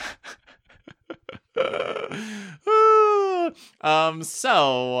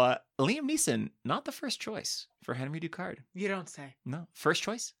 So Liam Neeson, not the first choice for Henry Ducard. You don't say. No. First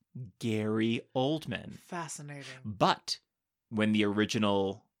choice, Gary Oldman. Fascinating. But when the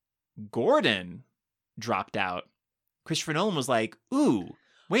original Gordon dropped out, Christopher Nolan was like, ooh,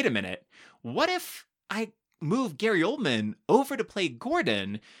 wait a minute. What if I move Gary Oldman over to play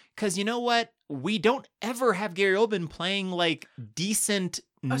Gordon? Because you know what? We don't ever have Gary Oldman playing like decent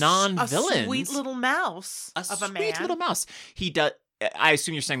non-villains. A sweet little mouse of a man. Sweet little mouse. He does. I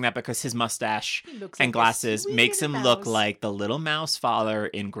assume you're saying that because his mustache and glasses makes him look like the little mouse father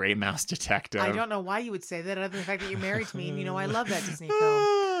in Grey Mouse Detective. I don't know why you would say that, other than the fact that you're married to me and you know I love that Disney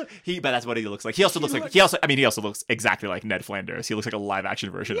film. But that's what he looks like. He also looks exactly like Ned Flanders. He looks like a live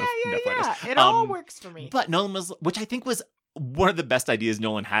action version of Ned Flanders. It all works for me. But Nolan was, which I think was one of the best ideas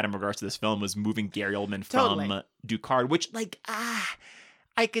Nolan had in regards to this film, was moving Gary Oldman from Ducard, which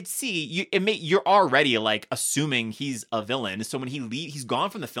I could see you're already like assuming he's a villain. So when he's gone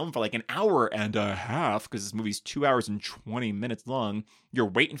from the film for like an hour and a half, because this movie's 2 hours and 20 minutes long. You're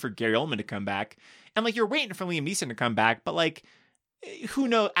waiting for Gary Oldman to come back, and like you're waiting for Liam Neeson to come back, but like who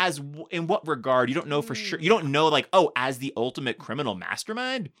knows in what regard? You don't know for sure. You don't know like, oh, as the ultimate criminal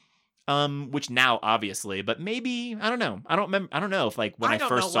mastermind. which now obviously, but maybe I don't know. I don't remember. I don't know if like when I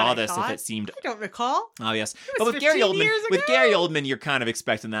first saw this, if it seemed. I don't recall. Oh yes, but with Gary Oldman, you're kind of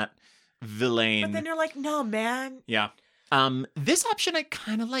expecting that villain. But then you're like, no, man. Yeah. This option I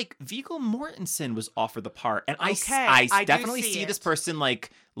kind of like. Viggo Mortensen was offered the part, and I definitely see this person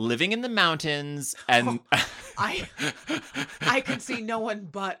like living in the mountains, and I could see no one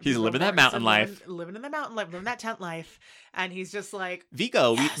but he's living that mountain life, living in the mountain life, living that tent life, and he's just like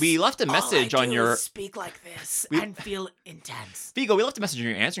Viggo. Yes, we left a message on your speak like this and feel intense. Viggo, we left a message on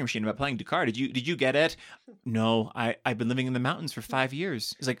your answering machine about playing Ducard. Did you get it? No, I've been living in the mountains for 5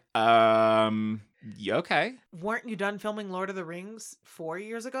 years. He's like, yeah, okay. Weren't you done filming Lord of the Rings 4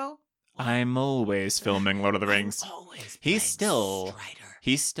 years ago? I'm always filming Lord of the Rings. He's still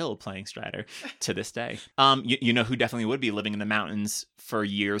playing Strider to this day. You know who definitely would be living in the mountains for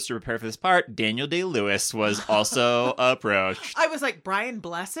years to prepare for this part? Daniel Day-Lewis was also approached. I was like Brian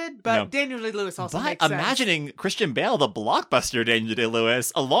Blessed, but no. Daniel Day-Lewis also makes sense. Imagining Christian Bale, the blockbuster Daniel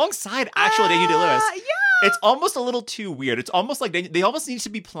Day-Lewis, alongside actual Daniel Day-Lewis. Yeah. It's almost a little too weird. It's almost like they almost need to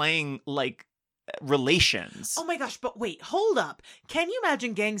be playing like relations. Oh my gosh, but wait, hold up. Can you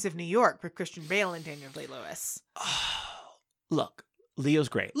imagine Gangs of New York with Christian Bale and Daniel Day-Lewis? Look, Leo's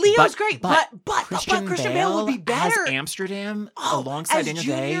great. But Christian Bale would be better as Amsterdam alongside as Daniel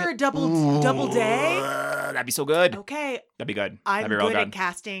Junior double day. That'd be so good. Okay. That'd be good. I'm That'd be good at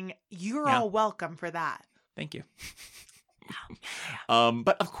casting. You're all welcome for that. Thank you.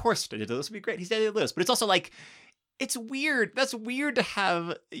 But of course Daniel Day-Lewis would be great. He's Daniel Day-Lewis. But it's also like it's weird. That's weird to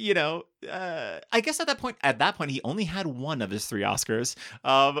have, I guess at that point, he only had one of his 3 Oscars.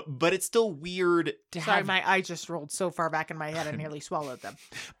 But it's still weird to have. Sorry, my eye just rolled so far back in my head I nearly swallowed them.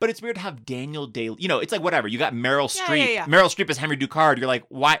 But it's weird to have Daniel Day. It's like whatever. You got Meryl Streep. Yeah. Meryl Streep as Henry Ducard. You're like,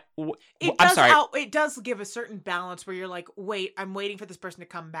 why? I'm sorry. It does give a certain balance where you're like, wait, I'm waiting for this person to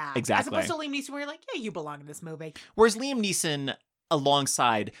come back. Exactly. As opposed to Liam Neeson, where you're like, yeah, you belong in this movie. Whereas Liam Neeson,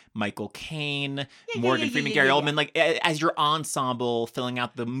 alongside Michael Caine, Morgan Freeman, Gary Oldman, like as your ensemble filling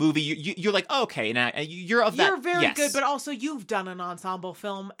out the movie, you're like, oh, okay, now you're of that. You're very good, but also you've done an ensemble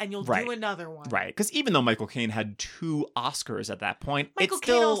film and you'll do another one, right? Because even though Michael Caine had 2 Oscars at that point, Michael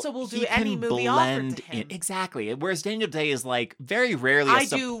Caine also will do any movie offered to him. Exactly. Whereas Daniel Day is like very rarely. I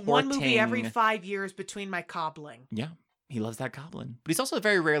do one movie every 5 years between my cobbling. Yeah. He loves that goblin. But he's also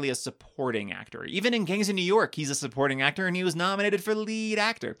very rarely a supporting actor. Even in Gangs of New York, he's a supporting actor, and he was nominated for lead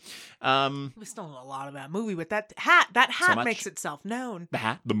actor. We still know a lot of that movie with that hat. That hat makes itself known. The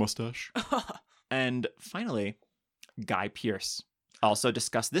hat, the mustache. And finally, Guy Pearce also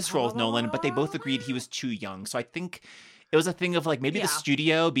discussed this role with Nolan, but they both agreed he was too young. So I think it was a thing of like maybe the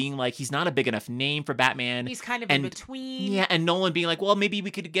studio being like, he's not a big enough name for Batman. He's kind of in between. Yeah, and Nolan being like, well, maybe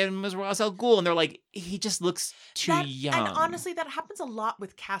we could get him as Ra's al Ghul. And they're like, he just looks too young. And honestly, that happens a lot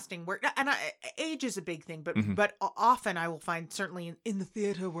with casting work. And age is a big thing, but often I will find, certainly in the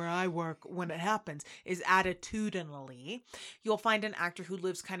theater where I work, when it happens, is attitudinally, you'll find an actor who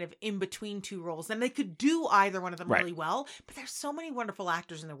lives kind of in between 2 roles. And they could do either one of them really well. But there's so many wonderful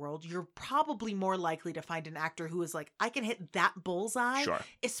actors in the world. You're probably more likely to find an actor who is like, I can hit that bullseye,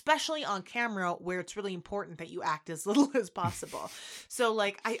 especially on camera where it's really important that you act as little as possible. So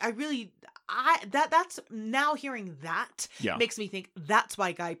like that's now hearing that makes me think that's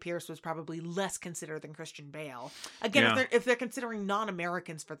why Guy Pearce was probably less considered than Christian Bale. Again, if they're considering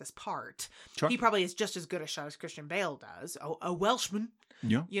non-Americans for this part, he probably is just as good a shot as Christian Bale does. A Welshman.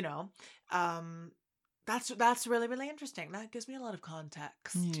 Yeah. That's really, really interesting. That gives me a lot of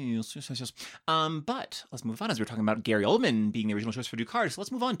context. Yes. But let's move on, as we were talking about Gary Oldman being the original choice for Ducard. So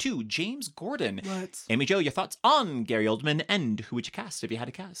let's move on to James Gordon. Amy Jo, your thoughts on Gary Oldman, and who would you cast if you had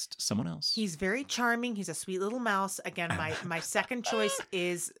to cast someone else? He's very charming. He's a sweet little mouse. Again, my second choice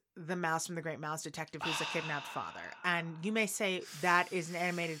is the mouse from The Great Mouse Detective, who's a kidnapped father. And you may say, that is an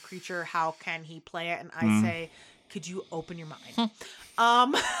animated creature. How can he play it? And I say, could you open your mind? I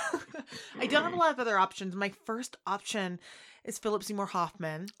don't have a lot of other options. My first option is Philip Seymour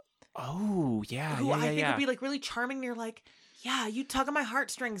Hoffman. Oh, yeah. Who I think would be like really charming. And you're like, yeah, you tug on my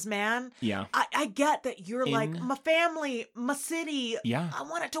heartstrings, man. Yeah. I get that you're like, my family, my city. Yeah. I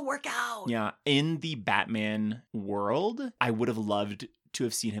want it to work out. Yeah. In the Batman world, I would have loved to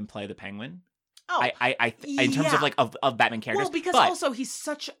have seen him play the Penguin. Oh, in terms of like of Batman characters. Well, because also he's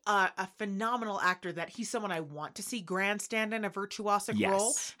such a phenomenal actor that he's someone I want to see grandstand in a virtuosic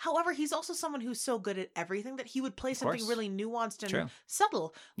role. However, he's also someone who's so good at everything that he would play something really nuanced and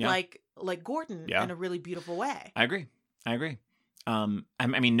subtle, like Gordon, in a really beautiful way. I agree. I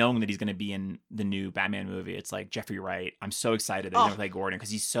mean, knowing that he's going to be in the new Batman movie, it's like Jeffrey Wright. I'm so excited that he's going to play Gordon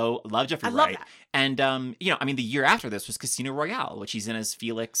because love Jeffrey Wright. Love that. And you know, I mean, the year after this was Casino Royale, which he's in as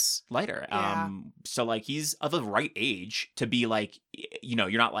Felix Leiter. Yeah. So like he's of the right age to be like, you know,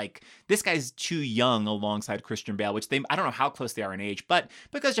 you're not like this guy's too young alongside Christian Bale, which I don't know how close they are in age, but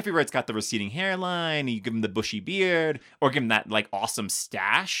because Jeffrey Wright's got the receding hairline, you give him the bushy beard or give him that like awesome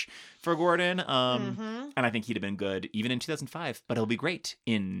stash for Gordon. And I think he'd have been good even in 2005, but he'll be great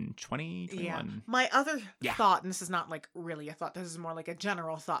in 2021. Yeah. My other thought, and this is not like really a thought, this is more like a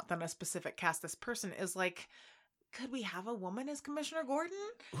general thought than a specific cast this person, is like, could we have a woman as Commissioner Gordon?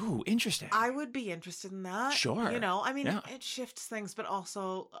 Ooh, interesting. I would be interested in that. Sure. You know, I mean, it shifts things, but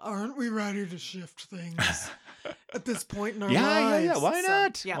also, aren't we ready to shift things at this point in our lives? Yeah. Why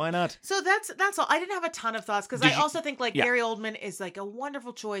not? Why not? So that's all. I didn't have a ton of thoughts because I also think like Gary Oldman is like a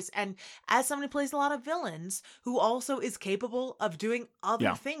wonderful choice, and as someone who plays a lot of villains who also is capable of doing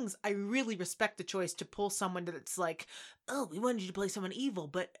other things, I really respect the choice to pull someone that's like, oh, we wanted you to play someone evil,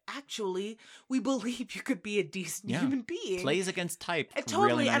 but actually we believe you could be a decent human being. Plays against type. Totally,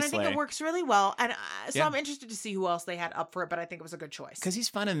 really and I think it works really well. And so I'm interested to see who else they had up for it, but I think it was a good choice. Because he's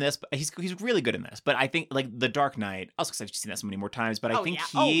fun in this, but he's really good in this. But I think like The Dark Knight, also because I've seen that so many more times, but I think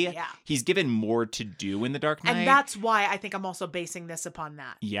he's given more to do in The Dark Knight. And that's why I think I'm also basing this upon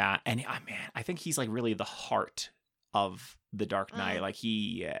that. Yeah, and man, I think he's like really the heart of The Dark Knight. Like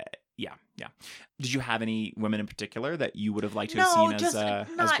he... Yeah. Did you have any women in particular that you would have liked to have seen as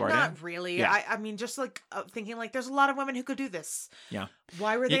Gordon? Not really. Yeah. I mean, just like thinking like there's a lot of women who could do this. Yeah.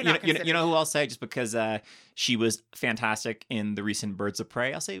 Why were they not considered? You know who I'll say, just because she was fantastic in the recent Birds of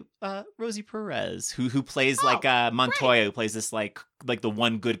Prey, I'll say Rosie Perez, who plays like Montoya, who plays this like the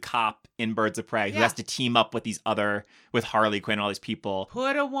one good cop in Birds of Prey, who has to team up with with Harley Quinn and all these people.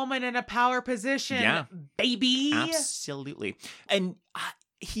 Put a woman in a power position, baby. Absolutely. And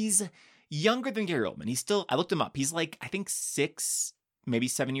he's younger than Gary Oldman. He's still, I looked him up. He's like, I think 6, maybe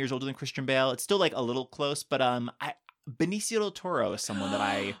 7 years older than Christian Bale. It's still like a little close, but Benicio del Toro is someone that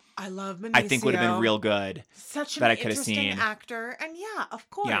I love Benicio. I think would have been real good. Such an that I could have interesting seen. actor. And of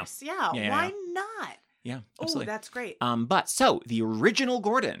course. Why not? Yeah, absolutely. Oh, that's great. But so the original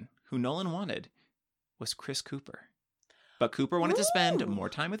Gordon, who Nolan wanted, was Chris Cooper. But Cooper wanted to spend more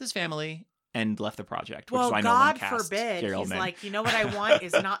time with his family and left the project, which is why God Nolan cast forbid. Gary He's Oldman. like, you know what I want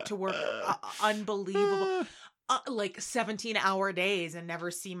is not to work unbelievable, like 17-hour days and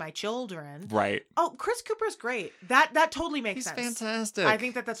never see my children. Right. Oh, Chris Cooper's great. That totally makes sense. He's fantastic. I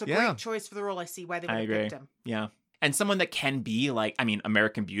think that's a great choice for the role. I see why they would have picked him. Yeah. And someone that can be like, I mean,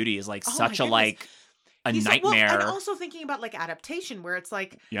 American Beauty is like such a like He's nightmare. And also thinking about like adaptation, where it's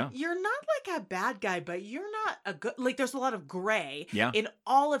like, you're not like a bad guy, but you're not a good, like there's a lot of gray in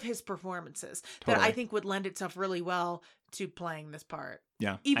all of his performances that I think would lend itself really well to playing this part.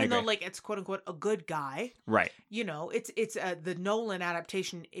 Yeah. Even though like it's quote unquote a good guy. Right. You know, it's the Nolan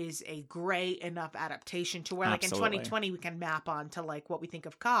adaptation is a gray enough adaptation to where like in 2020 we can map on to like what we think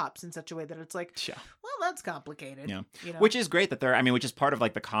of cops in such a way that it's like, well, that's complicated. Yeah. You know? Which is great that which is part of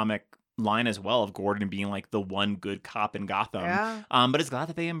like the comic line as well of Gordon being like the one good cop in Gotham. Yeah. But it's glad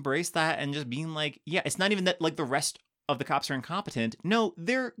that they embrace that and just being like, it's not even that like the rest of the cops are incompetent. No,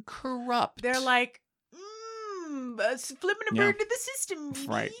 they're corrupt. They're like, flipping a bird to the system. Maybe.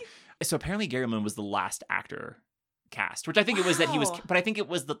 Right. So apparently Gary Oldman was the last actor cast, which I think it was that he was, but I think it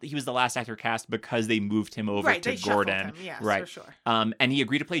was that he was the last actor cast because they moved him over to Gordon. Him. Yes, right. For sure. And he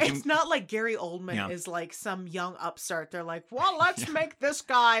agreed to play Jim. It's not like Gary Oldman is like some young upstart. They're like, well, let's make this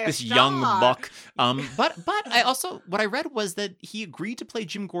guy this young buck. But I also, what I read was that he agreed to play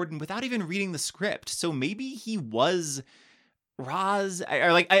Jim Gordon without even reading the script. So maybe he was Roz,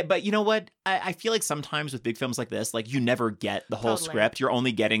 but you know what? I feel like sometimes with big films like this, like you never get the whole script. You're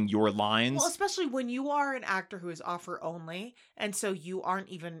only getting your lines. Well, especially when you are an actor who is offer only, and so you aren't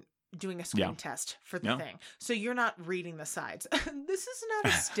even doing a screen test for the thing. So you're not reading the sides. This is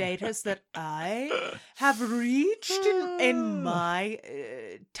not a status that I have reached in my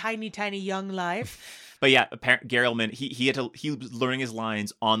tiny young life. But yeah, Gary Oldman, he was learning his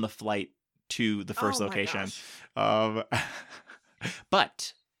lines on the flight to the first location.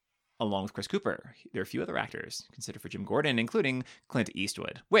 But along with Chris Cooper, there are a few other actors considered for Jim Gordon, including Clint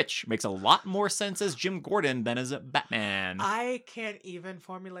Eastwood, which makes a lot more sense as Jim Gordon than as Batman. I can't even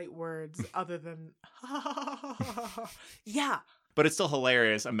formulate words other than yeah. But it's still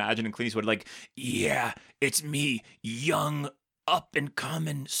hilarious imagining Clint Eastwood like, yeah, it's me, young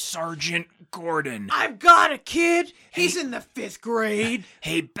up-and-coming Sergeant Gordon. I've got a kid. He's in the 5th grade.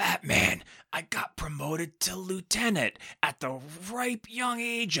 Hey, Batman, I got promoted to lieutenant at the ripe young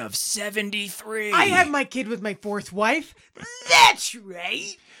age of 73. I had my kid with my 4th wife. That's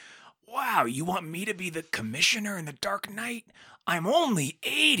right. Wow, you want me to be the commissioner in the Dark Knight? I'm only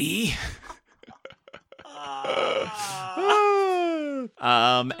 80.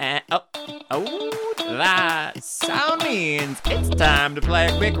 That sound means it's time to play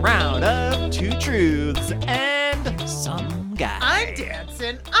a quick round of 2 truths and some guy. I'm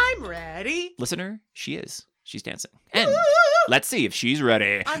dancing. I'm ready. Listener, she is. She's dancing. And let's see if she's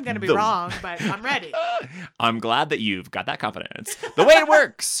ready. I'm going to be wrong, but I'm ready. I'm glad that you've got that confidence. The way it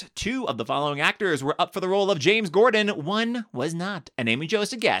works, 2 of the following actors were up for the role of James Gordon. 1 was not. And Amy chose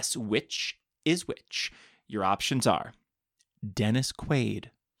to guess which is which. Your options are Dennis Quaid,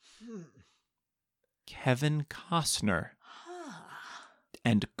 Kevin Costner,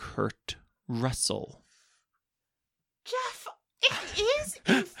 and Kurt Russell. Jeff, it is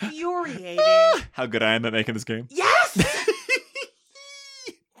infuriating. How good I am at making this game. Yes!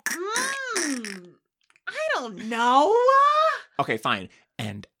 I don't know. Okay, fine.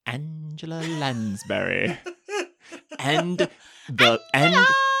 And Angela Lansbury. and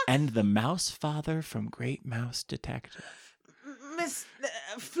the mouse father from Great Mouse Detective. Miss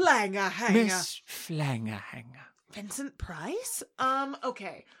Flangerhanger. Miss Flangerhanger. Vincent Price?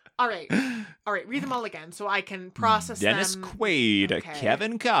 Okay. All right. Read them all again so I can process Dennis them. Quaid, Okay.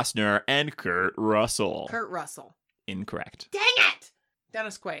 Kevin Costner, and Kurt Russell. Kurt Russell. Incorrect. Dang it!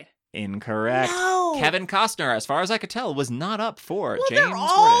 Dennis Quaid. Incorrect. No. Kevin Costner, as far as I could tell, was not up for Well, James they're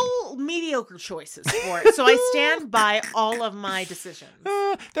all mediocre choices for it, so I stand by all of my decisions.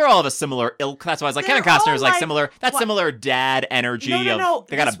 Gordon. They're all of a similar ilk. That's why I was like, They're Kevin Costner all is like like- similar. That's what? similar dad energy. No.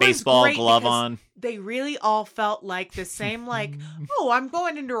 They got This a one's baseball great glove because on. They really all felt like the same, like, oh, I'm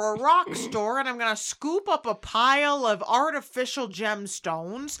going into a rock store and I'm going to scoop up a pile of artificial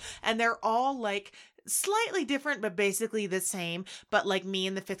gemstones. And they're all like slightly different, but basically the same. But like me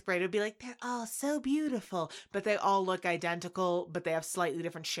in the 5th grade would be like, they're all so beautiful, but they all look identical, but they have slightly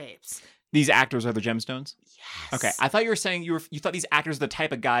different shapes. These actors are the gemstones? Yes. Okay, I thought you were saying you thought these actors are the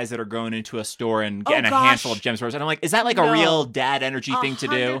type of guys that are going into a store and getting a gosh. handful of gemstones. And I'm like, is that like a No. real dad energy thing to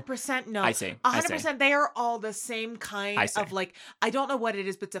do? 100% no. I see. 100%. They are all the same kind I see. of like, I don't know what it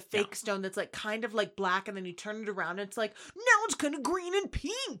is, but it's a fake stone that's like kind of like black, and then you turn it around and it's like, now it's kind of green and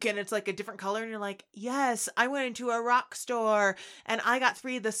pink, and it's like a different color. And you're like, yes, I went into a rock store and I got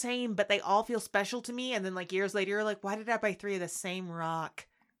 3 of the same, but they all feel special to me. And then like years later, you're like, why did I buy 3 of the same rock?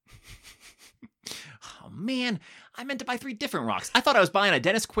 Oh man, I meant to buy 3 different rocks. I thought I was buying a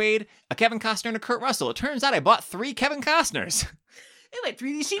Dennis Quaid, a Kevin Costner, and a Kurt Russell. It turns out I bought 3 Kevin Costners. I went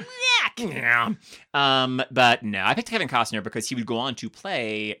 3 of the same rock. Yeah. But no, I picked Kevin Costner because he would go on to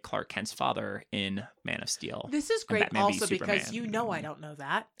play Clark Kent's father in Man of Steel. This is and great Batman v also because Superman. you know I don't know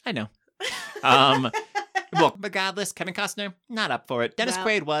that. I know. Well, regardless, Kevin Costner, not up for it. Dennis Well-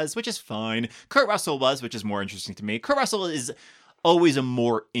 Quaid was, which is fine. Kurt Russell was, which is more interesting to me. Kurt Russell is always a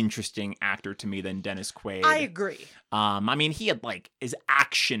more interesting actor to me than Dennis Quaid. I agree. I mean, he had like his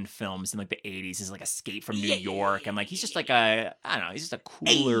action films in like the 80s, his like Escape from New York, and like he's just like a, I don't know, he's just a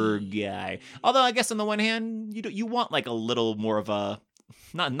cooler guy. Although I guess on the one hand, you want like a little more of a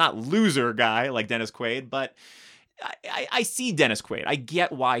not loser guy like Dennis Quaid, but I see Dennis Quaid. I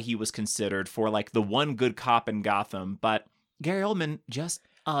get why he was considered for like the one good cop in Gotham, but Gary Oldman just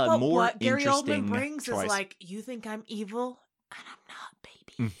But more what Gary interesting Oldman brings choice. is like, you think I'm evil? And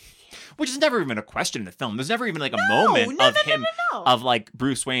I'm not, baby. Which is never even a question in the film. There's never even like a moment of him No. of like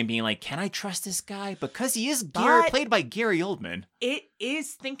Bruce Wayne being like, "Can I trust this guy?" Because he is But- played by Gary Oldman. It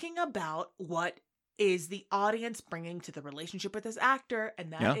is thinking about what is the audience bringing to the relationship with this actor,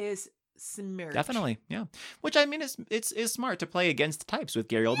 and that is submerged. Definitely, yeah. Which I mean, it's smart to play against types with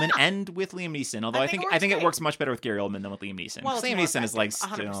Gary Oldman and with Liam Neeson. Although I think it great. works much better with Gary Oldman than with Liam Neeson. Well, Because it's Liam more Neeson is like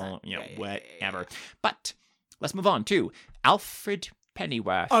effective, still, 100%. Yeah. whatever. But let's move on to Alfred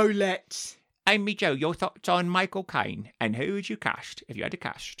Pennyworth. Oh, let's. Amy Jo, your thoughts on Michael Caine, and who would you cast if you had to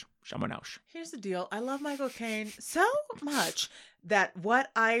cast someone else? Here's the deal. I love Michael Caine so much that what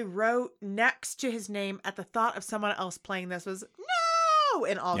I wrote next to his name at the thought of someone else playing this was no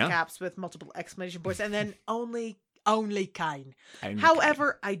in all caps with multiple exclamation points, and then only Caine.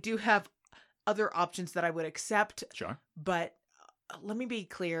 However, I do have other options that I would accept. Sure. But let me be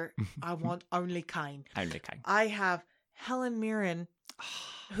clear. I want only Caine. Only Caine. I have Helen Mirren,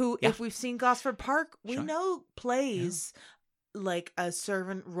 who, Yeah. if we've seen Gosford Park, we Sure. know plays like a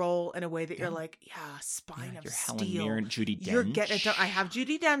servant role in a way that you're like, spine of you're steel. Helen Mirren, Judi Dench. You're getting it done. I have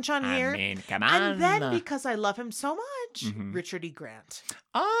Judi Dench on here. I mean, come on. And then because I love him so much, Richard E. Grant.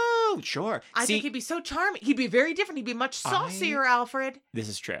 Oh, sure. I think he'd be so charming. He'd be very different. He'd be much saucier, Alfred. This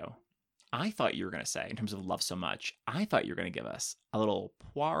is true. I thought you were going to say, in terms of love so much, I thought you were going to give us a little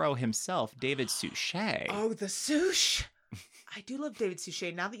Poirot himself, David Suchet. Oh, the Sush. I do love David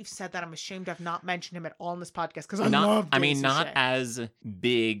Suchet. Now that you've said that, I'm ashamed I've not mentioned him at all in this podcast because I love David Suchet. Not as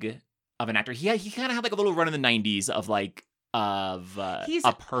big of an actor. He kind of had like a little run in the 90s of like A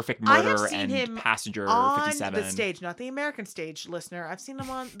Perfect Murder and Passenger on 57. The stage, not the American stage, listener. I've seen him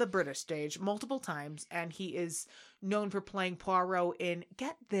on the British stage multiple times, and he is known for playing Poirot in,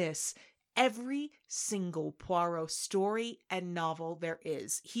 get this, every single Poirot story and novel there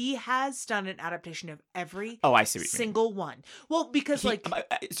is. He has done an adaptation of every single one. Well, because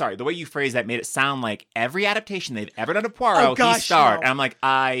sorry, the way you phrased that made it sound like every adaptation they've ever done of Poirot, he starred. No. And I'm like,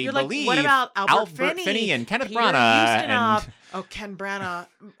 You're believe what about Albert Finney and Kenneth Branagh. Ken Branagh.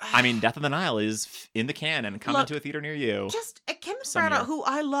 I mean, Death of the Nile is in the can and coming to a theater near you. Just Kenneth Branagh, who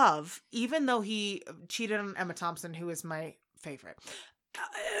I love, even though he cheated on Emma Thompson, who is my favorite.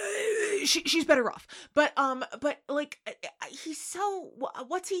 She's better off, but like he's so.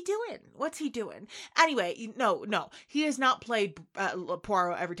 What's he doing? Anyway, no, he has not played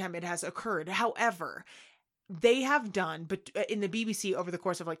Poirot every time it has occurred. However, they have done, but in the BBC over the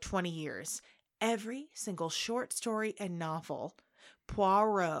course of like 20 years, every single short story and novel,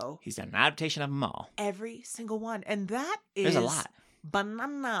 Poirot. He's done an adaptation of them all. Every single one, and that is there's a lot.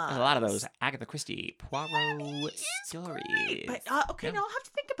 Bananas. There's a lot of those Agatha Christie Poirot stories. Great. But now I'll have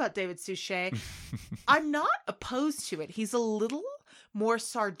to think about David Suchet. I'm not opposed to it. He's a little more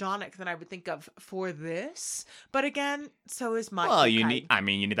sardonic than I would think of for this. But again, so is Michael. Well, you need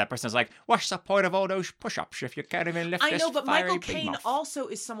that person who's like, what's the point of all those push-ups if you can't even lift this? I know, but Michael Caine also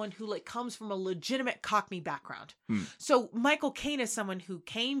is someone who like comes from a legitimate Cockney background. So Michael Caine is someone who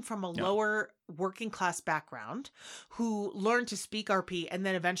came from a lower working class background, who learned to speak RP, and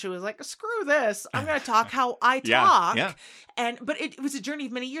then eventually was like, screw this, I'm going to talk how I talk. Yeah. But it was a journey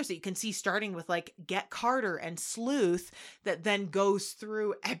of many years that you can see, starting with like Get Carter and Sleuth, that then goes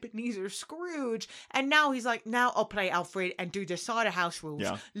through Ebenezer Scrooge, and now he's like, now I'll play Alfred and do the side of house rules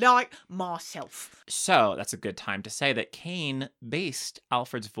like myself. So that's a good time to say that Caine based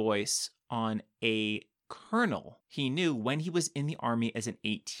Alfred's voice on a colonel he knew when he was in the army as an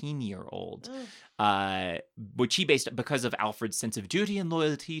 18-year-old, which he based because of Alfred's sense of duty and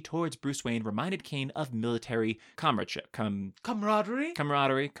loyalty towards Bruce Wayne reminded Caine of military comradeship. Comradeship.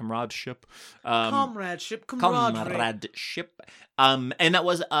 And that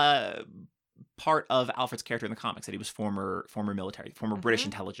was part of Alfred's character in the comics, that he was former military, former British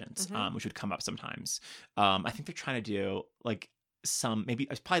intelligence, which would come up sometimes. I think they're trying to do like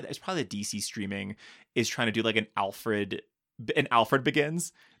it's probably the DC streaming is trying to do like an Alfred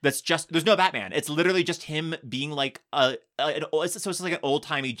Begins. That's just, there's no Batman. It's literally just him being like it's like an old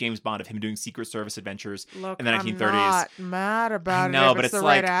timey James Bond of him doing Secret Service adventures in the 1930s. I'm not mad about it. But it's the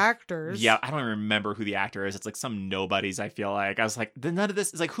right actors. Yeah, I don't even remember who the actor is. It's like some nobodies. I feel like I was like, none of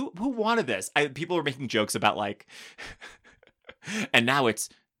this is like who wanted this. People were making jokes about like, and now it's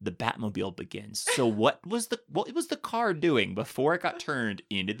the Batmobile Begins. So what was the car doing before it got turned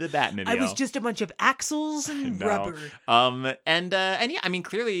into the Batmobile? I was just a bunch of axles and rubber. And yeah, I mean,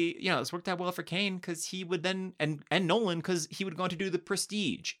 clearly, it's worked out well for Caine, because he would then and Nolan, because he would go on to do The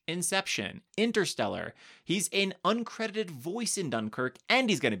Prestige, Inception, Interstellar. He's an uncredited voice in Dunkirk, and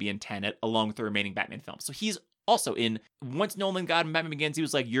he's going to be in Tenet along with the remaining Batman films. So he's also once Nolan got him Batman Begins, he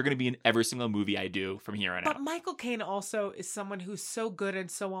was like, you're going to be in every single movie I do from here on out. But Michael Caine also is someone who's so good and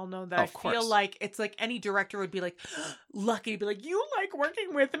so well known that I feel like it's like any director would be like, lucky to be like, you like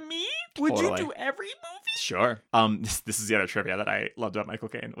working with me? Would you do every movie? Sure. This is the other trivia that I loved about Michael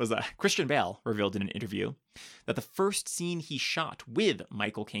Caine, was that Christian Bale revealed in an interview that the first scene he shot with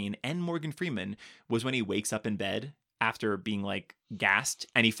Michael Caine and Morgan Freeman was when he wakes up in bed after being like gassed,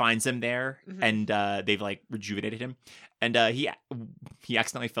 and he finds them there, and they've like rejuvenated him, and he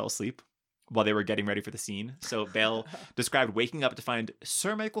accidentally fell asleep while they were getting ready for the scene. So Bale described waking up to find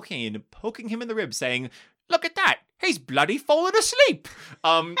Sir Michael Caine poking him in the ribs, saying, "Look at that, he's bloody fallen asleep."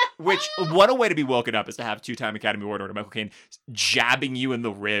 Which, what a way to be woken up, is to have two-time Academy Award winner Michael Caine jabbing you in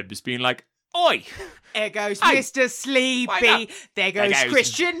the ribs, being like, "Oi, there goes Mr. Sleepy. There goes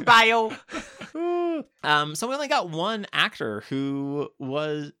Christian Bale." So we only got one actor who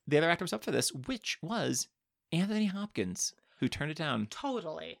was the other actor was up for this, which was Anthony Hopkins, who turned it down.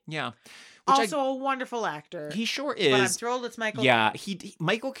 Totally. Yeah. Also a wonderful actor. He sure is. But I'm thrilled it's Michael. Yeah,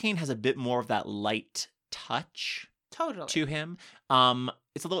 Michael Caine has a bit more of that light touch Totally. to him.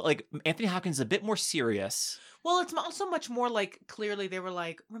 It's a little like Anthony Hopkins is a bit more serious. Well, it's also much more like clearly they were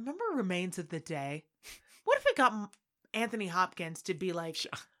like, remember Remains of the Day? What if we got Anthony Hopkins to be like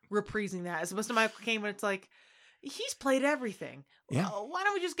reprising that as opposed to Michael Caine when it's like, he's played everything. Yeah. Why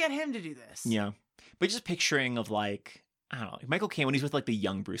don't we just get him to do this? Yeah. But just picturing of like, I don't know, Michael Caine when he's with like the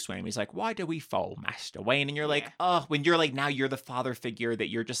young Bruce Wayne, he's like, why do we fall, Master Wayne? And you're like, oh, when you're like, now you're the father figure that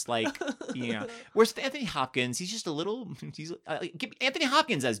you're just like, Whereas with Anthony Hopkins, he's just a little, give Anthony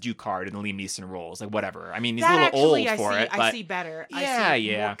Hopkins as Ducard in the Liam Neeson roles, like whatever. I mean, he's a little old for it. But I see better. Yeah, I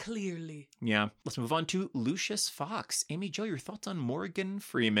see more clearly. Yeah. Let's move on to Lucius Fox. Amy Jo, your thoughts on Morgan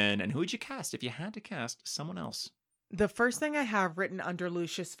Freeman and who would you cast if you had to cast someone else? The first thing I have written under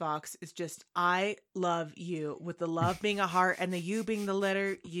Lucius Fox is just, I love you, with the love being a heart and the U being the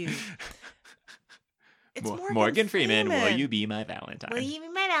letter U. It's Morgan Freeman, will you be my Valentine? Will you be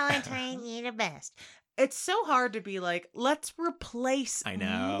my Valentine? You're the best. It's so hard to be like, let's replace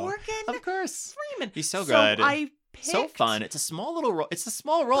Morgan of course. Freeman. He's so good. So fun. It's a small little role. It's a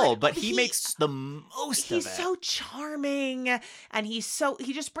small role, but he makes the most of it. He's so charming, and he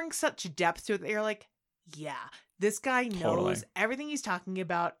just brings such depth to it that you're like, yeah. This guy knows everything he's talking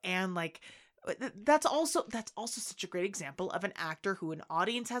about, and like that's also such a great example of an actor who an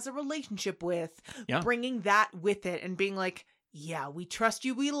audience has a relationship with, bringing that with it and being like, yeah, we trust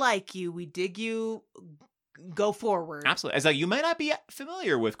you, we like you, we dig you, go forward. Absolutely. As you might not be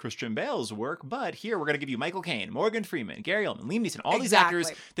familiar with Christian Bale's work, but here we're going to give you Michael Caine, Morgan Freeman, Gary Oldman, Liam Neeson, all these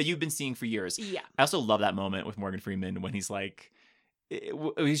actors that you've been seeing for years. Yeah. I also love that moment with Morgan Freeman when he's like,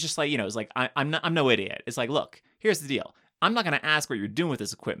 he's just like, it's like, I'm no idiot. It's like, look, here's the deal. I'm not going to ask what you're doing with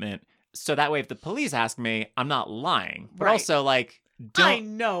this equipment. So that way, if the police ask me, I'm not lying. But also, like,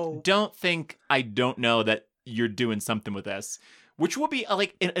 don't think I don't know that you're doing something with this. Which will be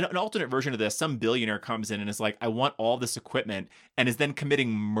like an alternate version of this. Some billionaire comes in and is like, I want all this equipment, and is then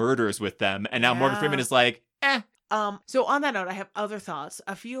committing murders with them. And now Morgan Freeman is like, eh. So on that note, I have other thoughts,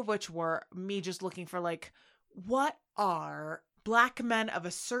 a few of which were me just looking for like, what are Black men of a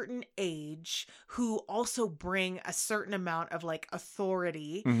certain age who also bring a certain amount of like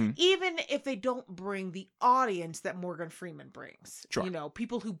authority, even if they don't bring the audience that Morgan Freeman brings. Sure. You know,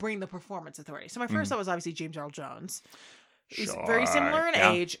 people who bring the performance authority. So my first thought was obviously James Earl Jones. He's very similar in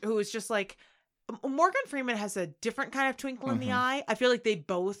age, who is just like, Morgan Freeman has a different kind of twinkle in the eye. I feel like they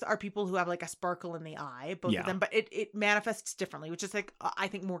both are people who have like a sparkle in the eye, both of them, but it manifests differently, which is like, I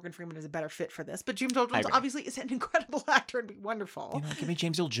think Morgan Freeman is a better fit for this. But James Earl Jones obviously is an incredible actor and be wonderful. Give me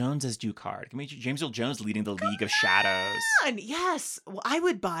James Earl Jones as Ducard. Give me James Earl Jones leading the League of Shadows. Yes. Well, I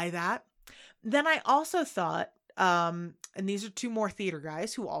would buy that. Then I also thought, and these are two more theater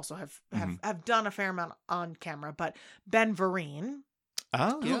guys who also have done a fair amount on camera, but Ben Vereen.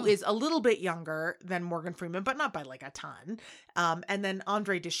 Who is a little bit younger than Morgan Freeman, but not by like a ton. And then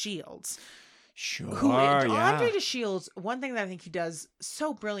Andre DeShields. Sure, Andre DeShields, one thing that I think he does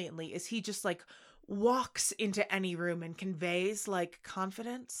so brilliantly is he just like walks into any room and conveys like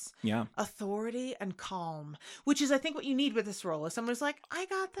confidence, authority, and calm, which is I think what you need with this role. Is someone who's like, I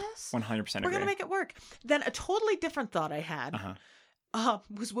got this. 100% We're going to make it work. Then a totally different thought I had.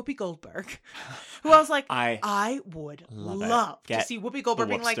 Was Whoopi Goldberg, who I was like, I would love to see Whoopi Goldberg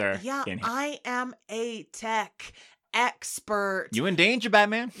being like, I am a tech expert. You in danger,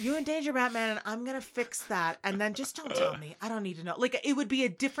 Batman. And I'm gonna fix that. And then just don't tell me. I don't need to know. Like, it would be a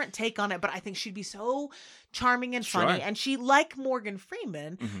different take on it, but I think she'd be so charming and funny. And she, like Morgan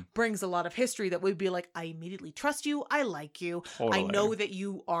Freeman, brings a lot of history that would be like, I immediately trust you. I like you. I know that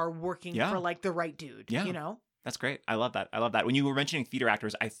you are working for like the right dude. You know. That's great. I love that. When you were mentioning theater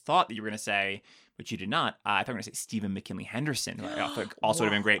actors, I thought that you were going to say, but you did not. I thought you were going to say Stephen McKinley Henderson, who I thought also would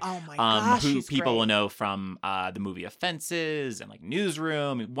have been great. Oh my gosh, who people will know from the movie Offenses and like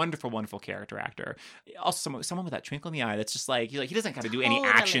Newsroom. Wonderful, wonderful character actor. Also, someone with that twinkle in the eye. That's just like he doesn't have to do any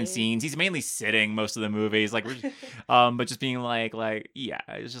action scenes. He's mainly sitting most of the movies. Like, but just being like,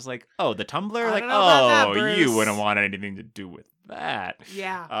 it's just like, oh, the Tumblr. Like, oh, you wouldn't want anything to do with that.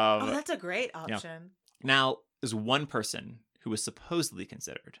 Yeah. That's a great option. Now, there's one person who was supposedly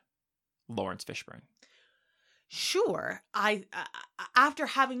considered, Lawrence Fishburne. Sure. I after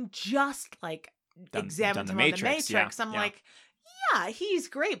having just like examined him on The Matrix, I'm like, yeah, he's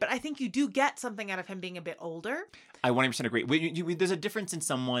great. But I think you do get something out of him being a bit older. I 100% agree. There's a difference in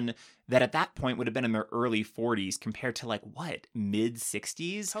someone that at that point would have been in their early 40s compared to like what, mid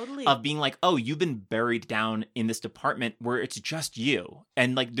 60s? Totally. Of being like, oh, you've been buried down in this department where it's just you.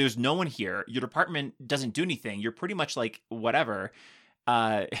 And like, there's no one here. Your department doesn't do anything. You're pretty much like whatever.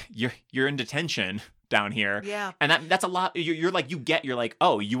 You're in detention. down here. Yeah. And that's a lot. You're like,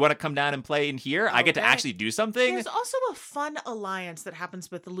 oh, you want to come down and play in here? I get to actually do something. There's also a fun alliance that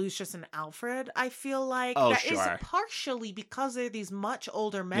happens with Lucius and Alfred. I feel like that is partially because they're these much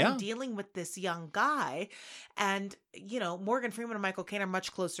older men dealing with this young guy. And, Morgan Freeman and Michael Caine are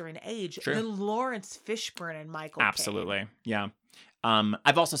much closer in age than Lawrence Fishburne and Michael Caine. Absolutely. Yeah.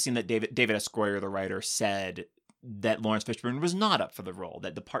 I've also seen that David S. Goyer, the writer, said that Lawrence Fishburne was not up for the role,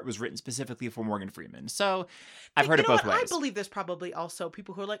 that the part was written specifically for Morgan Freeman. So I've heard it both ways. I believe there's probably also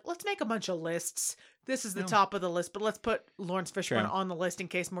people who are like, let's make a bunch of lists. This is the top of the list, but let's put Lawrence Fishburne on the list in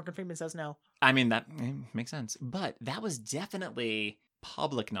case Morgan Freeman says no. I mean, that makes sense. But that was definitely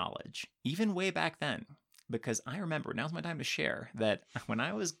public knowledge, even way back then. Because I remember, now's my time to share, that when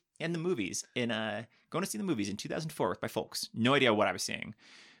I was in the movies, going to see the movies in 2004 with my folks, no idea what I was seeing,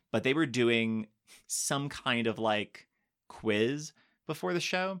 but they were doing some kind of like quiz before the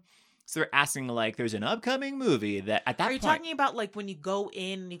show. So they're asking like, there's an upcoming movie that at that point. Are you talking about like when you go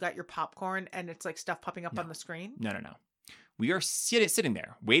in and you got your popcorn and it's like stuff popping up on the screen? No. We are sitting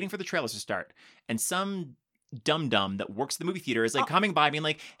there waiting for the trailers to start. And some dum-dum that works at the movie theater is like coming by being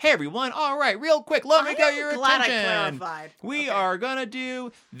like, hey everyone, all right, real quick, let me get your attention. I clarified. We are gonna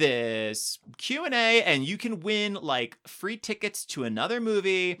do this Q&A and you can win like free tickets to another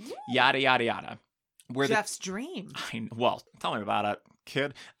movie, yada yada yada. Jeff's dream. Well, tell me about it,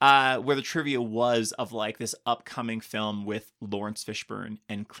 kid. Where the trivia was of like this upcoming film with Lawrence Fishburne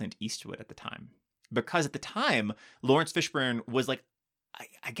and Clint Eastwood at the time. Because at the time, Lawrence Fishburne was like,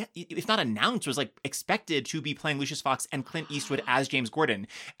 I get, if not announced, was like expected to be playing Lucius Fox and Clint Eastwood as James Gordon.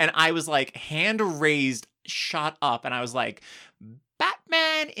 And I was like, hand raised, shot up. And I was like,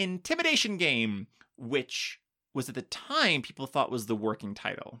 Batman Intimidation Game, which was at the time people thought was the working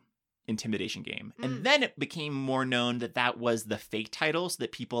title, Intimidation Game. And then it became more known that was the fake title, so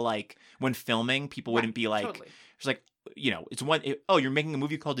that people like, when filming, people wouldn't be like, it's like, it's you're making a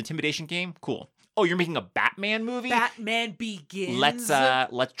movie called Intimidation Game? Cool. Oh, you're making a Batman movie? Batman Begins.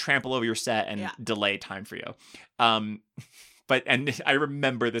 Let's trample over your set and delay time for you. But I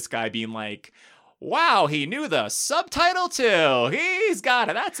remember this guy being like, wow, he knew the subtitle too. He's got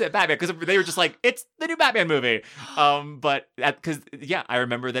it. That's it, Batman. Because they were just like, it's the new Batman movie. I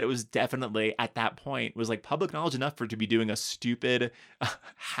remember that it was definitely at that point was like public knowledge enough for it to be doing a stupid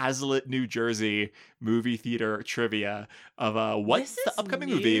Hazlitt, New Jersey movie theater trivia of what's the upcoming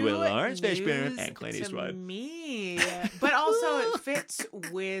movie with Lawrence Fishburne and Clint Eastwood. Me, but also it fits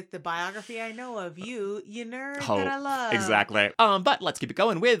with the biography I know of you nerd that I love. Exactly. But let's keep it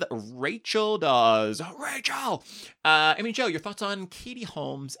going with Rachel Dawes. Rachel! Joe, your thoughts on Katie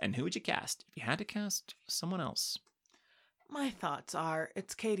Holmes and who would you cast if you had to cast someone else? My thoughts are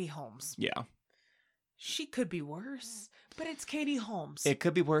it's Katie Holmes. Yeah. She could be worse, but it's Katie Holmes. It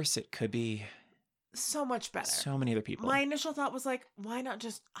could be worse. It could be so much better. So many other people. My initial thought was like, why not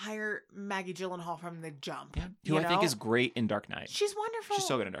just hire Maggie Gyllenhaal from The Jump? Yeah. Who I think is great in Dark Knight. She's wonderful. She's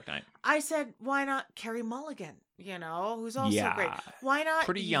so good in Dark Knight. I said, why not Carey Mulligan? Who's also great. Why not?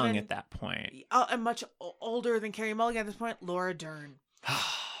 Pretty young at that point. And much older than Carey Mulligan at this point, Laura Dern.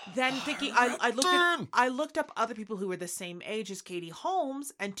 Then thinking, I looked up other people who were the same age as Katie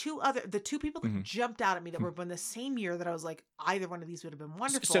Holmes, and the two people that jumped out at me that were born the same year that I was like, either one of these would have been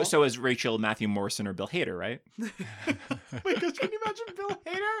wonderful. So is Rachel Matthew Morrison or Bill Hader, right? Because can you imagine Bill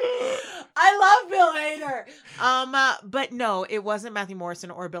Hader? I love Bill Hader. But no, it wasn't Matthew Morrison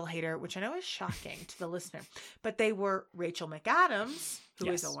or Bill Hader, which I know is shocking to the listener. But they were Rachel McAdams,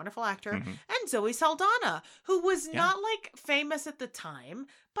 who is a wonderful actor, and Zoe Saldana, who was not like famous at the time,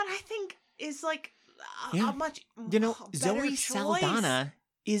 but I think is like a much better Zoe choice. Saldana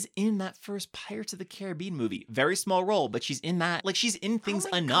is in that first Pirates of the Caribbean movie. Very small role, but she's in that. Like, she's in things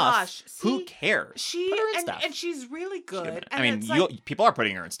enough. Gosh. Who cares? Put her in stuff. And she's really good. People are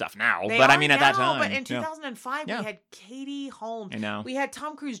putting her in stuff now. But I mean, at that time. But in 2005, we had Katie Holmes. I know. We had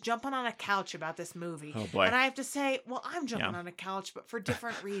Tom Cruise jumping on a couch about this movie. Oh, boy. And I have to say, well, I'm jumping on a couch, but for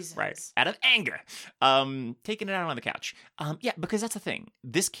different reasons. Right. Out of anger. Taking it out on the couch. Because that's the thing.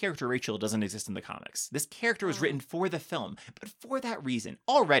 This character, Rachel, doesn't exist in the comics. This character was written for the film. But for that reason,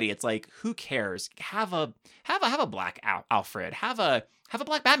 already it's like, who cares? Have a black Alfred. Have a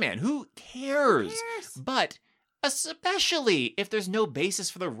black Batman. Who cares? But especially if there's no basis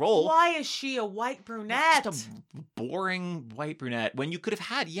for the role. Why is she a white brunette? Just a boring white brunette. When you could have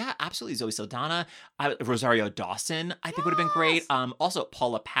had, absolutely, Zoe Saldana, Rosario Dawson, I think would have been great. Also,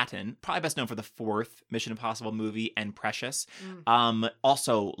 Paula Patton, probably best known for the fourth Mission Impossible movie and Precious.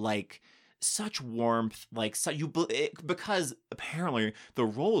 Also, like, such warmth, like because apparently the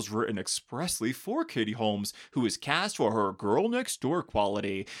role is written expressly for Katie Holmes, who is cast for her girl next door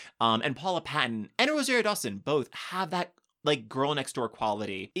quality. And Paula Patton and Rosario Dawson both have that like girl next door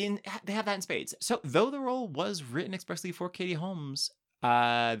quality. They have that in spades. So though the role was written expressly for Katie Holmes,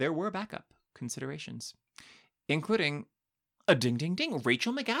 there were backup considerations, including a ding, ding, ding.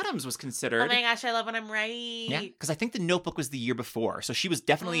 Rachel McAdams was considered. Oh my gosh, I love when I'm right. Yeah, because I think The Notebook was the year before. So she was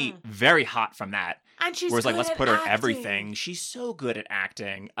definitely very hot from that. And she's Whereas, good let's at put her acting. in everything. She's so good at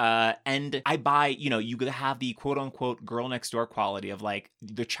acting. And I buy, you have the quote unquote girl next door quality of like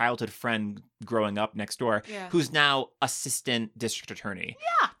the childhood friend growing up next door who's now assistant district attorney.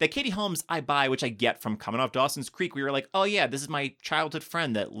 Yeah. That Katie Holmes I buy, which I get from coming off Dawson's Creek. We were like, oh yeah, this is my childhood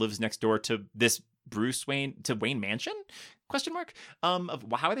friend that lives next door to this Wayne Mansion? Question mark. How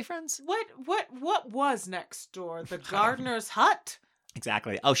are they friends? What was next door? The gardener's hut?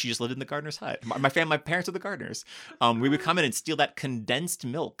 Exactly. Oh, she just lived in the gardener's hut. My parents are the gardeners. We would come in and steal that condensed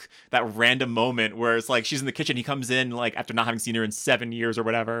milk. That random moment where it's like she's in the kitchen, he comes in like after not having seen her in 7 years or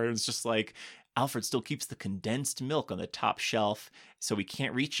whatever. And it's just like Alfred still keeps the condensed milk on the top shelf, so we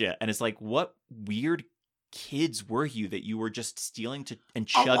can't reach it. And it's like, what weird kids were you that you were just stealing and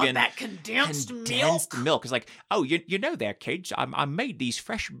chugging that condensed milk? It's like, oh, you know there, kids, I made these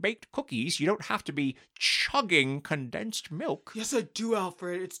fresh baked cookies. You don't have to be chugging condensed milk. Yes, I do,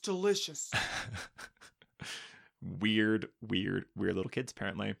 Alfred. It's delicious. Weird little kids,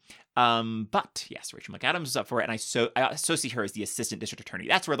 apparently. But yes, Rachel McAdams is up for it, and I associate her as the assistant district attorney.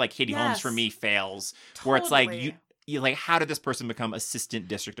 That's where like Katie Holmes for me fails, where it's like you like, how did this person become assistant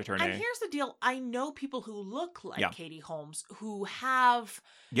district attorney? And here's the deal. I know people who look like Katie Holmes who have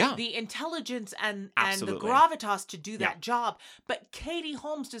the intelligence and the gravitas to do that job. But Katie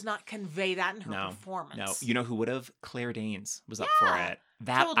Holmes does not convey that in her performance. No. You know who would have? Claire Danes was up for it.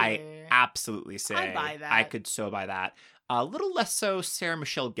 That totally. I absolutely say. I'd buy that. I could so buy that. A little less so Sarah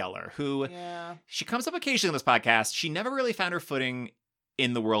Michelle Gellar, who she comes up occasionally on this podcast. She never really found her footing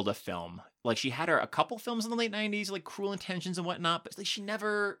in the world of film. Like, she had a couple films in the late 90s, like Cruel Intentions and whatnot, but like, she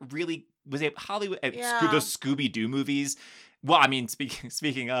never really was a Hollywood, those Scooby-Doo movies. Well, I mean,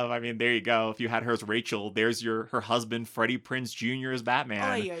 speaking of, I mean, there you go. If you had her as Rachel, there's her husband, Freddie Prinze Jr. as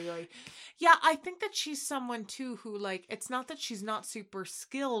Batman. Yeah, I think that she's someone, too, who, like, it's not that she's not super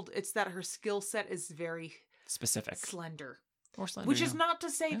skilled, it's that her skill set is very specific. Slender. Or slender, which is not to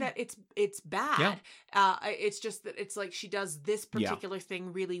say that it's bad. It's just that it's like she does this particular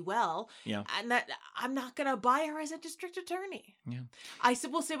thing really well. Yeah. And that I'm not going to buy her as a district attorney. Yeah. I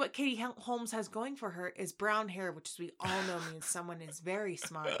will say what Katie Holmes has going for her is brown hair, which we all know means someone is very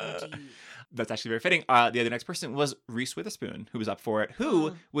smart indeed. That's actually very fitting. The other next person was Reese Witherspoon, who was up for it,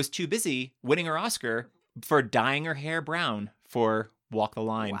 who was too busy winning her Oscar for dyeing her hair brown for Walk the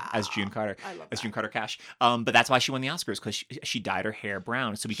Line as June Carter. I love June Carter Cash. But that's why she won the Oscars, because she dyed her hair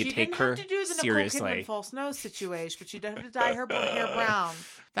brown so we could take her seriously. She didn't have to do the Nicole Kidman false nose situation, but she did have to dye her hair brown.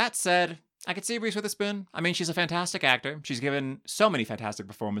 That said, I could see Reese Witherspoon. I mean, she's a fantastic actor. She's given so many fantastic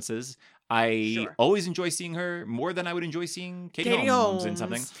performances. I always enjoy seeing her more than I would enjoy seeing Katie Holmes in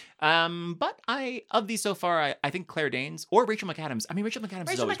something. But of these so far, I think Claire Danes or Rachel McAdams. I mean, Rachel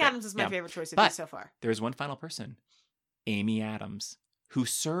McAdams is my favorite choice of these so far. There's one final person. Amy Adams, who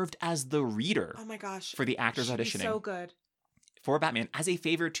served as the reader for the actors auditioning. So good. For Batman as a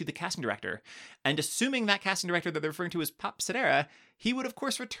favor to the casting director. And assuming that casting director that they're referring to is Pop Cetera, he would of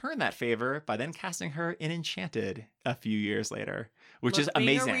course return that favor by then casting her in Enchanted a few years later, which is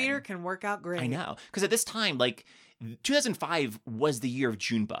amazing. Being a reader can work out great. I know. Because at this time, like, 2005 was the year of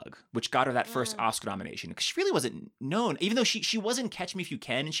Junebug, which got her that first Oscar nomination. Because she really wasn't known, even though she was in Catch Me If You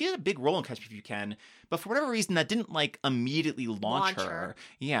Can, and she had a big role in Catch Me If You Can. But for whatever reason, that didn't like immediately launch her.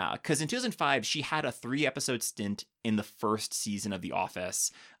 Yeah, because in 2005, she had a 3-episode stint in the first season of The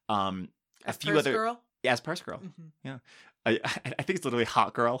Office. As Purse Girl? Yeah, as Purse Girl. Mm-hmm. Yeah. I think it's literally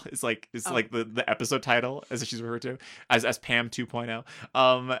Hot Girl. It's like the episode title, as she's referred to, as Pam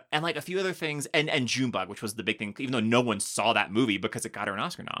 2.0. And like a few other things, and Junebug, which was the big thing, even though no one saw that movie because it got her an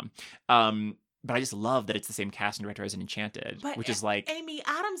Oscar nom. But I just love that it's the same cast and director as in Enchanted, which is like... Amy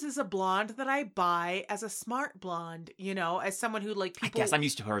Adams is a blonde that I buy as a smart blonde, as someone who like people... I guess I'm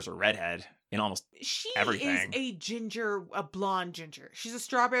used to her as a redhead in almost everything. She is a blonde ginger. She's a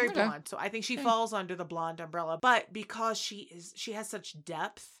strawberry blonde, so I think she falls under the blonde umbrella. But because she has such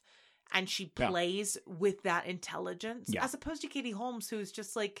depth and she plays with that intelligence, as opposed to Katie Holmes, who's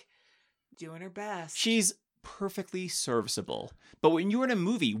just like doing her best. She's perfectly serviceable. But when you're in a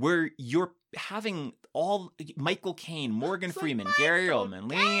movie where you're having all Michael Caine, Morgan Freeman, Gary Oldman,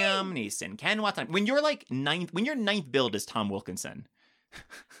 Liam Neeson, Ken Watson, when you're ninth billed as Tom Wilkinson,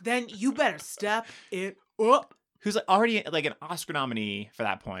 then you better step it up. Who's like already like an Oscar nominee for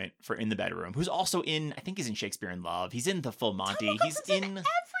that point for In the Bedroom. Who's also in, I think he's in Shakespeare in Love. He's in The Full Monty. He's in everything.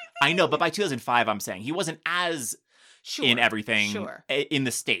 I know, but by 2005, I'm saying he wasn't as in everything in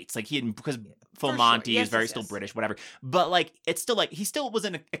the States. Like he had, because Full Monty is very still British, whatever. But like, it's still like, he still was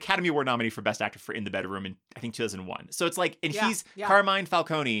an Academy Award nominee for Best Actor for In the Bedroom in, I think, 2001. So it's like, and he's Carmine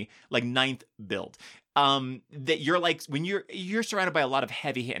Falcone, like 9th build. That you're like, when you're surrounded by a lot of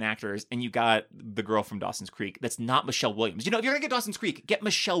heavy hitting actors, and you got the girl from Dawson's Creek that's not Michelle Williams. You know, if you're gonna get Dawson's Creek, get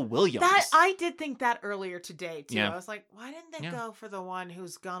Michelle Williams. That I did think that earlier today too. I was like, why didn't they go for the one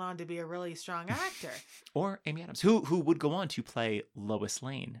who's gone on to be a really strong actor? Or Amy Adams, who would go on to play Lois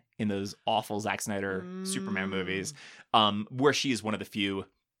Lane in those awful Zack Snyder Superman movies, where she is one of the few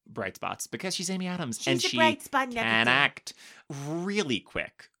bright spots because she's Amy Adams and she can act. Really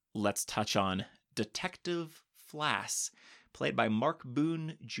quick, let's touch on Detective Flass, played by Mark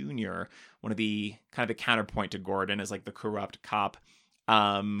Boone Jr., one of the kind of the counterpoint to Gordon as like the corrupt cop.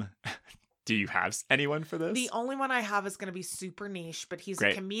 Do you have anyone for this? The only one I have is going to be super niche, but he's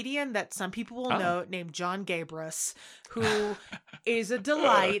a comedian that some people will know named John Gabris, who is a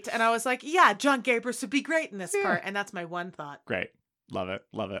delight. And I was like, yeah, John Gabris would be great in this part. And that's my one thought. Great. Love it.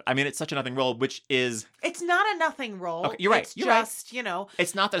 Love it. I mean, it's such a nothing role, which is... It's not a nothing role. Okay, you're right. It's just, you know...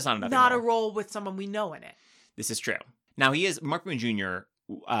 It's not that it's not a nothing role. Not a role with someone we know in it. This is true. Now, Mark Boone Jr.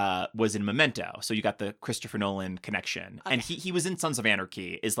 Was in Memento, so you got the Christopher Nolan connection. Okay. And he was in Sons of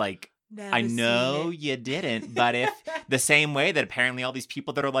Anarchy, is like... I know you didn't, but if the same way that apparently all these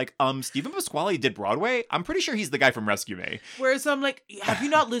people that are like, Stephen Pasquale did Broadway, I'm pretty sure he's the guy from Rescue Me. Whereas I'm like, have you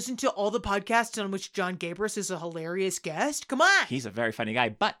not listened to all the podcasts on which John Gabris is a hilarious guest? Come on. He's a very funny guy,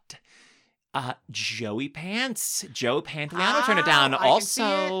 but Joey Pants, Joe Pantoliano turned it down.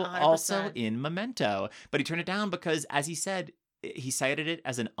 Also in Memento, but he turned it down because, as he said, he cited it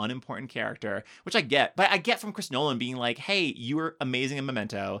as an unimportant character, which I get. But I get from Chris Nolan being like, hey, you were amazing in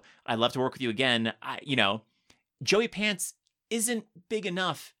Memento. I'd love to work with you again. Joey Pants isn't big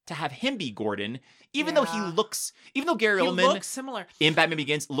enough to have him be Gordon, even though Gary Oldman looks similar in Batman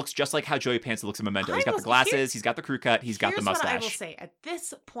Begins looks just like how Joey Pants looks in Memento. He's got the glasses, he's got the crew cut, he's got the mustache. Here's what I will say. At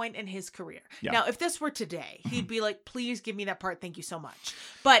this point in his career, now if this were today, he'd be like, please give me that part, thank you so much.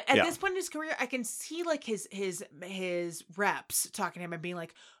 But at this point in his career, I can see like his reps talking to him and being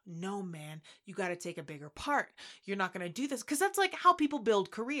like, no, man, you got to take a bigger part. You're not going to do this. Because that's like how people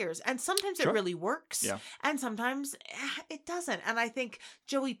build careers. And sometimes it really works. Yeah. And sometimes it doesn't. And I think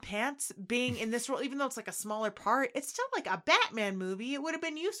Joey Pants being in this role, even though it's like a smaller part, it's still like a Batman movie. It would have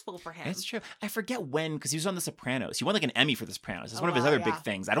been useful for him. It's true. I forget when, because he was on The Sopranos. He won like an Emmy for The Sopranos. It's one of his other big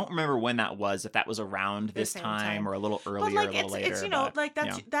things. I don't remember when that was, if that was around this time or a little earlier or a little later.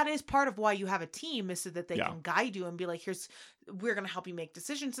 It's, that is part of why you have a team, is so that they can guide you and be like, we're going to help you make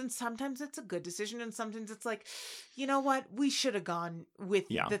decisions. And sometimes it's a good decision. And sometimes it's like, you know what? We should have gone with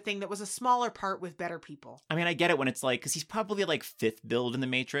the thing that was a smaller part with better people. I mean, I get it when it's like, because he's probably like 5th build in The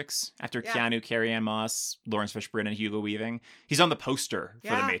Matrix after Keanu, Carrie-Anne Moss, Lawrence Fishburne, and Hugo Weaving. He's on the poster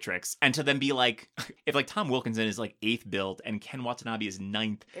for The Matrix. And to then be like, if like Tom Wilkinson is like 8th build and Ken Watanabe is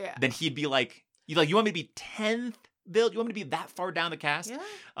 9th, then he'd be like, you want me to be 10th build? You want me to be that far down the cast?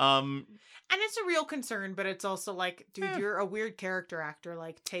 Yeah. And it's a real concern, but it's also like, dude, you're a weird character actor.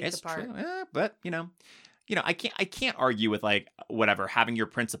 Like, take the part. True. But I can't argue with like whatever having your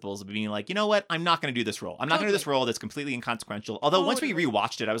principles of being like, you know what, I'm not going to do this role. I'm not going to do this role that's completely inconsequential. Although once we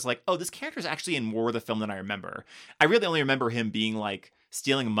rewatched it, I was like, oh, this character's actually in more of the film than I remember. I really only remember him being like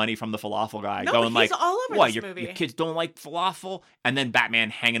stealing money from the falafel guy, going like, all over what, this movie. Your kids don't like falafel? And then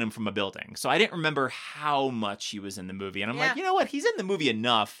Batman hanging him from a building. So I didn't remember how much he was in the movie. And I'm like, you know what, he's in the movie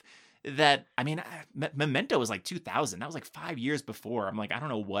enough that, I mean, Memento was like 2000. That was like 5 years before. I'm like, I don't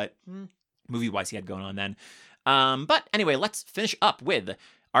know what movie-wise he had going on then. But anyway, let's finish up with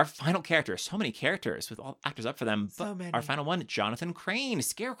our final character. So many characters with all actors up for them. So many. Our final one, Jonathan Crane,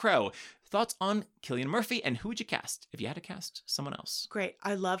 Scarecrow. Thoughts on Cillian Murphy, and who would you cast if you had to cast someone else? Great.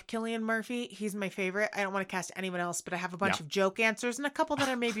 I love Cillian Murphy. He's my favorite. I don't want to cast anyone else, but I have a bunch of joke answers and a couple that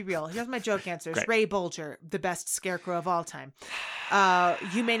are maybe real. Here's my joke answers. Great. Ray Bolger, the best Scarecrow of all time.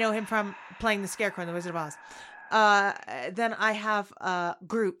 You may know him from playing the Scarecrow in The Wizard of Oz. Then I have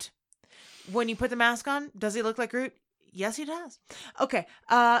Groot. When you put the mask on, does he look like Groot? Yes, he does. Okay.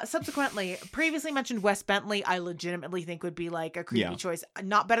 Subsequently, previously mentioned Wes Bentley, I legitimately think would be like a creepy choice.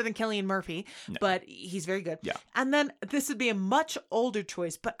 Not better than Cillian Murphy, but he's very good. Yeah. And then this would be a much older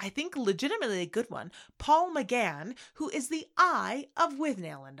choice, but I think legitimately a good one. Paul McGann, who is the eye of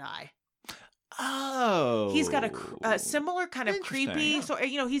Withnail and I. Oh. He's got a similar kind of creepy. Yeah. So,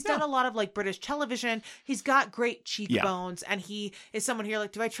 he's done a lot of like British television. He's got great cheekbones, and he is someone here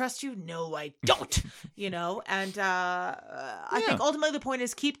like, do I trust you? No, I don't. And I think ultimately the point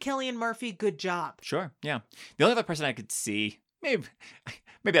is keep Cillian Murphy. Good job. Sure. Yeah. The only other person I could see, maybe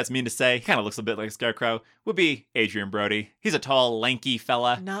that's mean to say, he kind of looks a bit like a Scarecrow, would be Adrian Brody. He's a tall, lanky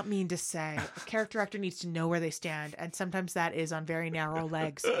fella. Not mean to say. A character actor needs to know where they stand, and sometimes that is on very narrow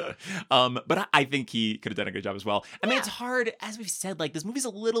legs. But I think he could have done a good job as well. I mean, it's hard, as we've said, like, this movie's a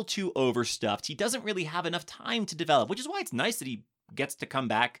little too overstuffed. He doesn't really have enough time to develop, which is why it's nice that he gets to come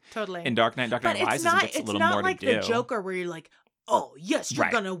back in Dark Knight Rises and gets a little more to do. It's not like the Joker where you're like, oh, yes, you're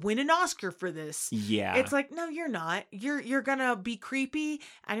going to win an Oscar for this. Yeah. It's like, no, you're not. You're going to be creepy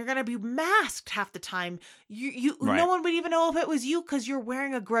and you're going to be masked half the time. No one would even know if it was you because you're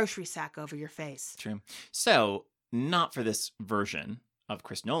wearing a grocery sack over your face. True. So, not for this version of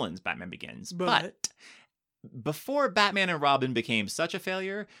Chris Nolan's Batman Begins, but before Batman and Robin became such a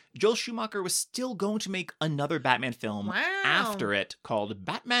failure, Joel Schumacher was still going to make another Batman film after it called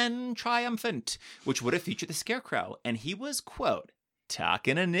Batman Triumphant, which would have featured the Scarecrow. And he was, quote,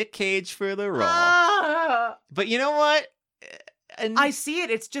 talking to Nick Cage for the role. But you know what? I see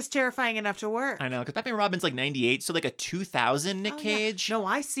it. It's just terrifying enough to work. I know, because Batman and Robin's like 98, so like a 2000 Nick Cage. Yeah. No,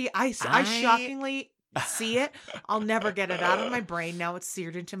 I see. I shockingly see it. I'll never get it out of my brain. Now it's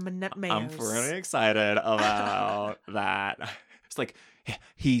seared into my nutmegs. I'm pretty excited about that. It's like,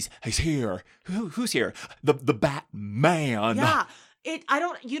 he's here. Who's here? The Batman. Yeah.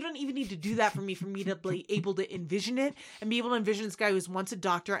 You don't even need to do that for me to be able to envision it and be able to envision this guy who was once a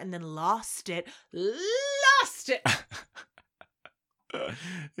doctor and then lost it.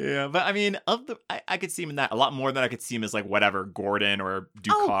 Yeah, but I mean, I could see him in that a lot more than I could see him as like whatever Gordon or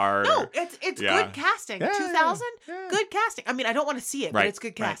Ducard. Oh, no, it's good casting. 2000, good casting. I mean, I don't want to see it, but it's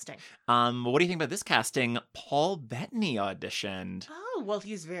good casting. What do you think about this casting? Paul Bettany auditioned. Oh, well,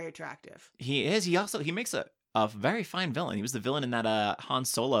 he's very attractive. He is. He makes a very fine villain. He was the villain in that Han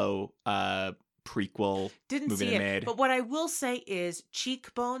Solo prequel Didn't movie see it, made. But what I will say is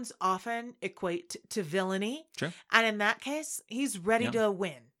cheekbones often equate to villainy. True. And in that case, he's ready to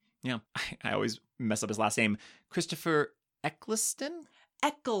win. Yeah. I always mess up his last name. Christopher Eccleston?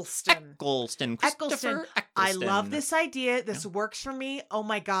 Eccleston. Christopher Eccleston. I love this idea. This works for me. Oh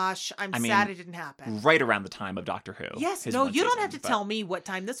my gosh. I'm sad it didn't happen. Right around the time of Doctor Who. Yes. No, you don't have to tell me what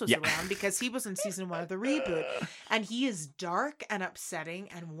time this was around because he was in season 1 of the reboot. And he is dark and upsetting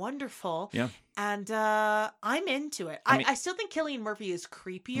and wonderful. Yeah. And I'm into it. I still think Cillian Murphy is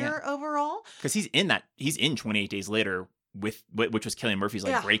creepier overall. Because he's in 28 Days Later, which was Cillian Murphy's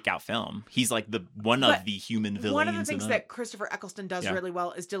breakout film. He's like one of the human villains. One of the things that Christopher Eccleston does really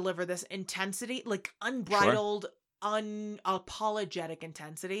well is deliver this intensity, like unbridled, unapologetic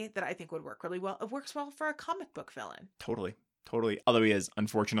intensity that I think would work really well. It works well for a comic book villain. Totally. Although he is,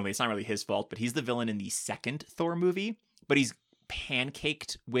 unfortunately, it's not really his fault, but he's the villain in the second Thor movie, but he's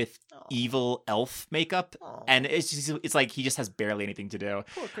pancaked with evil elf makeup, and it's like he just has barely anything to do.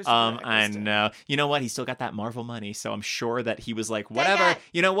 I know. You know what? He still got that Marvel money, so I'm sure that he was like, whatever.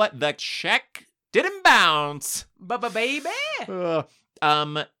 You know what? The check didn't bounce, baby.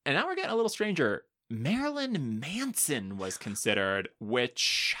 And now we're getting a little stranger. Marilyn Manson was considered,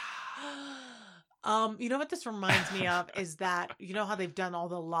 which. You know what this reminds me of is that, you know how they've done all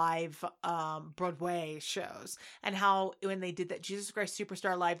the live Broadway shows and how when they did that Jesus Christ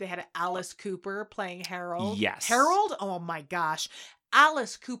Superstar Live, they had Alice Cooper playing Harold. Yes. Harold? Oh my gosh.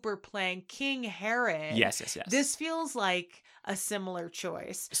 Alice Cooper playing King Herod. Yes. This feels like a similar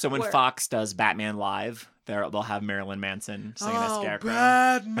choice. So when Fox does Batman Live, they'll have Marilyn Manson singing a Scarecrow.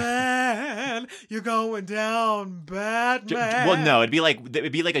 Batman, you're going down, Batman. Well, no, it'd be like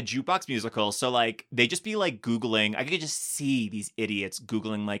a jukebox musical. So like they'd just be like Googling. I could just see these idiots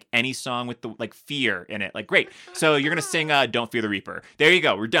Googling like any song with the like fear in it. Like, great. So you're gonna sing "Don't Fear the Reaper." There you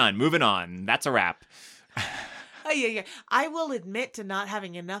go. We're done. Moving on. That's a wrap. Yeah. I will admit to not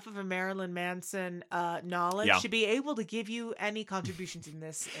having enough of a Marilyn Manson knowledge to be able to give you any contributions in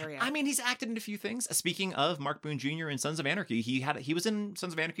this area. I mean, he's acted in a few things. Speaking of Mark Boone Jr. in Sons of Anarchy, he was in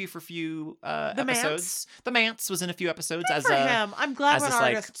Sons of Anarchy for a few episodes. The Mance was in a few episodes. Good for him. I'm glad when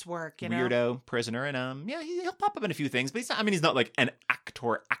artists work. You know, weirdo prisoner, and he'll pop up in a few things. But he's not like an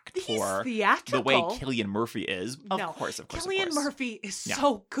actor. He's theatrical. The way Cillian Murphy is. Of course. Cillian Murphy is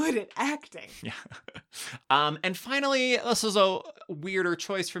so good at acting. Yeah. And finally, this is a weirder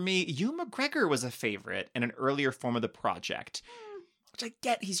choice for me. Ewan McGregor was a favorite in an earlier form of the project. Which I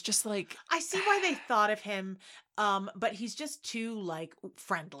get, he's just like... I see why they thought of him, but he's just too, like,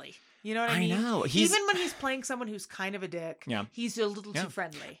 friendly. You know what I mean? I know. Even when he's playing someone who's kind of a dick, he's a little too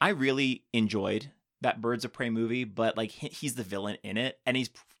friendly. I really enjoyed that Birds of Prey movie, but like he's the villain in it, and he's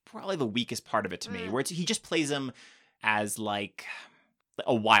probably the weakest part of it to me, where he just plays him as like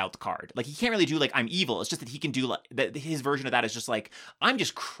a wild card. Like he can't really do like I'm evil. It's just that he can do like his version of that is just like I'm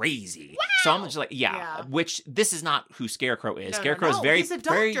just crazy. Wow! So I'm just like which this is not who Scarecrow is. Scarecrow is very he's a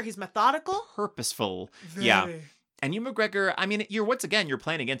doctor. Very he's methodical, purposeful. Very. Yeah. And Ewan McGregor, I mean, you're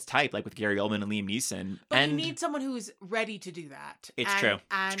playing against type, like with Gary Oldman and Liam Neeson. But you need someone who's ready to do that. It's true.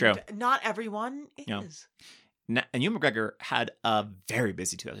 And it's true. Not everyone is. And Ewan McGregor had a very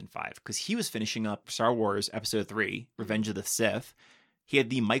busy 2005 because he was finishing up Star Wars Episode 3, Revenge of the Sith. He had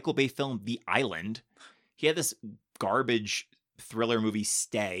the Michael Bay film The Island. He had this garbage thriller movie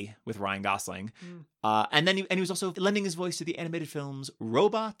Stay with Ryan Gosling. And then he was also lending his voice to the animated films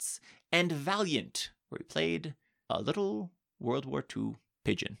Robots and Valiant, where he played a little World War II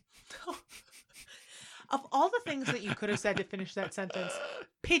pigeon. Of all the things that you could have said to finish that sentence,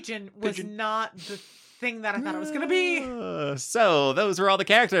 pigeon was not the thing that I thought it was going to be. So those were all the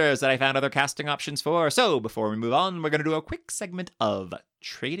characters that I found other casting options for. So before we move on, we're going to do a quick segment of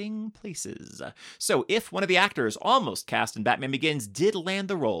Trading Places. So if one of the actors almost cast in Batman Begins did land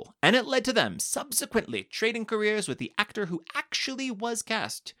the role, and it led to them subsequently trading careers with the actor who actually was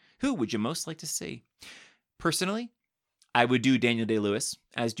cast, who would you most like to see? Personally, I would do Daniel Day-Lewis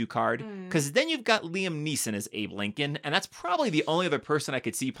as Ducard, because then you've got Liam Neeson as Abe Lincoln, and that's probably the only other person I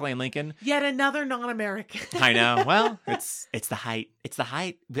could see playing Lincoln. Yet another non-American. I know. Well, it's the height. It's the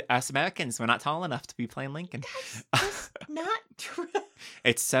height. Us Americans, we're not tall enough to be playing Lincoln. That's not true.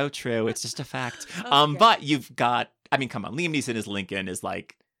 It's so true. It's just a fact. Okay. But you've got, I mean, come on, Liam Neeson as Lincoln is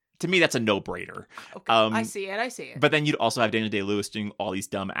like, to me, that's a no-brainer. Okay, I see it. But then you'd also have Daniel Day-Lewis doing all these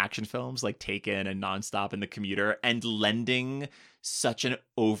dumb action films like Taken and Nonstop and The Commuter and lending such an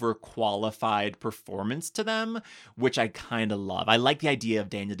overqualified performance to them, which I kind of love. I like the idea of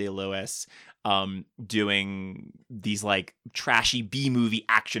Daniel Day-Lewis doing these like trashy B-movie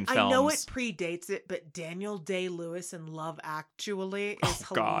action films. I know it predates it, but Daniel Day-Lewis in Love Actually is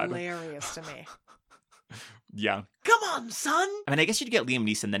hilarious to me. Yeah. Come on, son. I mean, I guess you'd get Liam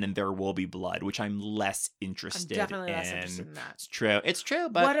Neeson then in There Will Be Blood, which I'm less interested in. I'm definitely less interested in that. It's true,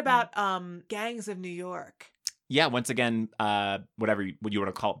 but... What about Gangs of New York? Yeah, once again, what you want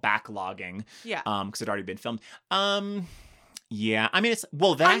to call it, backlogging. Yeah. Because it had already been filmed. Yeah, I mean,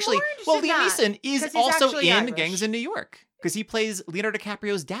 Liam Neeson is also in Irish. Gangs of New York. Because he plays Leonardo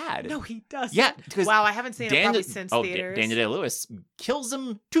DiCaprio's dad. No, he doesn't. Yeah. Wow, I haven't seen it probably since theaters. Daniel Day-Lewis kills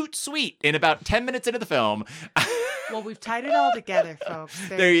him toot sweet in about 10 minutes into the film. Well, we've tied it all together, folks.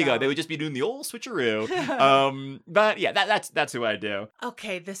 There you go. They would just be doing the old switcheroo. But yeah, that's who I do.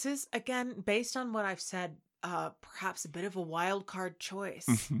 Okay, this is, again, based on what I've said, perhaps a bit of a wild card choice.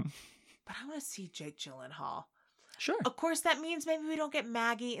 But I want to see Jake Gyllenhaal. Sure. Of course, that means maybe we don't get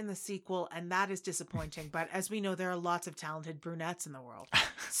Maggie in the sequel, and that is disappointing. But as we know, there are lots of talented brunettes in the world,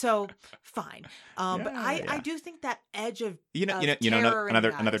 so fine. But I do think that edge of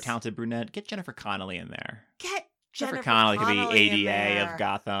another talented brunette. Get Jennifer Connelly in there. Get Jennifer Connelly could be ADA of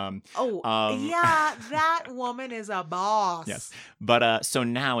Gotham. Oh, yeah, that woman is a boss. Yes, but so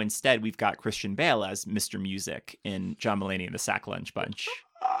now instead we've got Christian Bale as Mr. Music in John Mulaney and the Sack Lunch Bunch.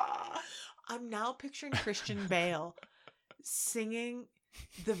 I'm now picturing Christian Bale singing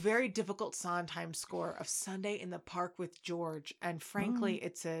the very difficult Sondheim score of Sunday in the Park with George. And frankly,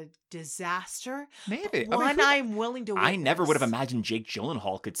 it's a disaster. Maybe. I'm willing to witness. I never would have imagined Jake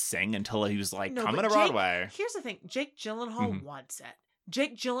Gyllenhaal could sing until he was like, coming to Broadway. Here's the thing. Jake Gyllenhaal wants it.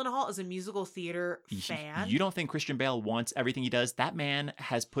 Jake Gyllenhaal is a musical theater fan. You don't think Christian Bale wants everything he does? That man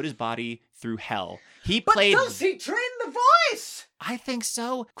has put his body through hell. But does he train the voice? I think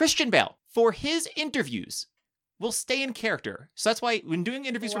so. Christian Bale, for his interviews, will stay in character. So that's why when doing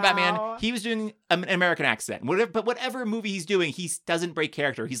interviews for Batman, he was doing an American accent. Whatever movie he's doing, he doesn't break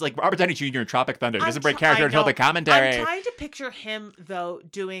character. He's like Robert Downey Jr. in Tropic Thunder. He doesn't break character until the commentary. I'm trying to picture him, though,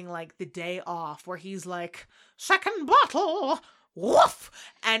 doing like the day off where he's like, second bottle. Woof!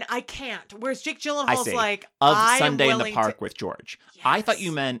 And I can't. Whereas Jake Gyllenhaal's like, Sunday in the Park with George. Yes. I thought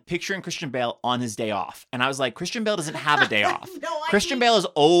you meant picturing Christian Bale on his day off. And I was like, Christian Bale doesn't have a day off. Christian Bale is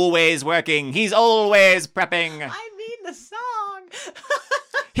always working. He's always prepping. I mean the song.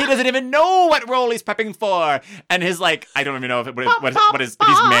 He doesn't even know what role he's prepping for. And his like, I don't even know if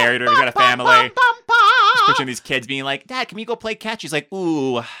he's married or he's got a family. just picturing these kids being like, Dad, can we go play catch? He's like,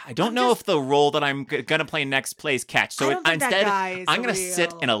 ooh, I don't know if the role that I'm gonna play next plays catch. So instead, I'm gonna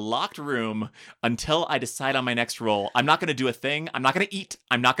sit in a locked room until I decide on my next role. I'm not gonna do a thing. I'm not gonna eat.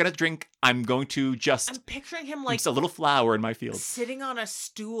 I'm not gonna drink. I'm going to just. I'm picturing him like just a little flower in my field, sitting on a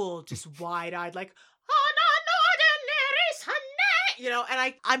stool, just wide-eyed, like,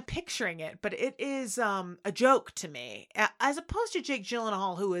 and I'm picturing it, but it is a joke to me, as opposed to Jake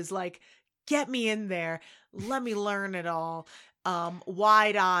Gyllenhaal, who is like, get me in there, let me learn it all,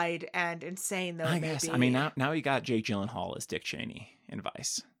 wide-eyed and insane though. I guess. I mean, now you got Jake Gyllenhaal as Dick Cheney in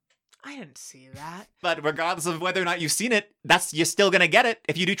Vice. I didn't see that. But regardless of whether or not you've seen it, you're still gonna get it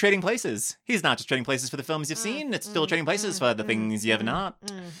if you do Trading Places. He's not just trading places for the films you've seen; it's still trading places for the things you have not.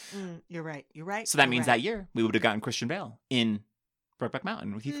 You're right. You're right. So that means that year we would have gotten Christian Bale in Brokeback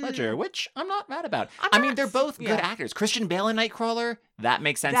Mountain with Heath Ledger, which I'm not mad about. I mean, they're both good actors. Christian Bale in Nightcrawler, that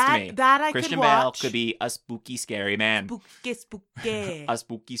makes sense to me. That I Christian could watch. Bale could be a spooky, scary man. Spooky. A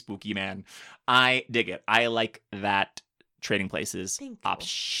spooky, spooky man. I dig it. I like that Trading Places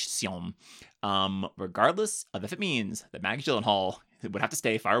option. Regardless of if it means that Maggie Gyllenhaal would have to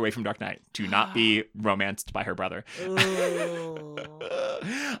stay far away from Dark Knight to not be romanced by her brother.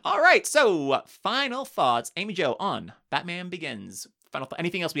 All right, so final thoughts, Amy Jo, on Batman Begins.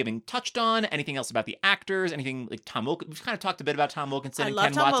 Anything else we haven't touched on? Anything else about the actors? Anything like Tom Wilkinson? We've kind of talked a bit about Tom Wilkinson and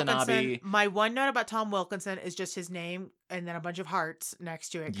Ken Watanabe. My one note about Tom Wilkinson is just his name and then a bunch of hearts next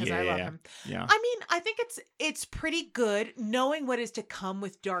to it because I love him. Yeah. I mean, I think it's pretty good knowing what is to come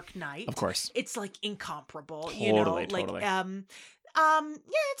with Dark Knight. Of course. It's like incomparable. Totally.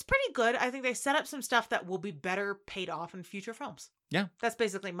 It's pretty good. I think they set up some stuff that will be better paid off in future films. Yeah. That's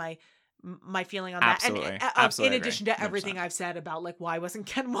basically my feeling on that. Absolutely. And Absolutely in addition to everything 100%. I've said about like why wasn't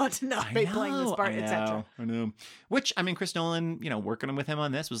Ken Watanabe playing this part, etc. I know. Which, I mean, Chris Nolan, working with him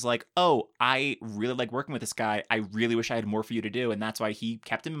on this was like, oh, I really like working with this guy. I really wish I had more for you to do. And that's why he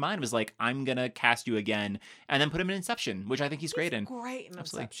kept him in mind, was like, I'm going to cast you again and then put him in Inception, which I think he's great in. Great in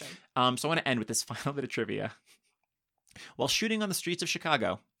Inception. So I want to end with this final bit of trivia. While shooting on the streets of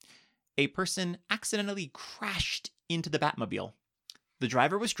Chicago, a person accidentally crashed into the Batmobile. The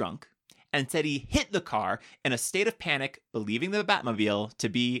driver was drunk and said he hit the car in a state of panic, believing the Batmobile to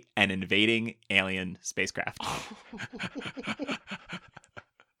be an invading alien spacecraft.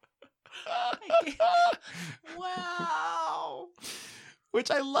 Wow.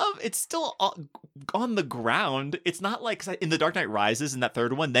 Which I love. It's still on the ground. It's not like in The Dark Knight Rises in that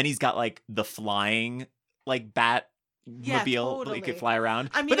third one, then he's got like the flying like bat mobile totally. that he could fly around.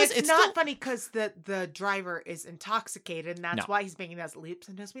 I mean, but it's not still funny because the driver is intoxicated, and that's why he's making those leaps.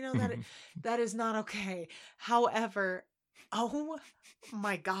 And as we know that that is not okay. However, oh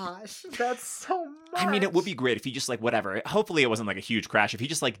my gosh, that's so much. I mean, it would be great if he just like whatever. Hopefully, it wasn't like a huge crash. If he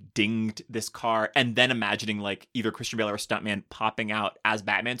just like dinged this car, and then imagining like either Christian Bale or a stuntman popping out as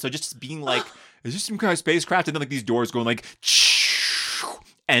Batman. So just being like, is this some kind of spacecraft? And then like these doors going like.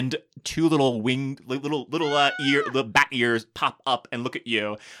 And two little little bat ears pop up and look at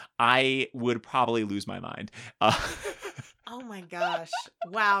you. I would probably lose my mind. Oh my gosh!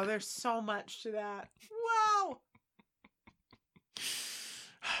 Wow, there's so much to that. Wow.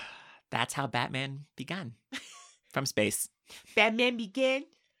 That's how Batman began, from space. Batman began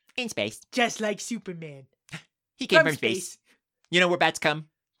in space, just like Superman. He came from space. You know where bats come?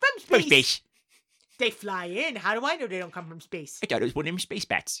 From space. They fly in. How do I know they don't come from space? I thought it was one of them space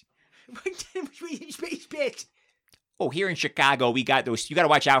bats. Space bats. Oh, here in Chicago, we got those. You got to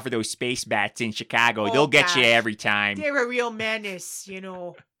watch out for those space bats in Chicago. They'll get you every time. They're a real menace,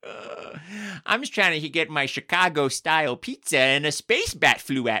 I'm just trying to get my Chicago-style pizza, and a space bat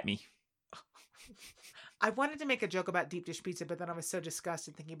flew at me. I wanted to make a joke about deep dish pizza, but then I was so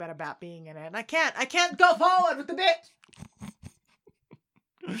disgusted thinking about a bat being in it, and I can't go forward with the bit.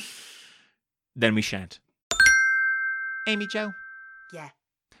 Then we shan't. Amy Jo? Yeah.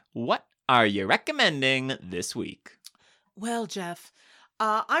 What are you recommending this week? Well, Jeff,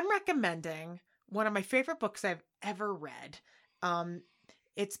 I'm recommending one of my favorite books I've ever read.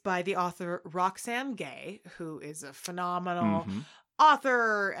 It's by the author Roxane Gay, who is a phenomenal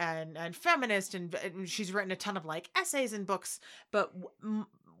author and feminist, and she's written a ton of like essays and books, but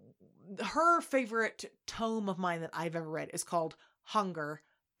her favorite tome of mine that I've ever read is called Hunger,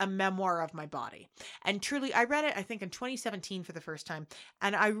 a Memoir of My Body. And truly, I read it, I think, in 2017 for the first time.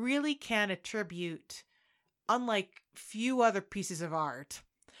 And I really can attribute, unlike few other pieces of art,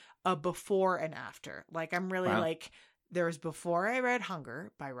 a before and after. Like, I'm really like, there's before I read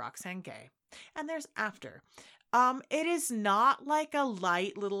Hunger by Roxane Gay, and there's after. It is not like a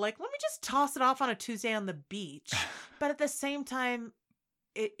light little, like, let me just toss it off on a Tuesday on the beach. But at the same time,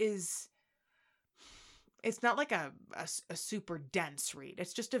 it is It's not like a super dense read.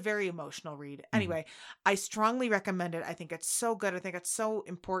 It's just a very emotional read. Anyway, I strongly recommend it. I think it's so good. I think it's so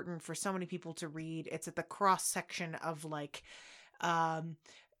important for so many people to read. It's at the cross section of like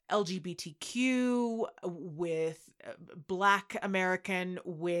LGBTQ with Black American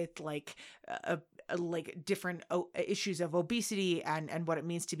with like different issues of obesity and what it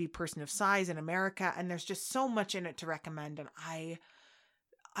means to be a person of size in America. And there's just so much in it to recommend. And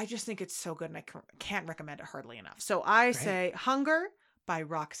I just think it's so good, and I can't recommend it hardly enough. So I say Hunger by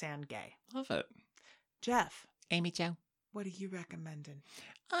Roxane Gay. Love it. Jeff. Amy Jo. What are you recommending?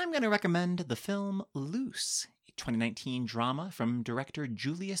 I'm going to recommend the film Loose, a 2019 drama from director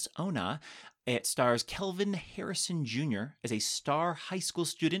Julius Onah. It stars Kelvin Harrison Jr. as a star high school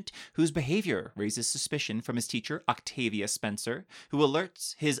student whose behavior raises suspicion from his teacher, Octavia Spencer, who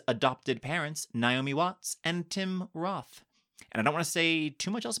alerts his adopted parents, Naomi Watts and Tim Roth. And I don't want to say too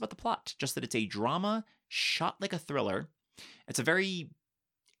much else about the plot, just that it's a drama shot like a thriller. It's a very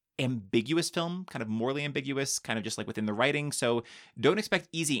ambiguous film, kind of morally ambiguous, kind of just like within the writing. So don't expect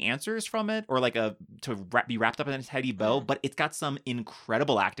easy answers from it or like be wrapped up in a tidy bow, but it's got some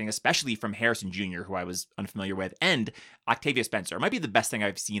incredible acting, especially from Harrison Jr., who I was unfamiliar with, and Octavia Spencer. It might be the best thing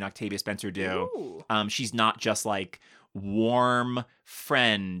I've seen Octavia Spencer do. She's not just like warm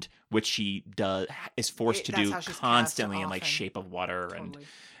friend, which she is forced to do constantly in like Shape of Water and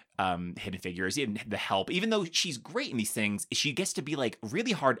Hidden Figures, even The Help. Even though she's great in these things, she gets to be like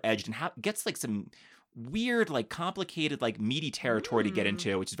really hard edged and gets like some weird, like complicated, like meaty territory to get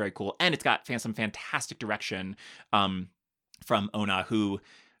into, which is very cool. And it's got some fantastic direction from Onah, who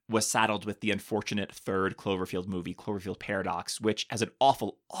was saddled with the unfortunate third Cloverfield movie, Cloverfield Paradox, which has an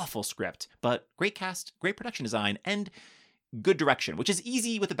awful, awful script, but great cast, great production design, and good direction, which is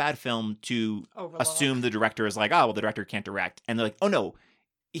easy with a bad film to assume the director is like, oh, well, the director can't direct. And they're like, oh, no,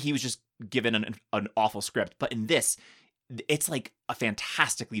 he was just given an awful script. But in this, it's like a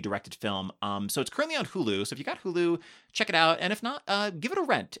fantastically directed film. So it's currently on Hulu. So if you got Hulu, check it out. And if not, give it a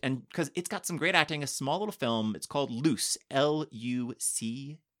rent. And because it's got some great acting, a small little film. It's called Luce,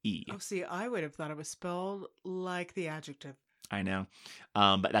 Luce. Oh, see, I would have thought it was spelled like the adjective. I know.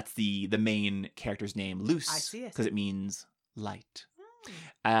 But that's the main character's name, Luce. I see it. Because it means light.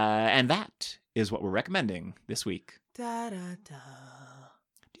 And that is what we're recommending this week. Da, da, da.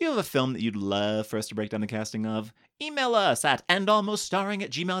 Do you have a film that you'd love for us to break down the casting of? Email us at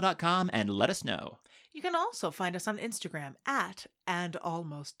andalmoststarring@gmail.com and let us know. You can also find us on Instagram at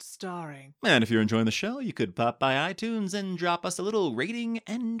 @andalmoststarring. And if you're enjoying the show, you could pop by iTunes and drop us a little rating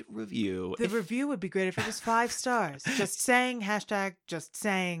and review. The review would be great if it was 5 stars. Just saying, #just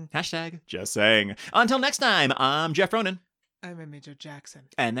saying. #just saying. Until next time, I'm Jeff Ronan. I'm Amy Jo Jackson.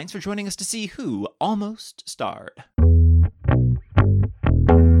 And thanks for joining us to see who almost starred.